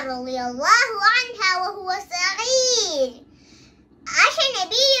آمنة رضي الله عنها وهو صغير عاش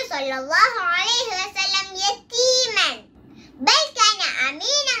النبي صلى الله عليه وسلم يتيما بل كان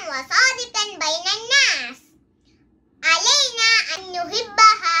أمينا وصادقا بين الناس علينا أن نحب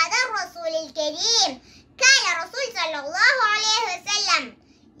هذا الرسول الكريم قال رسول صلى الله عليه وسلم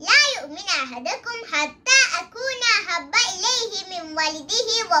لا يؤمن أحدكم حتى أكون أحب إليه من والده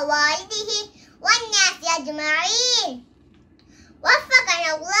ووالده والناس أجمعين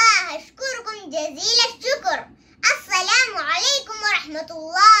وفقنا الله أشكركم جزيل الشكر السلام عليكم ورحمة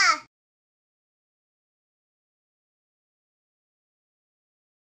الله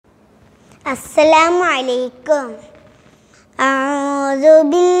السلام عليكم أعوذ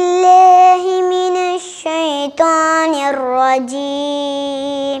بالله من الشيطان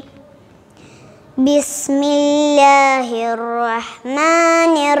الرجيم بسم الله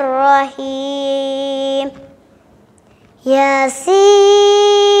الرحمن الرحيم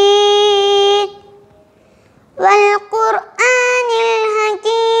ياسين والقرآن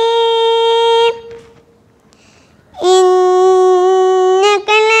الحكيم إنك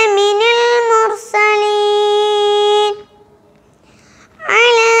لمن المرسلين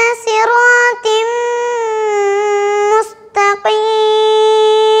على صراط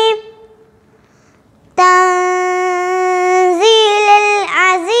مستقيم تنزيل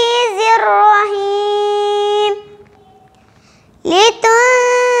العزيز الرحيم لتنذر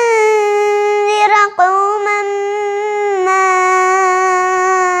قوما ما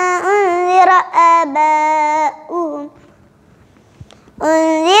أنذر آباؤهم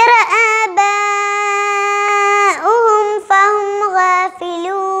فهم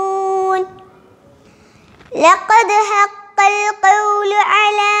غافلون لقد حق القول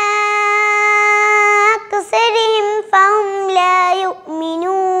على أكثرهم فهم لا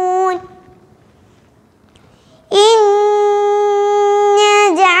يؤمنون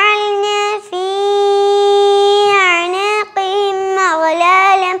إنا جعلنا في أعناقهم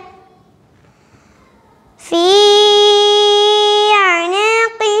أغلالا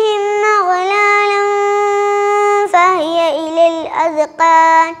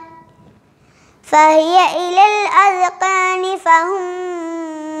فهي إلى الأذقان فهم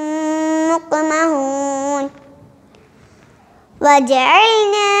مقمحون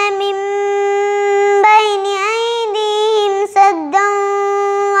وجعلنا من بين أيديهم سدا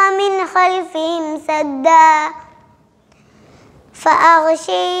ومن خلفهم سدا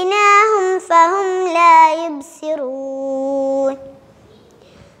فأغشيناهم فهم لا يبصرون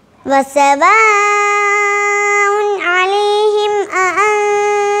وسواء عليهم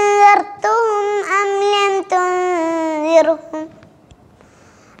أأنذرتهم أم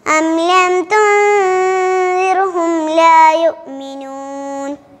لم تنذرهم لا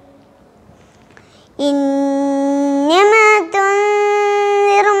يؤمنون إنما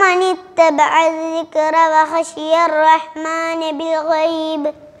تنذر من اتبع الذكر وخشي الرحمن بالغيب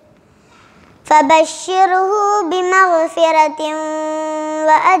فبشره بمغفرة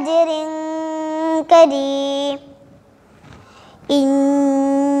وأجر كريم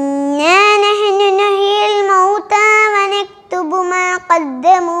إنا نحن نحيي الموتى ونكتب ما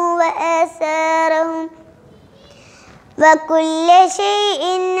قدموا وآثارهم وكل شيء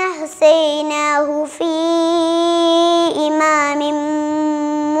أحصيناه في إمام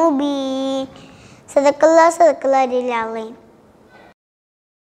مبين صدق الله العظيم.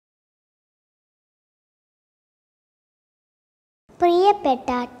 പ്രിയപ്പെട്ട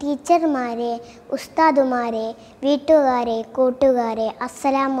ടീച്ചർമാരെ, ഉസ്താദുമാരെ, വീട്ടുകാരെ, കൂട്ടുകാരെ,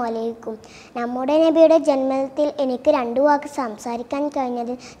 അസ്സലാമു അലൈക്കും. നമ്മുടെ നബിയുടെ ജന്മദിനത്തിൽ എനിക്ക് 2 വാക്ക് സംസാരിക്കാൻ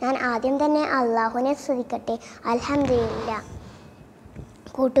കഴിഞ്ഞതിൽ ഞാൻ ആദ്യം തന്നെ അള്ളാഹുവിനെ സ്തുതിക്കട്ടെ. അൽഹംദുലില്ലാഹ്.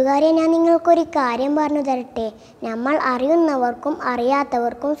 കൂട്ടുകാരെ, ഞാൻ നിങ്ങൾക്കൊരു കാര്യം പറഞ്ഞു തരട്ടെ. നമ്മൾ അറിയുന്നവർക്കും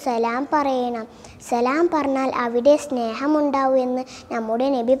അറിയാത്തവർക്കും സലാം പറയണം. സലാം പറഞ്ഞാൽ അവിടെ സ്നേഹമുണ്ടാവും എന്ന് നമ്മുടെ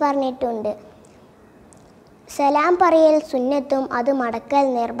നബി പറഞ്ഞിട്ടുണ്ട്. സലാം പറയൽ സുന്നത്തും അത് മടക്കൽ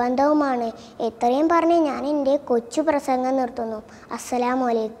നിർബന്ധവുമാണ്. ഇത്രയും പറഞ്ഞ് ഞാൻ എൻ്റെ കൊച്ചു പ്രസംഗം നിർത്തുന്നു. അസ്സലാമു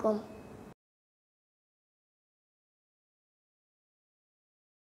അലൈക്കും.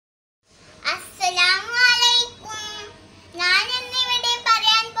 ഞാൻ ഇന്നിവിടെ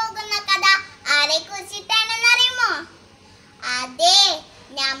പറയാൻ പോകുന്ന കഥ ആരെ കുറിച്ചിട്ടാണെന്ന് അറിയുമോ? അതെ,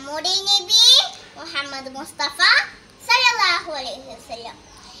 നമ്മുടെ നബി മുഹമ്മദ് മുസ്തഫ സല്ലല്ലാഹു അലൈഹി വസല്ലം.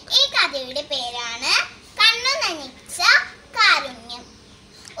 ഈ കഥയുടെ പേരാണ് കണ്ണു നനച്ച കാരുണ്യം.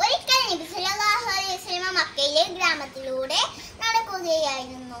 ഒരിക്കൽ നബി സല്ലല്ലാഹു അലൈഹി വസല്ലം മക്കയിലെ ഗ്രാമത്തിലൂടെ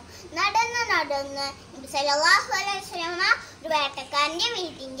നടക്കുകയായിരുന്നു. നടന്ന് നബി സല്ലല്ലാഹു അലൈഹി വസല്ലം ഒരു വേട്ടക്കാരന്റെ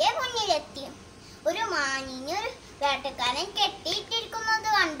വീട്ടിന്റെ മുന്നിലെത്തി. ഒരു മാനിനെ ഒരു വേട്ടക്കാരൻ കെട്ടിയിട്ടിരിക്കുന്നത്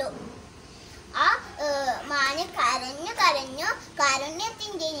കണ്ടു. ആ മാന് കരഞ്ഞു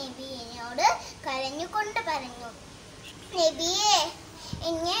കാരുണ്യത്തിന്റെ നബിയോട് കരഞ്ഞുകൊണ്ട് പറഞ്ഞു, നബിയെ,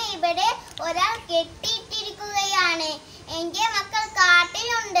 എന്നെ ഇവിടെ ഒരാൾ കെട്ടിയിട്ടിരിക്കുകയാണ്. എൻ്റെ മക്കൾ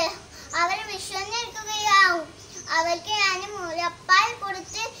കാട്ടിലുണ്ട്. അവർ വിശന്നിരിക്കുകയാവും. അവർക്ക് ഞാൻ മുലപ്പാൽ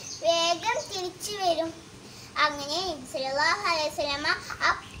കൊടുത്ത് വേഗം തിരിച്ചു വരും. അങ്ങനെ നബി സല്ലല്ലാഹു അലൈഹി വസല്ലം ആ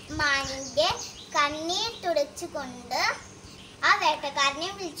മാനിന്റെ കണ്ണീർ തുടച്ചുകൊണ്ട് ആ വേട്ടക്കാരനെ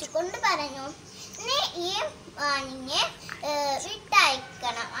വിളിച്ചുകൊണ്ട് പറഞ്ഞു, നീ ഈ മാനിനെ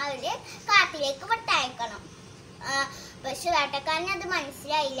വിട്ടയക്കണം, അവര് കാട്ടിലേക്ക് വിട്ടയക്കണം. പക്ഷെ വേട്ടക്കാരന് അത്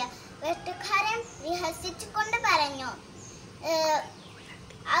മനസ്സിലായില്ല. വേട്ടക്കാരൻ വിഹസിച്ചുകൊണ്ട് പറഞ്ഞു,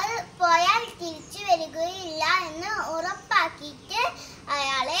 അത് പോയാൽ തിരിച്ചു വരികയില്ല എന്ന് ഉറപ്പാക്കിയിട്ട്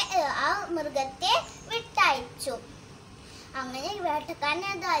അയാളെ ആ മൃഗത്തെ വിട്ടയച്ചു. അങ്ങനെ വേട്ടക്കാരന്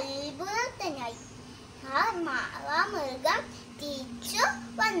അത് അത്ഭുതത്തിനായി. ആ മൃഗം തിരിച്ചു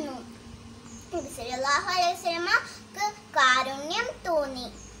വന്നു. നബി സല്ലല്ലാഹു അലൈഹി വസല്ലമക്ക് കാരുണ്യം തോന്നി.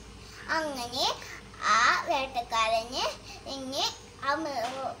 അങ്ങനെ ആ വേട്ടക്കാരന് ആ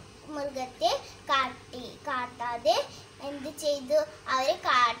മൃഗത്തെ കാട്ടാതെ എന്ത് ചെയ്തു? അവര്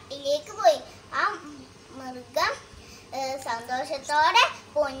കാട്ടിലേക്ക് പോയി. ആ മൃഗം സന്തോഷത്തോടെ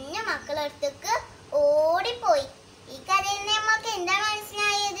പൊന്നു മക്കളടുത്തേക്ക് ഓടിപ്പോയി. ഈ കഥയിൽ നിന്ന് നമുക്ക് എന്താ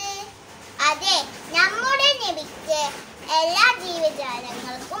മനസ്സിലായത്? അതെ, നമ്മുടെ നബിക്ക് എല്ലാ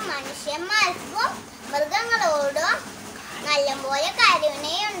ജീവജാലങ്ങൾക്കും മനുഷ്യന്മാർക്കും മൃഗങ്ങളോടും നല്ലപോലെ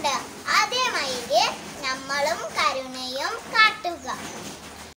കരുണയുണ്ട്. അതേമാതിരി നമ്മളും കരുണയും കാട്ടുക.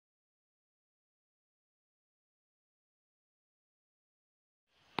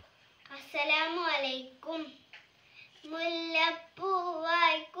 അസ്സലാമു അലൈക്കും.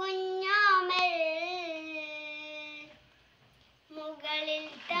 മുല്ലപ്പൂവായി കുഞ്ഞോമൽ മുകളിൽ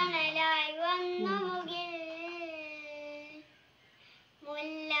തണലായി വന്നു മുകിൽ.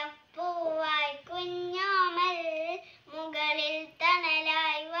 മുല്ലപ്പൂവായി കുഞ്ഞോമൽ മുകളിൽ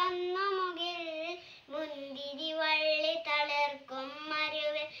തണലായി വന്നു മുകിൽ. മുന്തിരി വള്ളി തളിർക്കും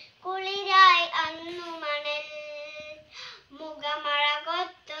മരുവിൽ കുളിരായി അന്നു മണൽ. മുഖമഴ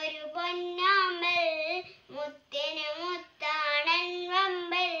കൊത്തൊരു പൊന്നാമ്പൽ മുത്തിന് മുത്താണൻ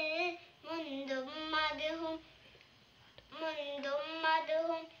വമ്പൽ. മുന്തും മധുവും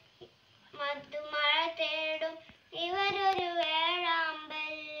മധുമഴ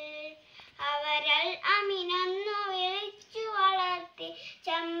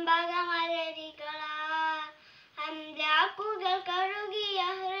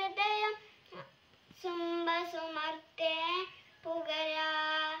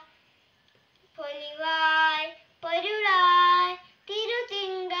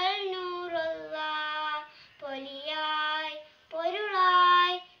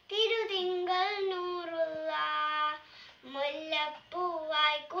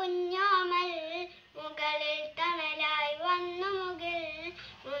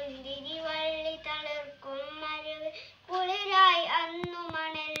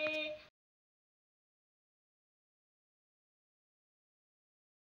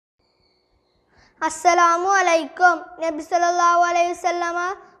അസ്സലാമു അലൈക്കും. നബി സല്ലല്ലാഹു അലൈഹി വസല്ലമ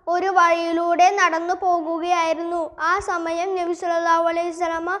ഒരു വഴിയിലൂടെ നടന്നു പോകുകയായിരുന്നു. ആ സമയം നബി സല്ലല്ലാഹു അലൈഹി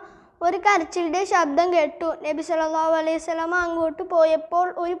വസല്ലമ ഒരു കരച്ചിലിൻ്റെ ശബ്ദം കേട്ടു. നബി സല്ലല്ലാഹു അലൈഹി വസല്ലമ അങ്ങോട്ട് പോയപ്പോൾ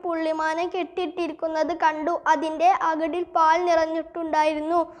ഒരു പുള്ളിമാനെ കെട്ടിയിട്ടിരിക്കുന്നത് കണ്ടു. അതിൻ്റെ അകടിൽ പാൽ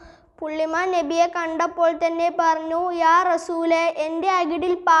നിറഞ്ഞിട്ടുണ്ടായിരുന്നു. പുള്ളിമാൻ നബിയെ കണ്ടപ്പോൾ തന്നെ പറഞ്ഞു, യാ റസൂലേ, എൻ്റെ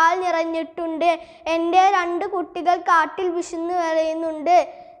അകിടിൽ പാൽ നിറഞ്ഞിട്ടുണ്ട്. എൻ്റെ 2 കുട്ടികൾ കാട്ടിൽ വിശന്നു വലയുന്നുണ്ട്.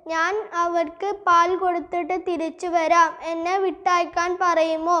 ഞാൻ അവർക്ക് പാൽ കൊടുത്തിട്ട് തിരിച്ചു വരാം. എന്നെ വിട്ടയക്കാൻ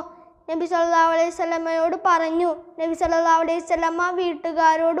പറയുമോ? നബി സല്ലല്ലാഹു അലൈഹി വസല്ലമയോട് പറഞ്ഞു. നബി സല്ലല്ലാഹു അലൈഹി വസല്ലമ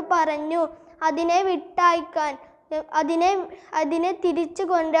വീട്ടുകാരോട് പറഞ്ഞു അതിനെ വിട്ടയക്കാൻ, അതിനെ തിരിച്ചു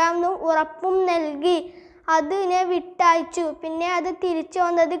കൊണ്ടുവരാമെന്ന് ഉറപ്പും നൽകി. അതിനെ വിട്ടയച്ചു. പിന്നെ അത് തിരിച്ചു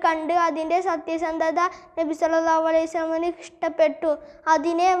വന്നത് കണ്ട് അതിൻ്റെ സത്യസന്ധത നബി സല്ലല്ലാഹു അലൈഹി വസല്ലമന് ഇഷ്ടപ്പെട്ടു.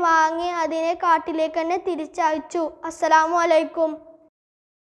 അതിനെ വാങ്ങി അതിനെ കാട്ടിലേക്ക് തന്നെ തിരിച്ചയച്ചു. അസ്സലാമു അലൈക്കും.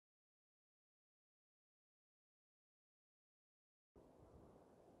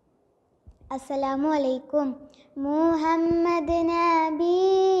 അസ്സലാമു അലൈക്കും. മുഹമ്മദ്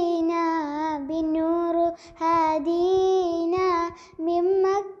നബീന ബിന്നൂറു ഹദീന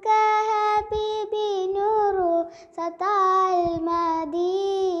മിമ്മക്ക ഹബീബി നൂറു സതാൽ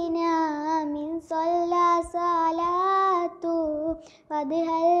മദീന മിൻ സല്ലാ സലാത്തു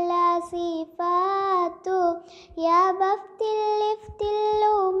വദ്ഹല്ല സിഫാത്തു യാ ബഫ്തിൽ ലിഫ്തിൽ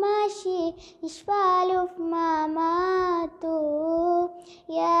ഉമാശി ഇഷ്ഫാലുഫ് മാമാത്തു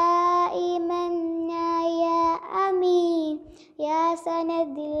യാ إيماننا يا أمين يا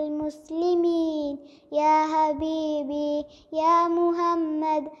سند المسلمين يا حبيبي يا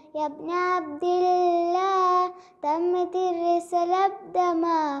محمد يا ابن عبد الله تمت الرسل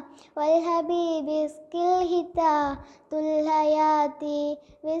بدما والحبيب اسقي الهتا طول حياتي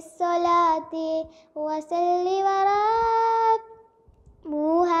بالصلاة وسل وراك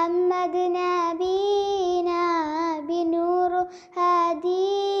محمد نبينا بنور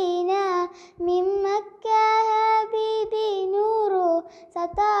هدينا من مكة حبيبي نور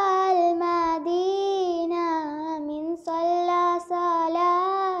سطع المدينة من صلى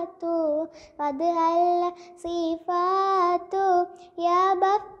صلاته قد هل صفاته يا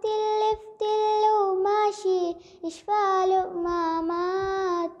بفت اللفت ماشي إشفال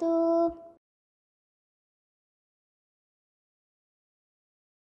ماماته.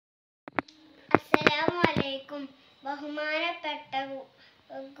 അസ്സലാമു അലൈക്കും. ബഹുമാനപ്പെട്ട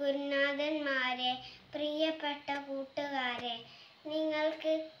ഗുരുനാഥന്മാരെ, പ്രിയപ്പെട്ട കൂട്ടുകാരെ,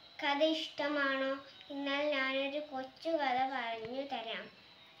 നിങ്ങൾക്ക് കഥ ഇഷ്ടമാണോ? എന്നാൽ ഞാനൊരു കൊച്ചു കഥ പറഞ്ഞു തരാം.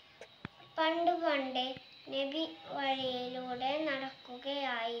 പണ്ട് നബി വഴിയിലൂടെ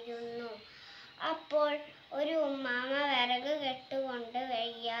നടക്കുകയായിരുന്നു. അപ്പോൾ ഒരു ഉമ്മാമ വിറക് കെട്ടുകൊണ്ട്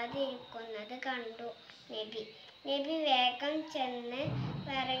വയ്യാതിരിക്കുന്നത് കണ്ടു. നബി വേഗം ചെന്ന്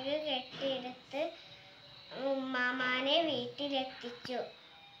വിറക് കെട്ടിയെടുത്ത് ഉമ്മാമാനെ വീട്ടിലെത്തിച്ചു.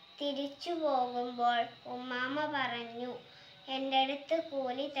 തിരിച്ചു പോകുമ്പോൾ ഉമ്മാമ പറഞ്ഞു, എൻ്റെ അടുത്ത്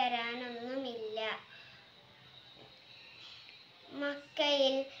കൂലി തരാനൊന്നുമില്ല.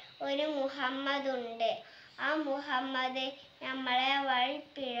 മക്കയിൽ ഒരു മുഹമ്മദ് ഉണ്ട്. ആ മുഹമ്മദ് നമ്മളെ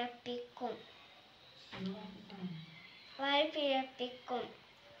വഴിപിഴപ്പിക്കും.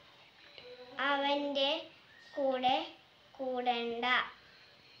 അവൻ്റെ കൂടെ കൂടണ്ട.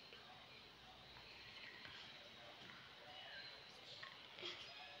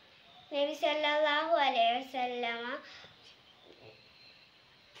 നബി സല്ലല്ലാഹു അലൈഹി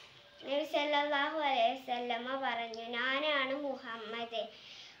വസല്ലമ പറഞ്ഞു, ഞാനാണ് മുഹമ്മദ്.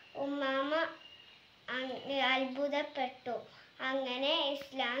 ഉമ്മാമ അത്ഭുതപ്പെട്ടു. അങ്ങനെ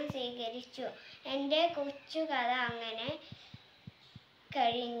ഇസ്ലാം സ്വീകരിച്ചു. എൻ്റെ കൊച്ചു കഥ അങ്ങനെ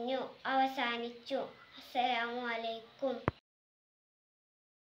അവസാനിച്ചു. അസ്സലാമു അലൈക്കും.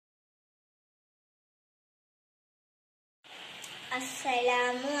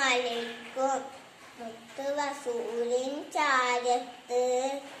 അസ്സലാമു അലൈക്കും. മുത്ത് റസൂലിൻ ചാരത്ത്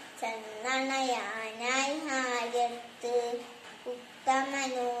ചെന്നണയാനായി ഹാരത്ത്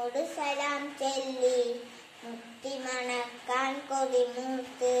ഉത്തമനോട് സലാം ചൊല്ലി മുത്തി മണക്കാൻ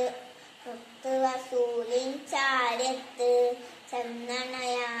കൊതിമൂത്ത്. മുത്ത് റസൂലിൻ ചാരത്ത്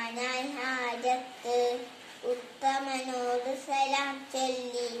ചെന്നണയാനായി ഹാരത്ത് ഉത്തമനോട് സലാം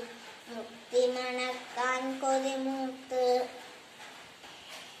ചൊല്ലി മുത്തി മണക്കാൻ കൊതിമൂത്ത്.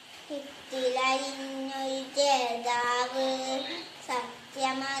 ഹിത്തിലരിഞ്ഞൊരു ജേതാവ്,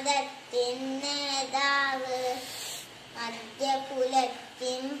 സത്യമതത്തിൻ നേതാവ്,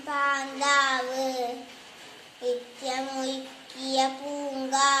 മധ്യകുലത്തിൻ പാന്താവ്, നിത്യമൊരുക്കിയ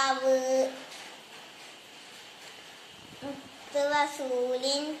പൂങ്കാവ്. മുത്ത്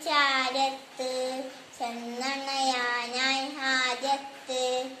റസൂലിൻ ചാരത്ത് ചെന്നണയാനായി ഹാജത്ത്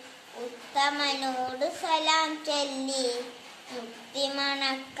ഉത്തമനോട് സലാം ചൊല്ലി മുക്തി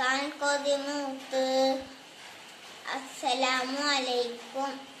മണക്കാൻ കൊതിമൂത്ത്. അസ്സലാമു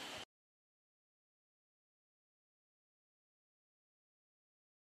അലൈക്കും.